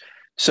is.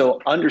 So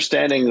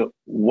understanding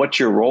what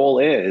your role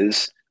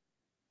is,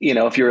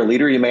 if you're a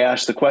leader, you may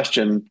ask the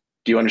question,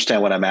 do you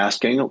understand what I'm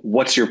asking?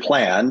 What's your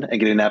plan? And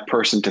getting that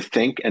person to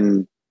think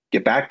and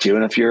get back to you.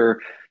 And if you're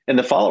in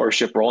the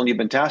followership role and you've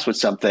been tasked with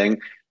something,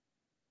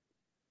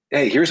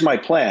 hey, here's my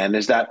plan.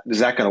 Is that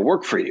going to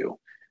work for you?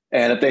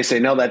 And if they say,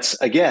 no, that's,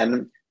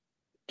 again,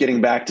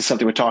 getting back to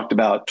something we talked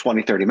about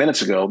 20, 30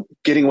 minutes ago,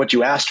 getting what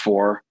you asked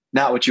for,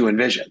 not what you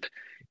envisioned.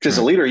 Because as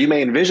a leader, you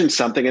may envision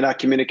something and not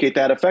communicate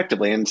that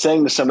effectively. And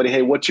saying to somebody,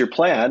 hey, what's your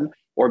plan?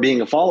 Or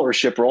being a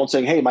followership role and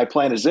saying, hey, my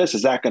plan is this.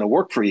 Is that going to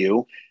work for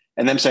you?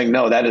 And them saying,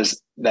 no,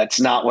 that's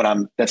not what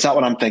I'm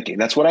thinking.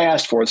 That's what I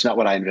asked for. It's not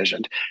what I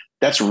envisioned.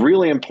 That's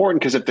really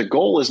important, because if the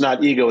goal is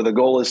not ego, the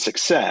goal is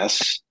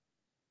success,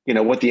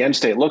 what the end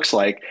state looks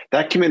like,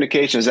 that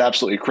communication is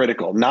absolutely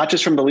critical, not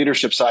just from the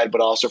leadership side, but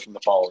also from the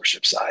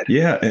followership side.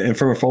 Yeah. And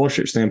from a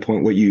followership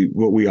standpoint,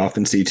 what we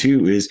often see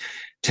too is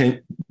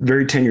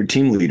very tenured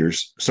team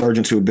leaders,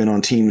 sergeants who have been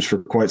on teams for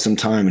quite some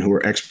time and who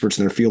are experts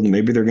in their field. And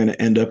maybe they're going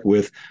to end up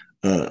with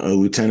a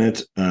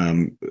lieutenant,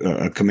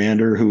 a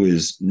commander who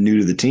is new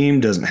to the team,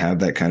 doesn't have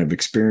that kind of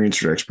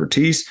experience or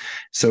expertise.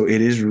 So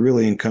it is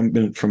really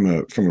incumbent from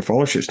a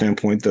followership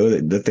standpoint, though,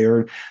 that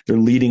they're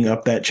leading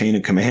up that chain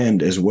of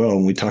command as well.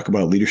 And we talk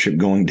about leadership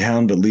going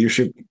down, but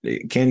leadership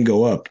can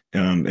go up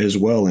as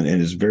well, and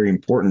is very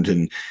important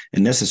and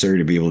necessary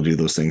to be able to do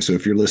those things. So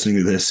if you're listening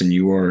to this and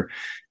you are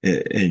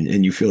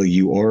and you feel like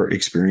you are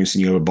experienced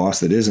and you have a boss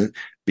that isn't,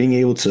 being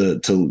able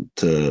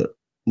to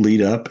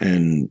lead up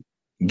and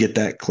get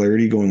that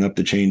clarity going up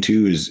the chain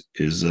too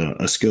is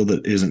a skill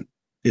that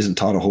isn't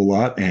taught a whole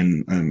lot.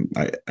 And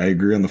I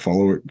agree on the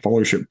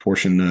followership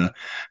portion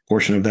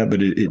of that,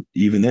 but it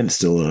even then it's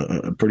still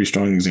a pretty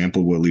strong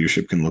example of what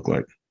leadership can look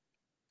like.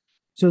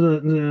 So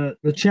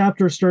the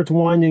chapter starts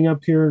winding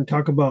up here and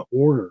talk about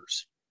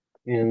orders.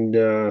 And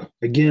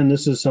again,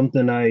 this is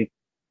something I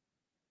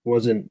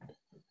wasn't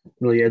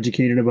really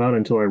educated about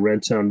until I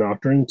read Sound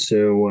Doctrine.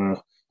 So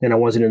and I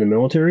wasn't in the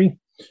military,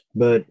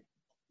 but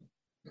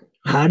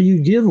how do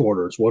you give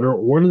orders? What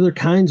are the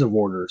kinds of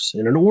orders?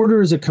 And an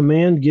order is a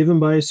command given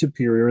by a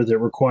superior that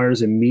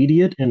requires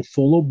immediate and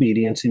full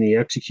obedience in the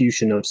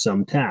execution of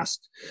some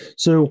task.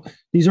 So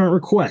these aren't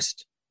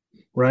requests,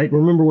 right?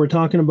 Remember, we're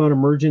talking about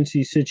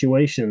emergency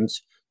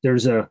situations.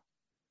 There's a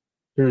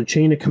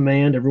chain of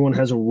command. Everyone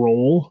has a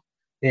role,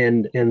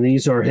 and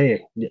these are,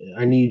 hey,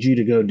 I need you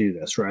to go do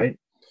this, right?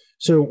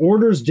 So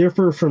orders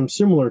differ from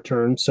similar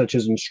terms such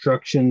as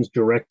instructions,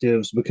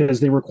 directives,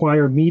 because they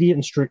require immediate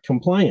and strict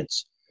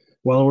compliance.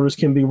 While orders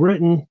can be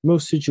written,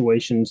 most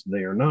situations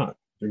they are not.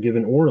 They're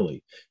given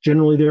orally.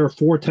 Generally, there are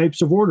 4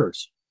 types of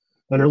orders.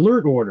 An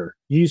alert order,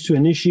 used to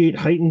initiate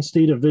heightened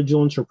state of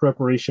vigilance or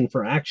preparation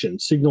for action,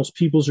 signals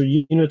peoples or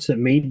units that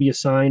may be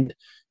assigned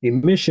a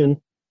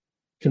mission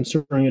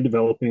concerning a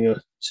developing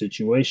a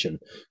situation.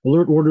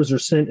 Alert orders are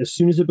sent as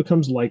soon as it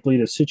becomes likely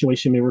that a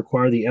situation may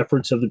require the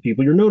efforts of the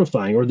people you're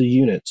notifying or the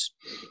units,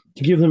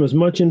 to give them as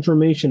much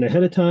information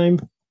ahead of time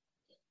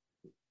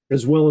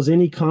as well as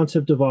any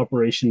concept of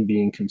operation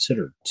being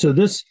considered. So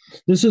this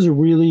is a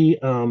really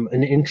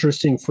an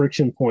interesting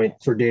friction point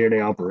for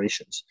day-to-day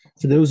operations.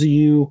 For those of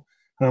you,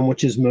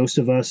 which is most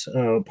of us,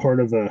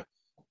 part of a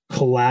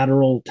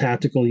collateral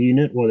tactical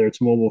unit, whether it's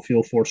mobile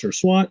field force or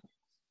SWAT,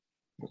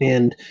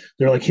 and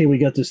they're like, hey, we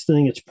got this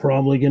thing, it's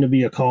probably going to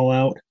be a call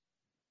out.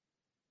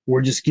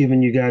 We're just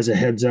giving you guys a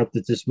heads up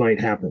that this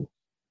might happen,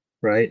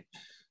 right?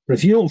 But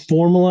if you don't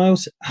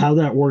formalize how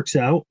that works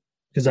out,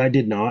 because I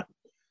did not,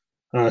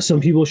 some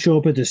people show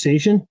up at the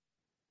station,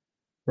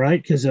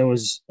 right? Because there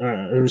was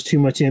too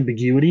much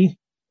ambiguity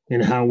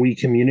in how we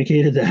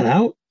communicated that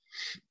out.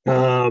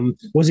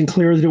 Wasn't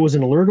clear that it was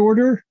an alert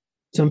order.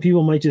 Some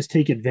people might just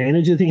take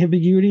advantage of the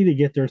ambiguity to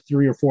get their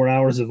 3 or 4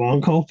 hours of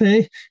on-call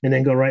pay and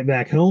then go right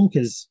back home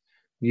because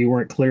you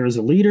weren't clear as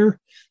a leader.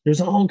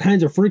 There's all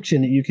kinds of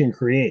friction that you can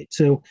create.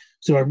 So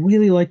I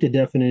really like the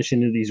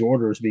definition of these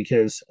orders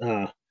because,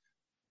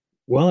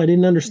 well, I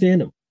didn't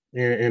understand them.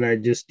 And I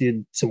just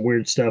did some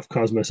weird stuff,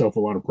 caused myself a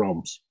lot of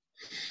problems.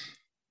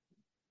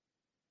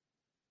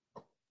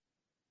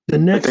 The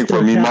next, I think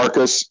for me,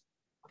 Marcus.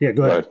 Yeah,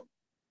 go ahead.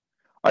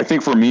 I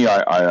think for me,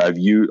 I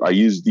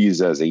use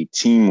these as a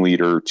team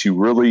leader to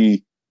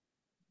really,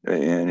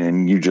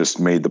 and you just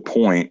made the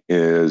point,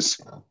 is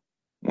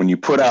when you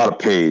put out a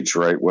page,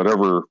 right,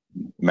 whatever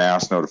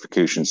mass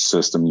notification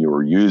system you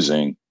are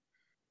using,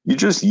 you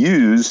just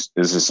use,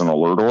 is this an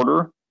alert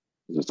order?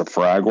 Is this a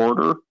frag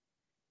order?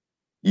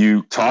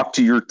 You talk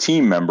to your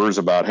team members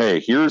about, hey,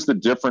 here's the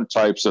different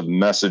types of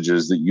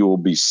messages that you will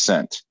be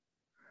sent.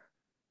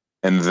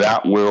 And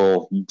that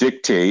will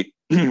dictate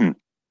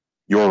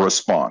your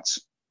response,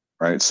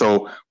 right?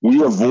 So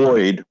we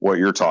avoid what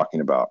you're talking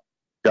about.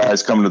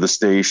 Guys come to the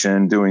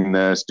station, doing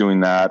this, doing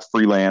that,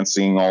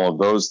 freelancing, all of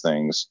those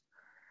things.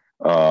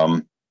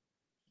 And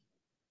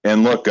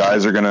look,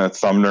 guys are going to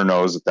thumb their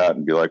nose at that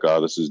and be like,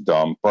 oh, this is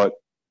dumb. But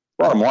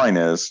bottom line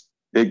is,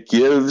 it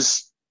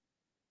gives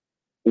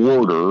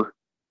order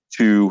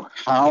to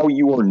how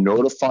you are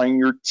notifying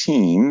your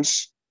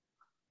teams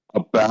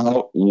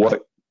about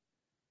what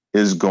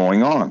is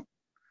going on.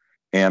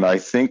 And I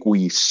think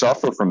we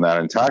suffer from that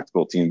in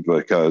tactical teams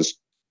because,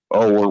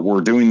 oh, we're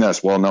doing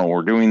this. Well, no,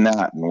 we're doing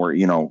that. And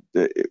we're,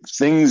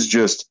 things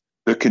just,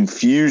 the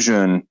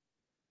confusion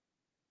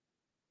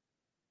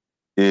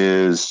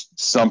is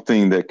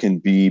something that can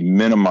be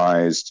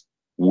minimized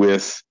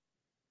with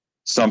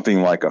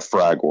something like a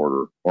frag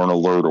order or an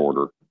alert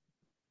order.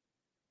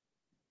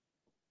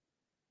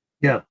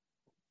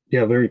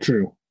 Yeah, very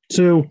true.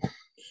 So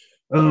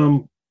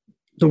the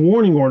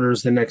warning order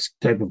is the next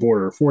type of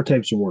order, 4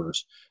 types of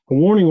orders. A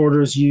warning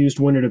order is used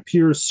when it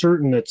appears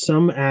certain that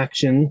some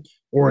action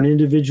or an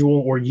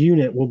individual or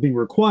unit will be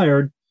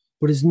required,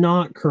 but is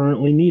not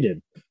currently needed.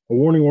 A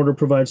warning order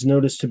provides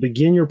notice to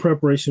begin your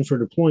preparations for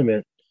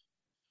deployment,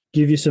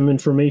 give you some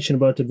information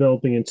about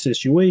developing a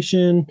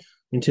situation,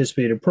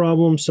 anticipated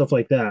problems, stuff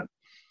like that.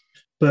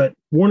 But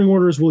warning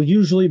orders will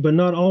usually, but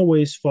not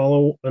always,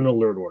 follow an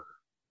alert order.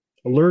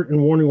 Alert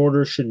and warning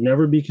orders should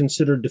never be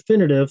considered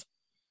definitive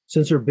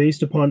since they're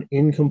based upon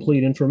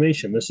incomplete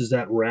information. This is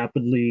that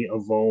rapidly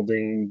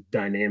evolving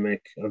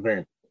dynamic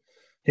event.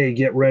 Hey,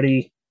 get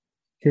ready.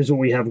 Here's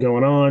what we have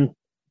going on.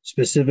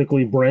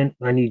 Specifically, Brent,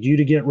 I need you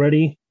to get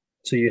ready.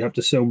 So you have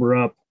to sober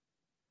up.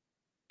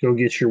 Go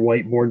get your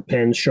whiteboard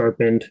pens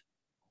sharpened.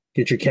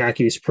 Get your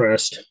khakis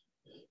pressed.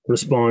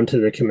 Respond to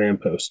the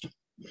command post.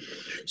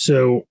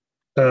 So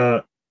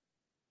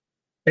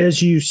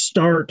as you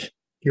start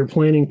your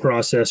planning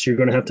process, you're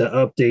going to have to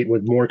update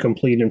with more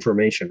complete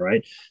information,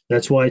 right?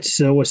 That's why it's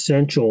so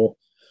essential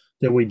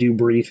that we do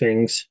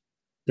briefings,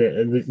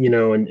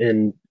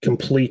 and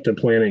complete the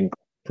planning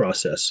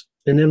process.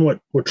 And then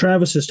what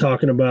Travis is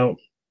talking about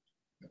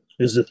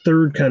is the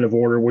third kind of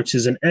order, which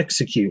is an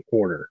execute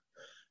order,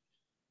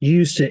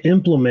 used to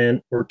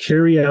implement or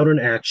carry out an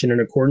action in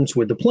accordance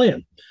with the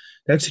plan.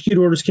 Execute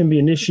orders can be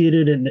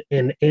initiated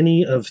in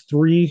any of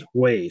 3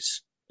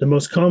 ways. The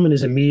most common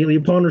is immediately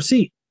upon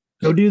receipt.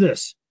 Go do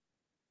this.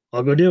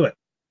 I'll go do it.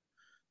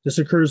 This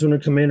occurs when a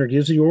commander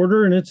gives the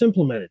order and it's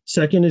implemented.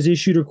 Second is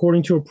issued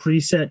according to a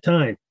preset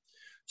time.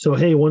 So,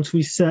 hey, once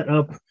we set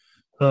up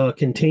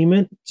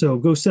containment, so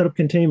go set up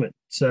containment,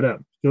 set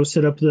up, go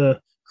set up the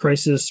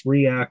crisis,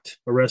 react,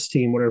 arrest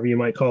team, whatever you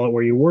might call it,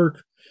 where you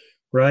work,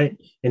 right?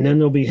 And then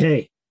there'll be,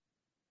 hey,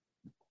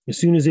 as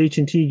soon as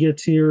H&T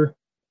gets here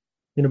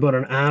in about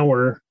an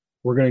hour,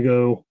 we're going to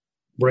go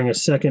bring a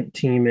second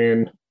team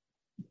in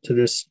to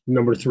this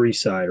number 3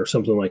 side or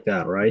something like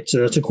that, right?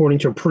 So that's according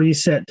to a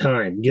preset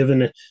time,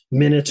 given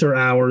minutes or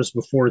hours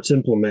before it's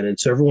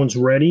implemented. So everyone's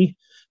ready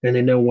and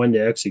they know when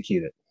to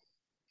execute it.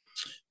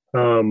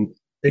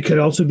 It could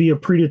also be a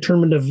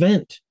predetermined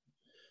event.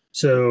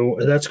 So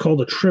that's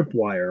called a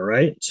tripwire,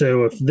 right?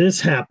 So if this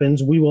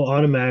happens, we will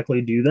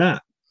automatically do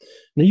that.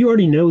 Now, you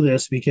already know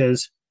this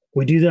because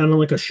we do that on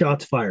like a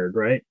shots fired,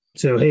 right?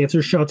 So, hey, if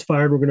there's shots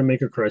fired, we're going to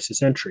make a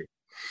crisis entry.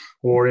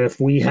 Or if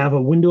we have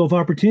a window of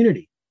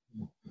opportunity,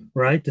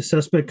 right? The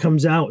suspect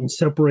comes out and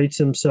separates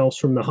themselves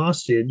from the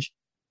hostage.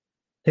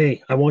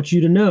 Hey, I want you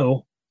to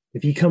know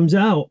if he comes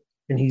out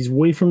and he's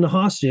away from the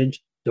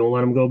hostage, don't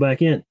let him go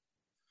back in,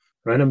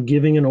 right? I'm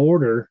giving an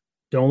order.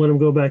 Don't let him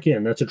go back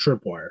in. That's a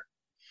tripwire.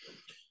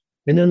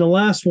 And then the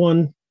last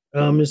one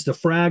is the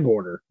frag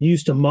order,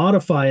 used to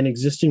modify an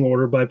existing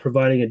order by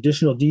providing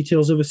additional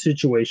details of a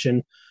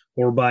situation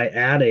or by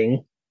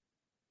adding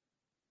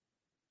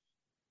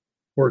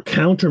or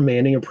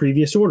countermanding a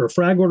previous order.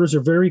 Frag orders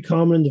are very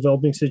common in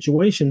developing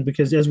situations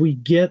because as we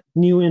get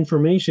new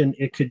information,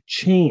 it could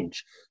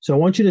change. So I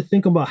want you to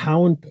think about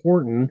how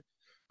important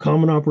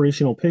common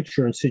operational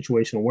picture and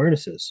situation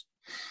awareness is.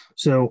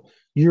 So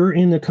you're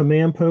in the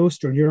command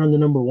post or you're on the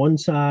number 1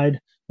 side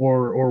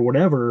or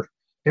whatever,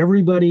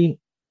 everybody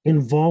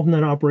involved in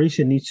that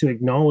operation needs to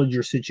acknowledge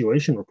your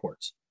situation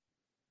reports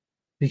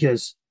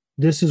because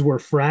this is where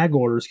frag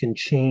orders can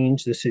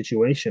change the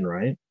situation,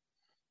 right?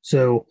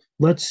 So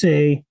let's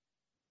say,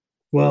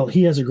 well,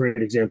 he has a great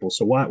example.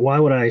 So why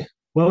would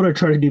I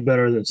try to do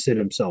better than Sid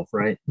himself,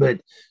 right?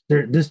 But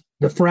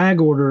the frag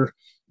order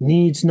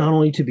needs not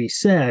only to be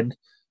said,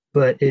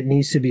 but it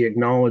needs to be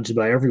acknowledged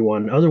by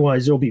everyone.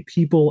 Otherwise, there'll be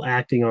people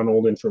acting on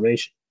old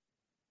information.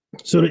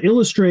 So to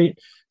illustrate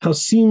how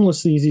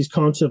seamlessly these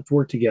concepts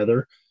work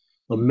together,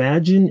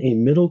 imagine a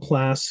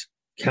middle-class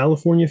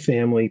California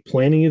family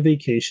planning a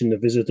vacation to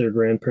visit their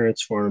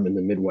grandparents' farm in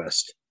the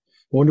Midwest.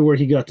 I wonder where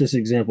he got this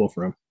example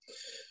from.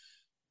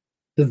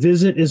 The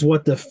visit is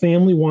what the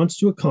family wants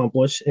to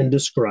accomplish and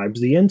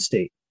describes the end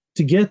state.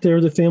 To get there,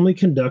 the family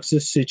conducts a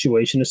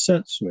situation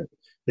assessment.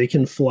 They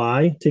can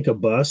fly, take a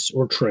bus,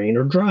 or train,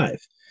 or drive.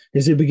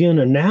 As they begin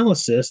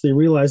analysis, they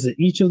realize that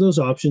each of those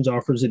options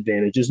offers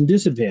advantages and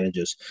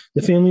disadvantages.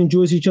 The family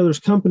enjoys each other's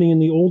company, and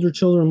the older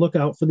children look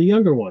out for the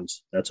younger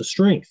ones. That's a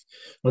strength.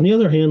 On the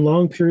other hand,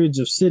 long periods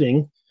of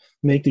sitting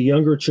make the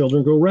younger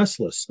children grow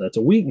restless. That's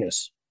a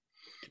weakness.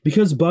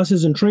 Because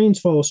buses and trains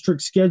follow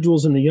strict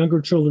schedules and the younger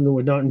children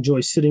would not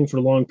enjoy sitting for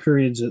long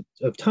periods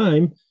of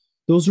time,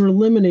 those are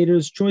eliminated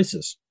as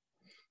choices.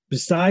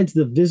 Besides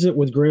the visit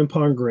with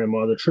grandpa and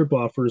grandma, the trip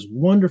offers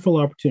wonderful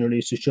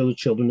opportunities to show the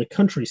children the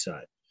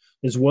countryside,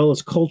 as well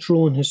as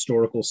cultural and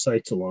historical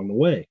sites along the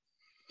way.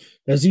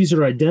 As these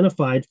are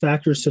identified,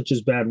 factors such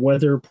as bad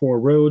weather, poor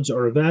roads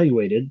are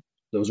evaluated.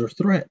 Those are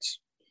threats.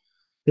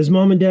 As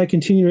mom and dad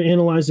continue to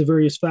analyze the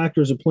various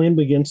factors, a plan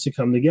begins to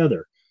come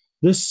together.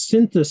 This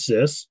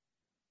synthesis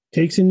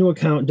takes into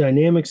account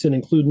dynamics that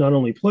include not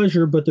only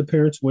pleasure, but the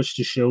parents' wish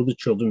to show the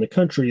children the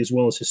country, as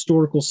well as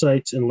historical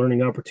sites and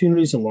learning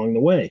opportunities along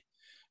the way.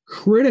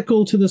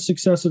 Critical to the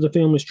success of the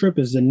family's trip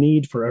is the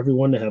need for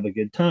everyone to have a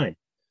good time.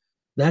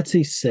 That's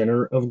a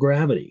center of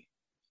gravity.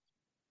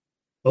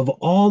 Of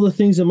all the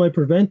things that might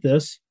prevent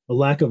this, a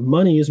lack of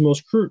money is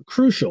most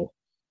crucial.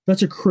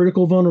 That's a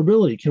critical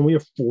vulnerability. Can we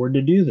afford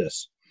to do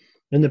this?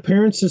 And the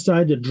parents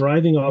decide that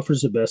driving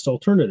offers the best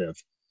alternative.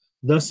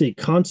 Thus, a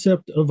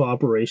concept of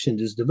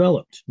operations is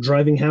developed.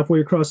 Driving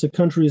halfway across the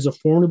country is a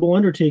formidable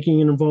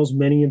undertaking and involves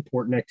many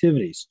important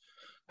activities.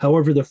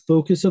 However, the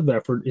focus of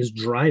effort is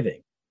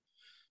driving.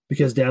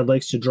 Because dad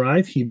likes to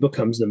drive, he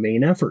becomes the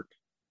main effort.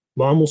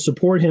 Mom will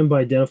support him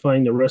by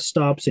identifying the rest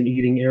stops and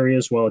eating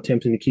areas while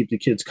attempting to keep the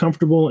kids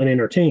comfortable and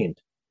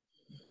entertained.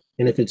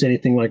 And if it's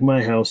anything like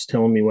my house,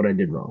 telling me what I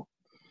did wrong.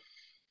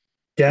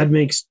 That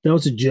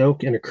was a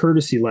joke, and a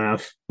courtesy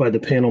laugh by the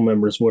panel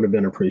members would have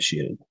been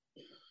appreciated.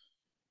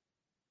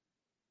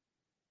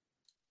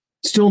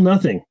 Still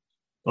nothing.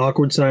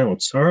 Awkward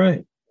silence. All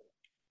right.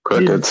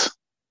 Crickets.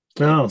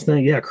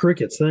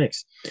 Crickets.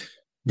 Thanks.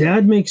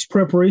 Dad makes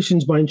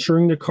preparations by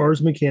ensuring the car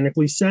is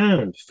mechanically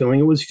sound, filling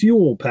it with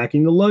fuel,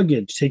 packing the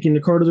luggage, taking the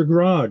car to the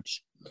garage,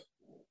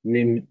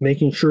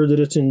 making sure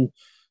that it's in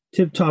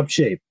tip-top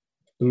shape.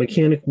 The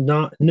mechanic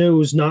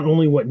knows not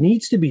only what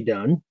needs to be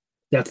done,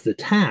 that's the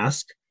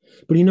task,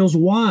 but he knows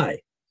why.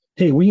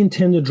 Hey, we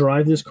intend to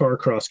drive this car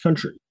across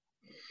country.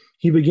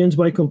 He begins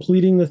by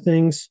completing the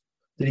things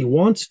that he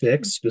wants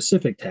fixed,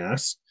 specific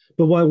tasks,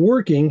 but while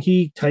working,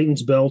 he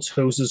tightens belts,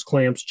 hoses,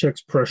 clamps,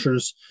 checks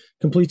pressures,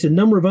 completes a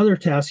number of other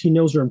tasks he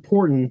knows are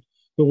important,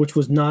 but which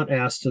was not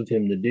asked of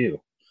him to do,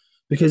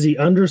 because he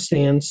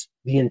understands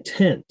the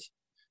intent.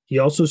 He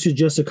also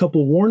suggests a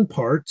couple worn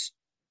parts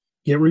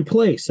get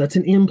replaced. That's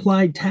an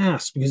implied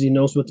task because he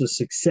knows what the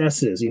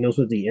success is. He knows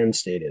what the end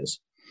state is.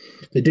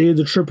 The day of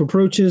the trip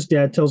approaches,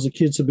 Dad tells the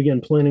kids to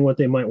begin planning what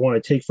they might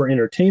want to take for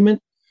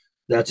entertainment.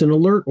 That's an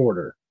alert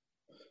order.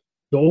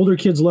 The older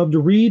kids love to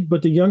read,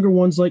 but the younger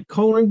ones like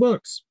coloring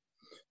books.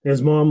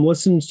 As Mom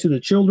listens to the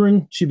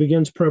children, she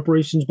begins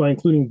preparations by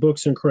including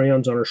books and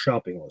crayons on her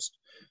shopping list.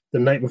 The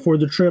night before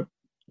the trip,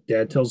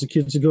 Dad tells the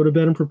kids to go to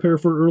bed and prepare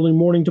for early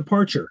morning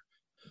departure.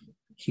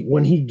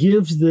 When he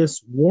gives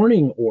this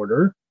warning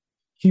order,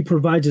 he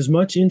provides as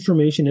much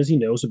information as he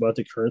knows about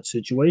the current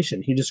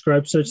situation. He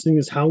describes such things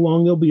as how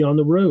long they'll be on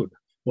the road,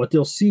 what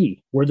they'll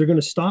see, where they're going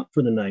to stop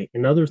for the night,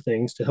 and other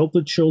things to help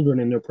the children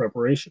in their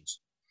preparations.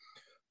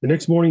 The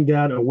next morning,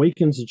 Dad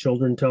awakens the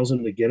children and tells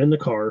them to get in the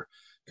car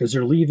because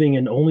they're leaving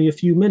in only a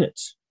few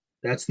minutes.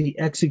 That's the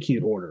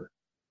execute order.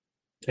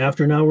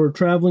 After an hour of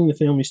traveling, the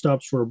family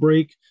stops for a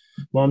break.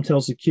 Mom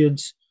tells the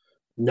kids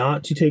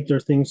not to take their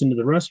things into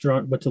the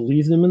restaurant, but to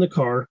leave them in the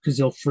car because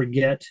they'll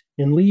forget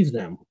and leave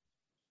them.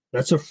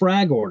 That's a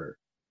frag order.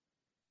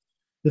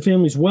 The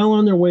family's well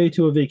on their way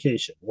to a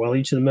vacation. While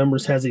each of the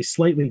members has a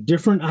slightly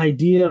different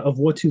idea of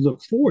what to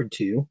look forward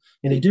to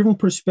and a different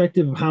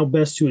perspective of how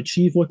best to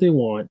achieve what they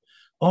want,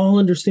 all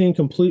understand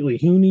completely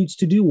who needs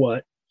to do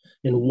what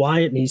and why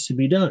it needs to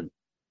be done.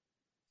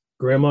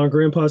 Grandma and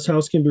Grandpa's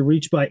house can be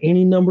reached by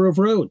any number of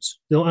roads.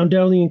 They'll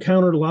undoubtedly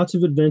encounter lots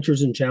of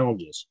adventures and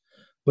challenges,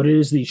 but it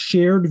is the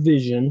shared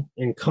vision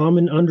and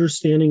common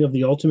understanding of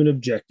the ultimate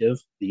objective,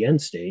 the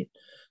end state,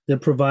 that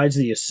provides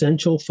the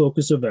essential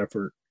focus of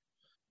effort.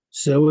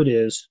 So it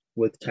is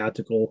with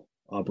tactical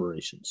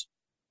operations.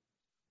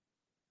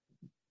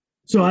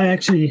 So I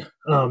actually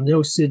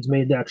know Sid's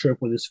made that trip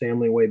with his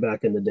family way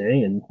back in the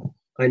day, and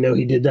I know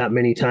he did that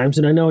many times,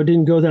 and I know it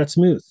didn't go that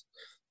smooth,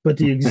 but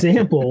the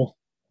example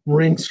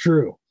rings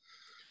true,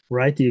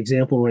 right? The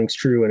example rings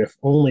true, and if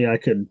only I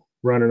could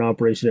run an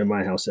operation at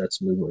my house that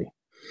smoothly.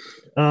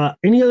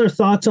 Any other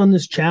thoughts on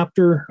this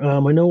chapter? I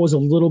know it was a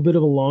little bit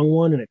of a long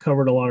one, and it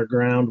covered a lot of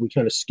ground. We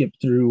kind of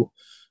skipped through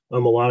a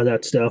lot of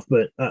that stuff,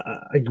 but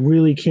I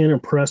really can't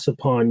impress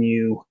upon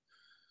you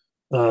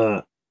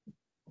the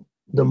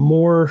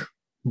more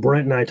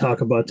Brent and I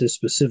talk about this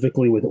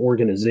specifically with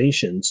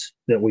organizations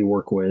that we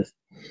work with,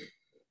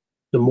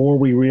 the more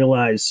we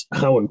realize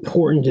how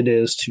important it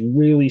is to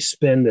really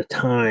spend the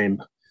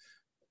time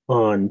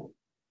on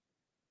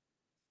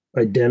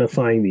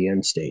identifying the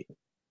end state.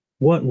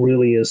 What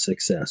really is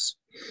success?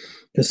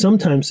 Because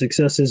sometimes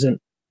success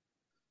isn't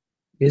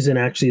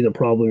actually the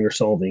problem you're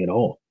solving at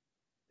all.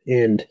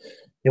 And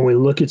we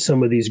look at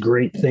some of these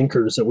great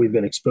thinkers that we've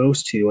been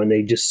exposed to, and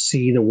they just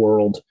see the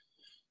world.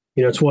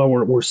 You know, it's why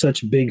we're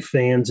such big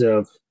fans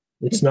of.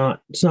 It's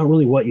not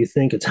really what you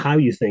think; it's how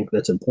you think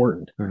that's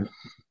important. Right.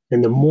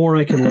 And the more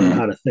I can learn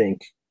how to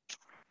think,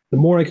 the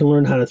more I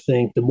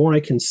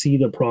can see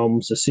the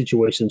problems, the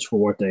situations for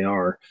what they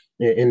are,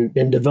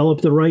 and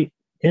develop the right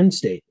end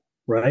state.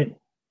 Right.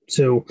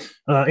 So,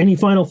 any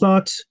final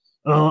thoughts?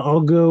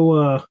 I'll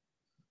go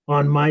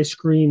on my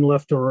screen,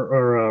 left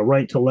or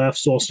right to left.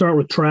 So I'll start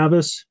with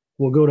Travis.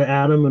 We'll go to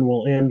Adam, and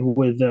we'll end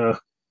with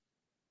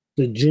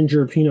the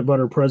ginger peanut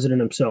butter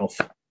president himself,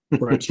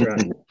 Brent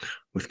Stratton.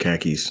 With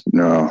khakis.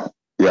 No.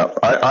 Yeah.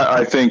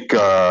 I think,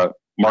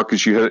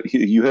 Marcus, you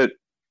hit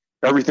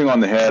everything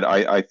on the head.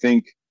 I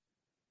think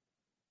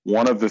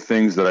one of the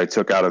things that I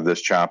took out of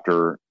this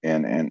chapter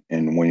and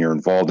when you're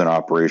involved in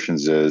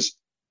operations is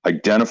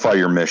identify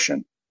your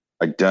mission,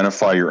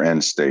 identify your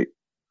end state.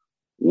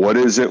 What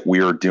is it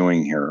we are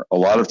doing here? A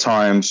lot of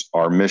times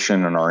our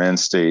mission and our end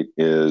state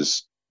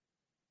is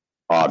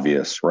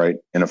obvious, right?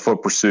 In a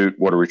foot pursuit,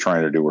 what are we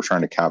trying to do? We're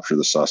trying to capture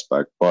the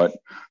suspect, but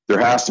there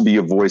has to be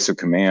a voice of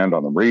command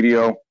on the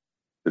radio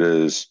that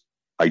is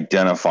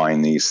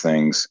identifying these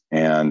things.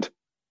 And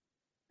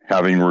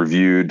having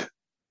reviewed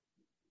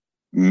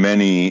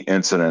many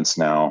incidents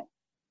now,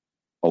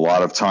 a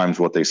lot of times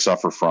what they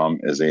suffer from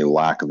is a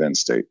lack of end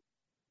state.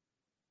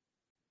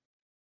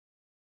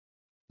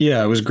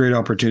 Yeah, it was a great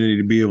opportunity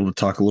to be able to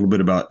talk a little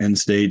bit about end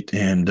state,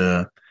 and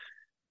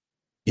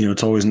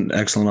it's always an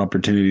excellent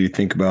opportunity to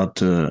think about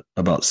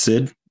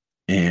Sid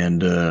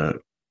and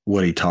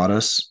what he taught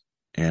us,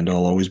 and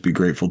I'll always be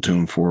grateful to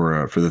him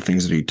for the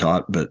things that he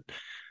taught, but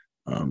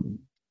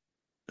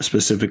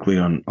specifically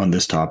on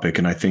this topic.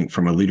 And I think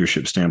from a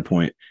leadership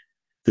standpoint,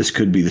 this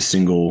could be the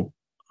single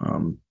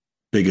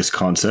biggest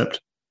concept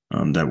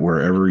that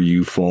wherever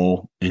you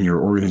fall in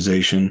your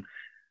organization,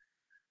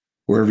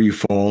 wherever you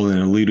fall in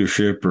a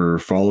leadership or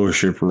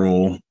followership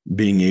role,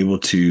 being able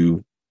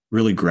to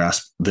really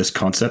grasp this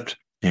concept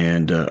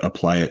and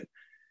apply it.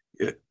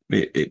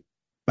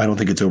 I don't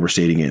think it's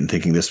overstating it and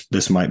thinking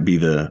this might be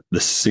the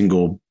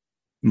single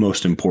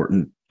most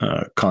important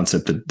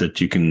concept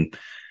that you can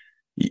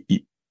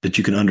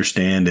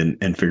understand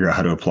and figure out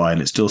how to apply.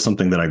 And it's still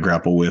something that I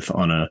grapple with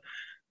on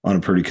a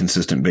pretty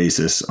consistent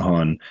basis,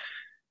 on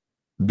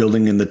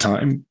building in the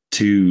time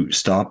to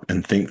stop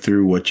and think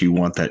through what you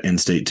want that end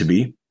state to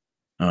be.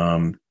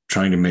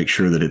 Trying to make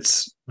sure that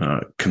it's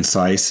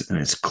concise and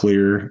it's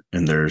clear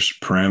and there's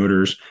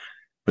parameters,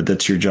 but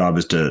that's your job,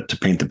 is to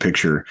paint the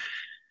picture.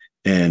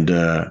 And,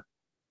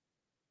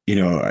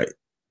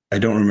 I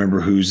don't remember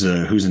whose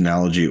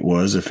analogy it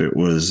was, if it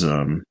was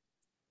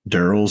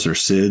Daryl's or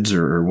Sid's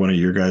or one of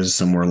your guys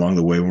somewhere along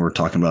the way when we're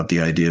talking about the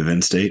idea of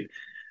end state.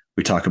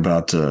 We talk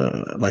about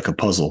like a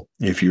puzzle.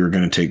 If you were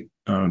going to take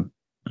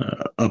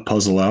a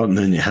puzzle out and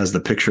then it has the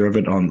picture of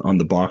it on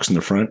the box in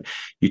the front,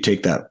 you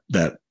take that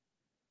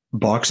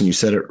box and you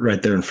set it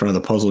right there in front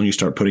of the puzzle and you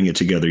start putting it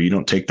together. You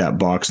don't take that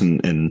box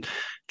and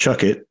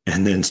chuck it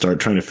and then start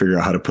trying to figure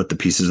out how to put the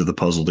pieces of the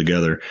puzzle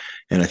together.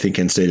 And I think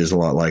end state is a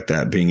lot like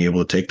that, being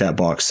able to take that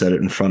box, set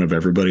it in front of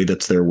everybody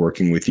that's there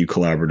working with you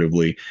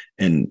collaboratively.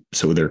 And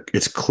so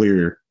it's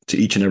clear to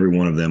each and every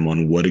one of them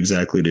on what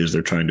exactly it is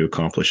they're trying to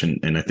accomplish.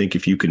 And I think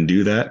if you can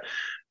do that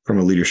from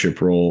a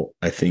leadership role,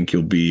 I think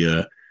you'll be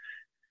a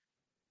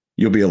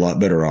lot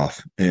better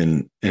off.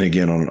 And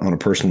again, on a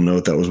personal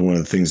note, that was one of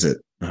the things that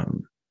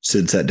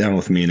Sid sat down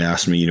with me and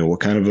asked me,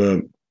 what kind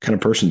of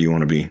person do you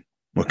want to be?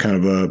 What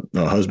kind of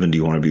a husband do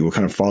you want to be? What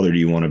kind of father do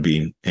you want to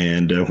be?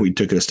 And we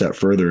took it a step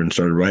further and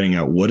started writing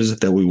out, what is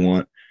it that we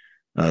want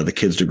the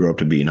kids to grow up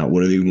to be? Not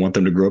what do they want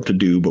them to grow up to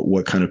do, but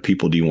what kind of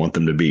people do you want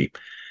them to be?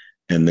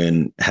 And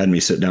then had me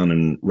sit down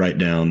and write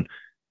down,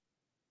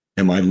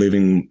 am I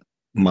living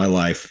my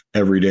life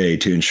every day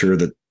to ensure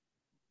that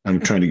I'm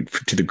trying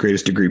to the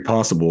greatest degree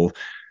possible,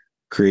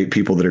 create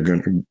people that are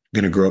going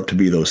to grow up to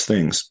be those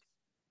things.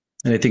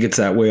 And I think it's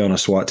that way on a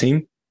SWAT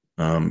team.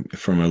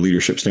 From a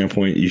leadership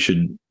standpoint, you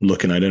should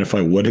look and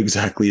identify what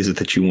exactly is it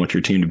that you want your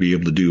team to be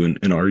able to do.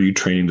 And are you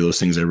training to those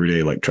things every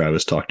day, like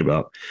Travis talked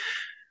about?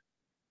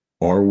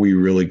 Are we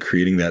really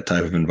creating that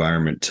type of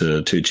environment to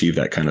achieve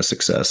that kind of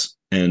success?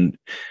 And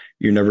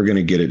you're never going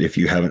to get it if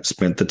you haven't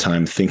spent the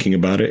time thinking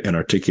about it and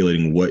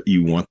articulating what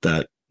you want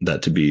that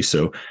to be.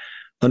 So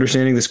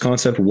understanding this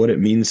concept, what it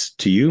means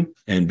to you,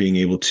 and being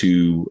able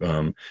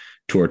to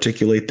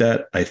articulate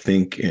that, I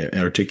think,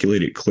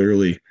 articulate it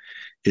clearly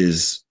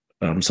is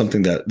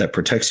something that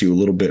protects you a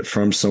little bit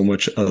from so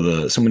many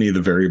of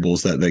the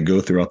variables that go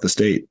throughout the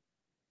state.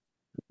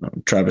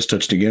 Travis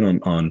touched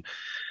again on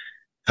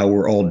how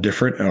we're all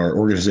different. Our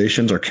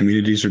organizations, our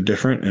communities are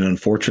different. And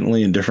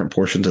unfortunately, in different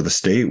portions of the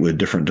state with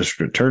different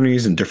district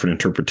attorneys and different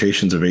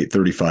interpretations of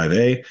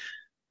 835A.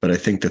 But I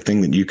think the thing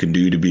that you can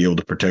do to be able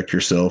to protect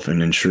yourself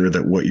and ensure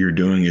that what you're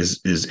doing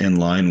is in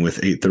line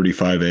with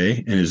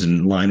 835A and is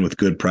in line with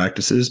good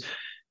practices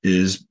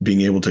is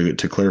being able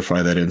to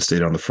clarify that end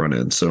state on the front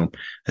end. So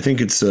I think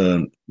it's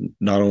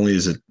not only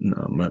is it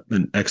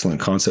an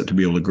excellent concept to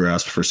be able to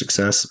grasp for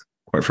success,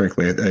 quite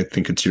frankly, I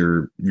think it's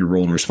your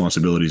role and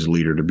responsibility as a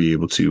leader to be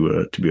able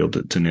to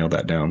nail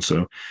that down.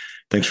 So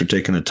thanks for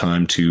taking the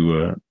time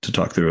to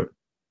talk through it.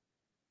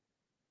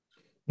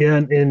 Yeah,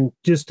 and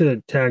just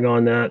to tag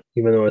on that,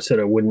 even though I said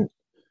I wouldn't,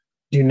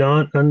 do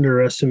not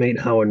underestimate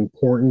how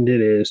important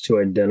it is to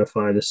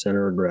identify the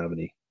center of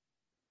gravity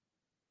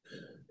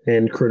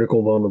and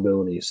critical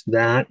vulnerabilities.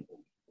 That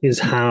is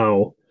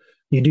how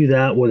you do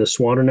that with a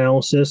SWOT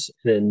analysis.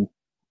 And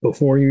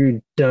before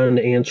you're done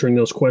answering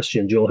those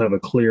questions, you'll have a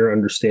clear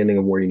understanding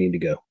of where you need to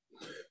go.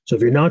 So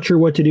if you're not sure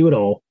what to do at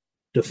all,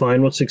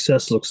 define what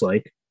success looks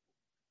like,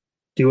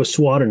 do a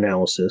SWOT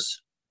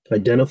analysis,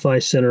 identify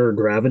center of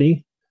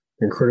gravity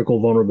and critical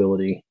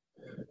vulnerability.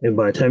 And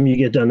by the time you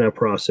get done that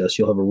process,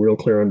 you'll have a real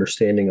clear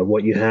understanding of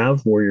what you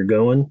have, where you're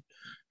going,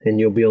 and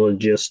you'll be able to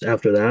just,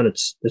 after that,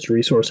 it's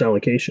resource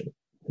allocation.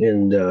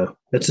 And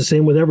it's the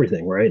same with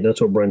everything, right? That's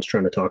what Brent's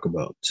trying to talk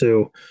about.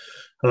 So,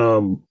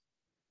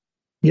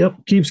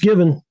 keeps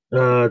giving.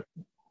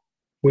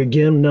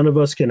 Again, none of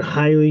us can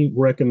highly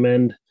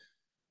recommend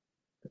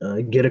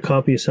get a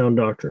copy of Sound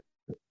Doctrine.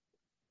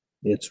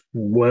 It's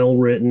well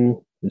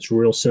written. It's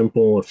real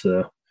simple. If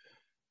the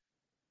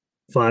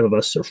 5 of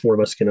us or 4 of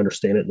us can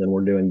understand it, then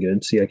we're doing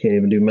good. See, I can't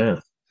even do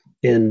math.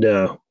 And,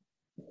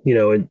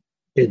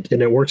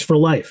 it works for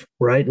life,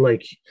 right?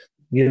 Like,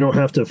 you don't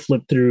have to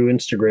flip through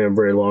Instagram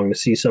very long to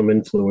see some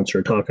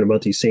influencer talking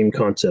about these same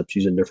concepts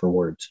using different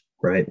words,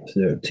 right?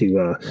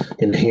 To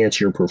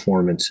enhance your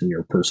performance in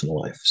your personal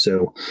life.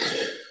 So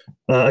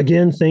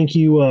again, thank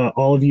you,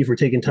 all of you, for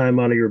taking time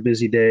out of your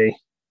busy day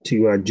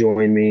to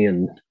join me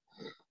and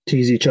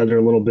tease each other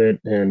a little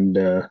bit and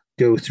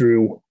go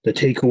through the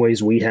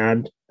takeaways we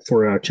had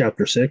for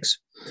chapter 6.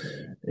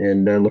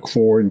 And I look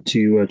forward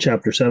to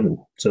chapter 7.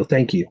 So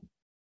thank you.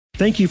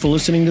 Thank you for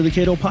listening to the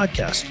CATO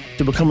Podcast.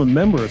 To become a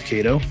member of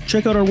CATO,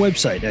 check out our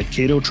website at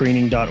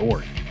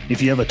catotraining.org.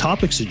 If you have a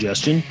topic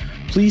suggestion,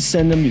 please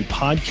send them to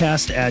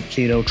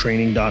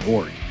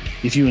podcast@catotraining.org.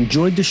 If you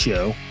enjoyed the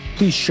show,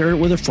 please share it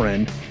with a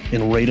friend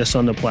and rate us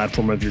on the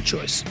platform of your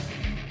choice.